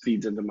 like this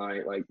feeds into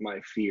my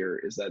fear,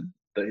 is that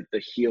the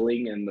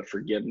healing and the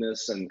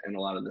forgiveness and a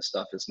lot of this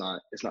stuff is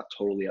not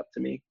totally up to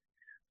me.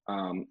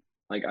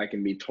 Like I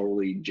can be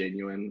totally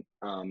genuine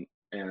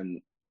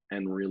and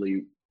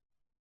really,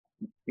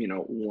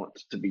 want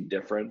to be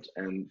different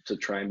and to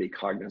try and be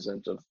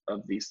cognizant of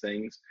these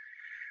things.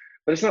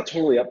 But it's not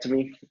totally up to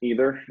me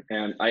either.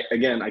 And I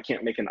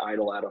can't make an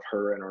idol out of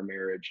her and our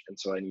marriage. And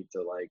so I need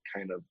to like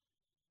kind of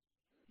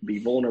be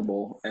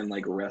vulnerable and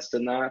like rest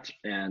in that.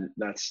 And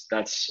that's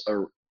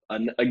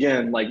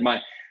again, like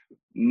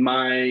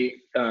my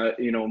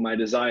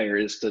desire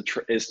is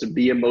to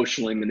be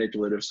emotionally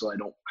manipulative so I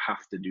don't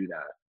have to do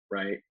that.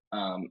 Right.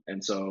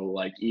 And so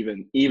like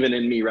even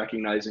in me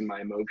recognizing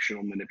my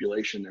emotional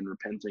manipulation and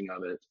repenting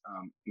of it,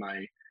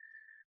 my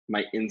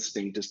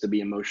instinct is to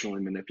be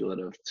emotionally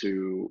manipulative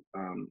to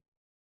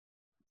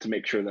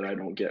make sure that I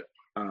don't get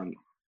kind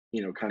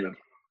of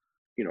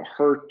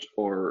hurt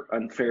or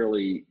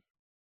unfairly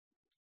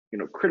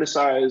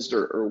criticized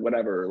or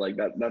whatever. Like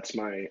that's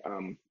my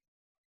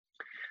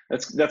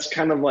that's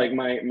kind of like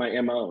my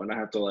MO, and I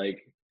have to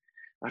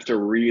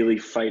really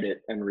fight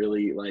it and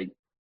really like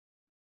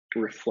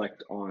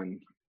reflect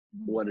on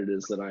what it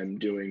is that I'm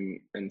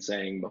doing and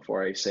saying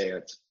before I say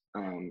it,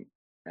 and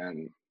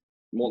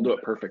won't do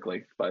it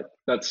perfectly, but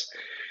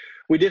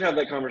we did have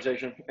that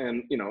conversation,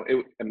 and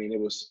it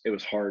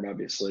was hard,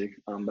 obviously,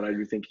 but I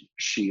do think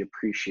she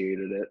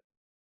appreciated it.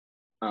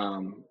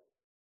 I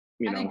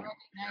think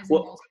recognizing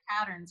those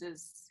patterns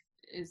is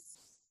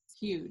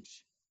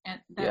huge, and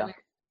that way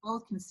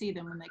both can see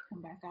them when they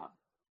come back up.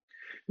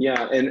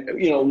 Yeah, and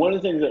one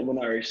of the things that when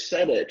I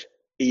said it,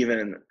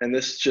 even, and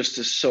this just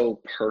is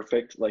so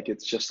perfect, like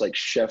it's just like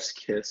chef's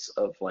kiss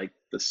of like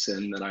the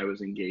sin that I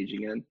was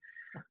engaging in,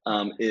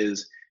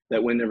 is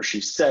that whenever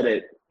she said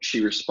it,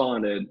 she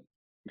responded,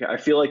 "Okay, I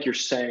feel like you're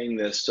saying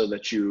this so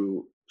that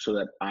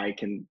I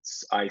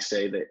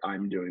say that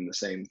I'm doing the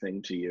same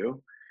thing to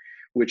you,"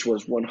 which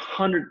was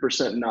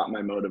 100% not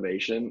my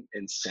motivation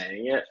in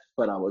saying it,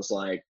 but I was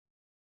like,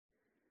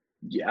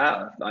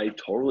 yeah, I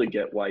totally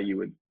get why you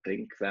would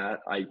think that.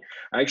 I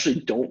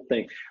actually don't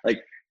think, like,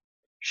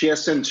 she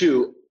has sin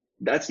too.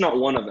 That's not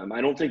one of them.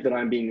 I don't think that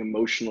I'm being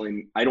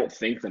emotionally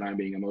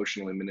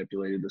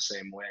manipulated the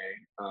same way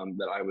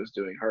that I was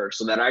doing her.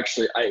 So that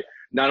actually,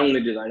 not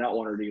only did I not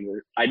want her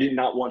to I did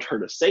not want her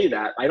to say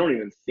that. I don't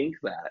even think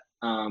that.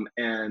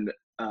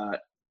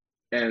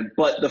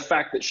 But the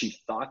fact that she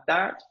thought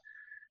that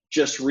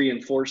just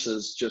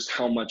reinforces just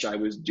how much I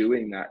was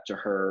doing that to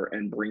her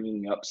and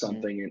bringing up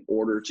something in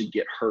order to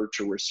get her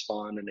to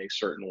respond in a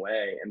certain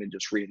way. And it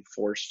just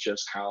reinforced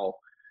just how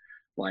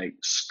like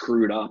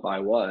screwed up I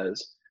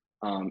was.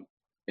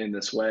 in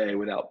this way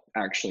without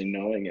actually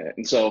knowing it.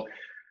 And so,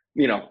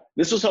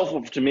 this was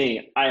helpful to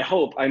me.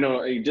 I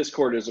know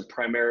Discord is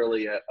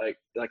primarily a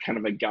kind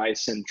of a guy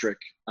centric,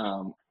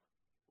 and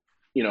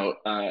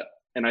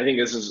I think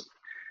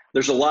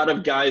there's a lot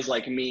of guys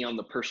like me on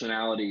the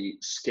personality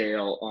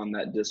scale on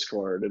that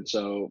Discord. And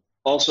so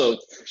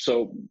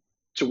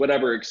to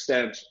whatever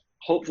extent,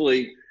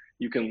 hopefully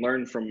you can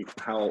learn from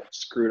how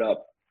screwed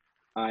up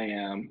I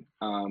am.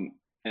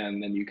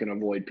 And then you can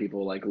avoid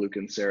people like Luke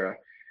and Sarah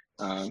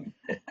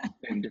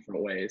in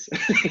different ways.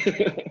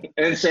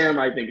 And Sam,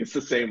 I think it's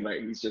the same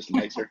way. He's just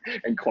nicer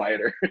and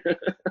quieter.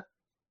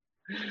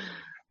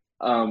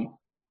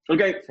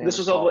 Okay, this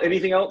was helpful.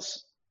 Anything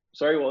else?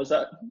 Sorry, what was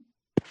that?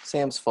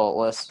 Sam's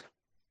faultless.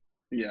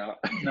 Yeah.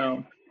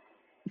 No.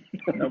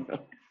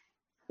 Nope.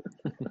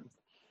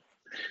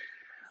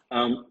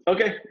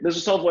 Okay, this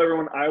was helpful,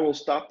 everyone. I will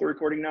stop the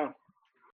recording now.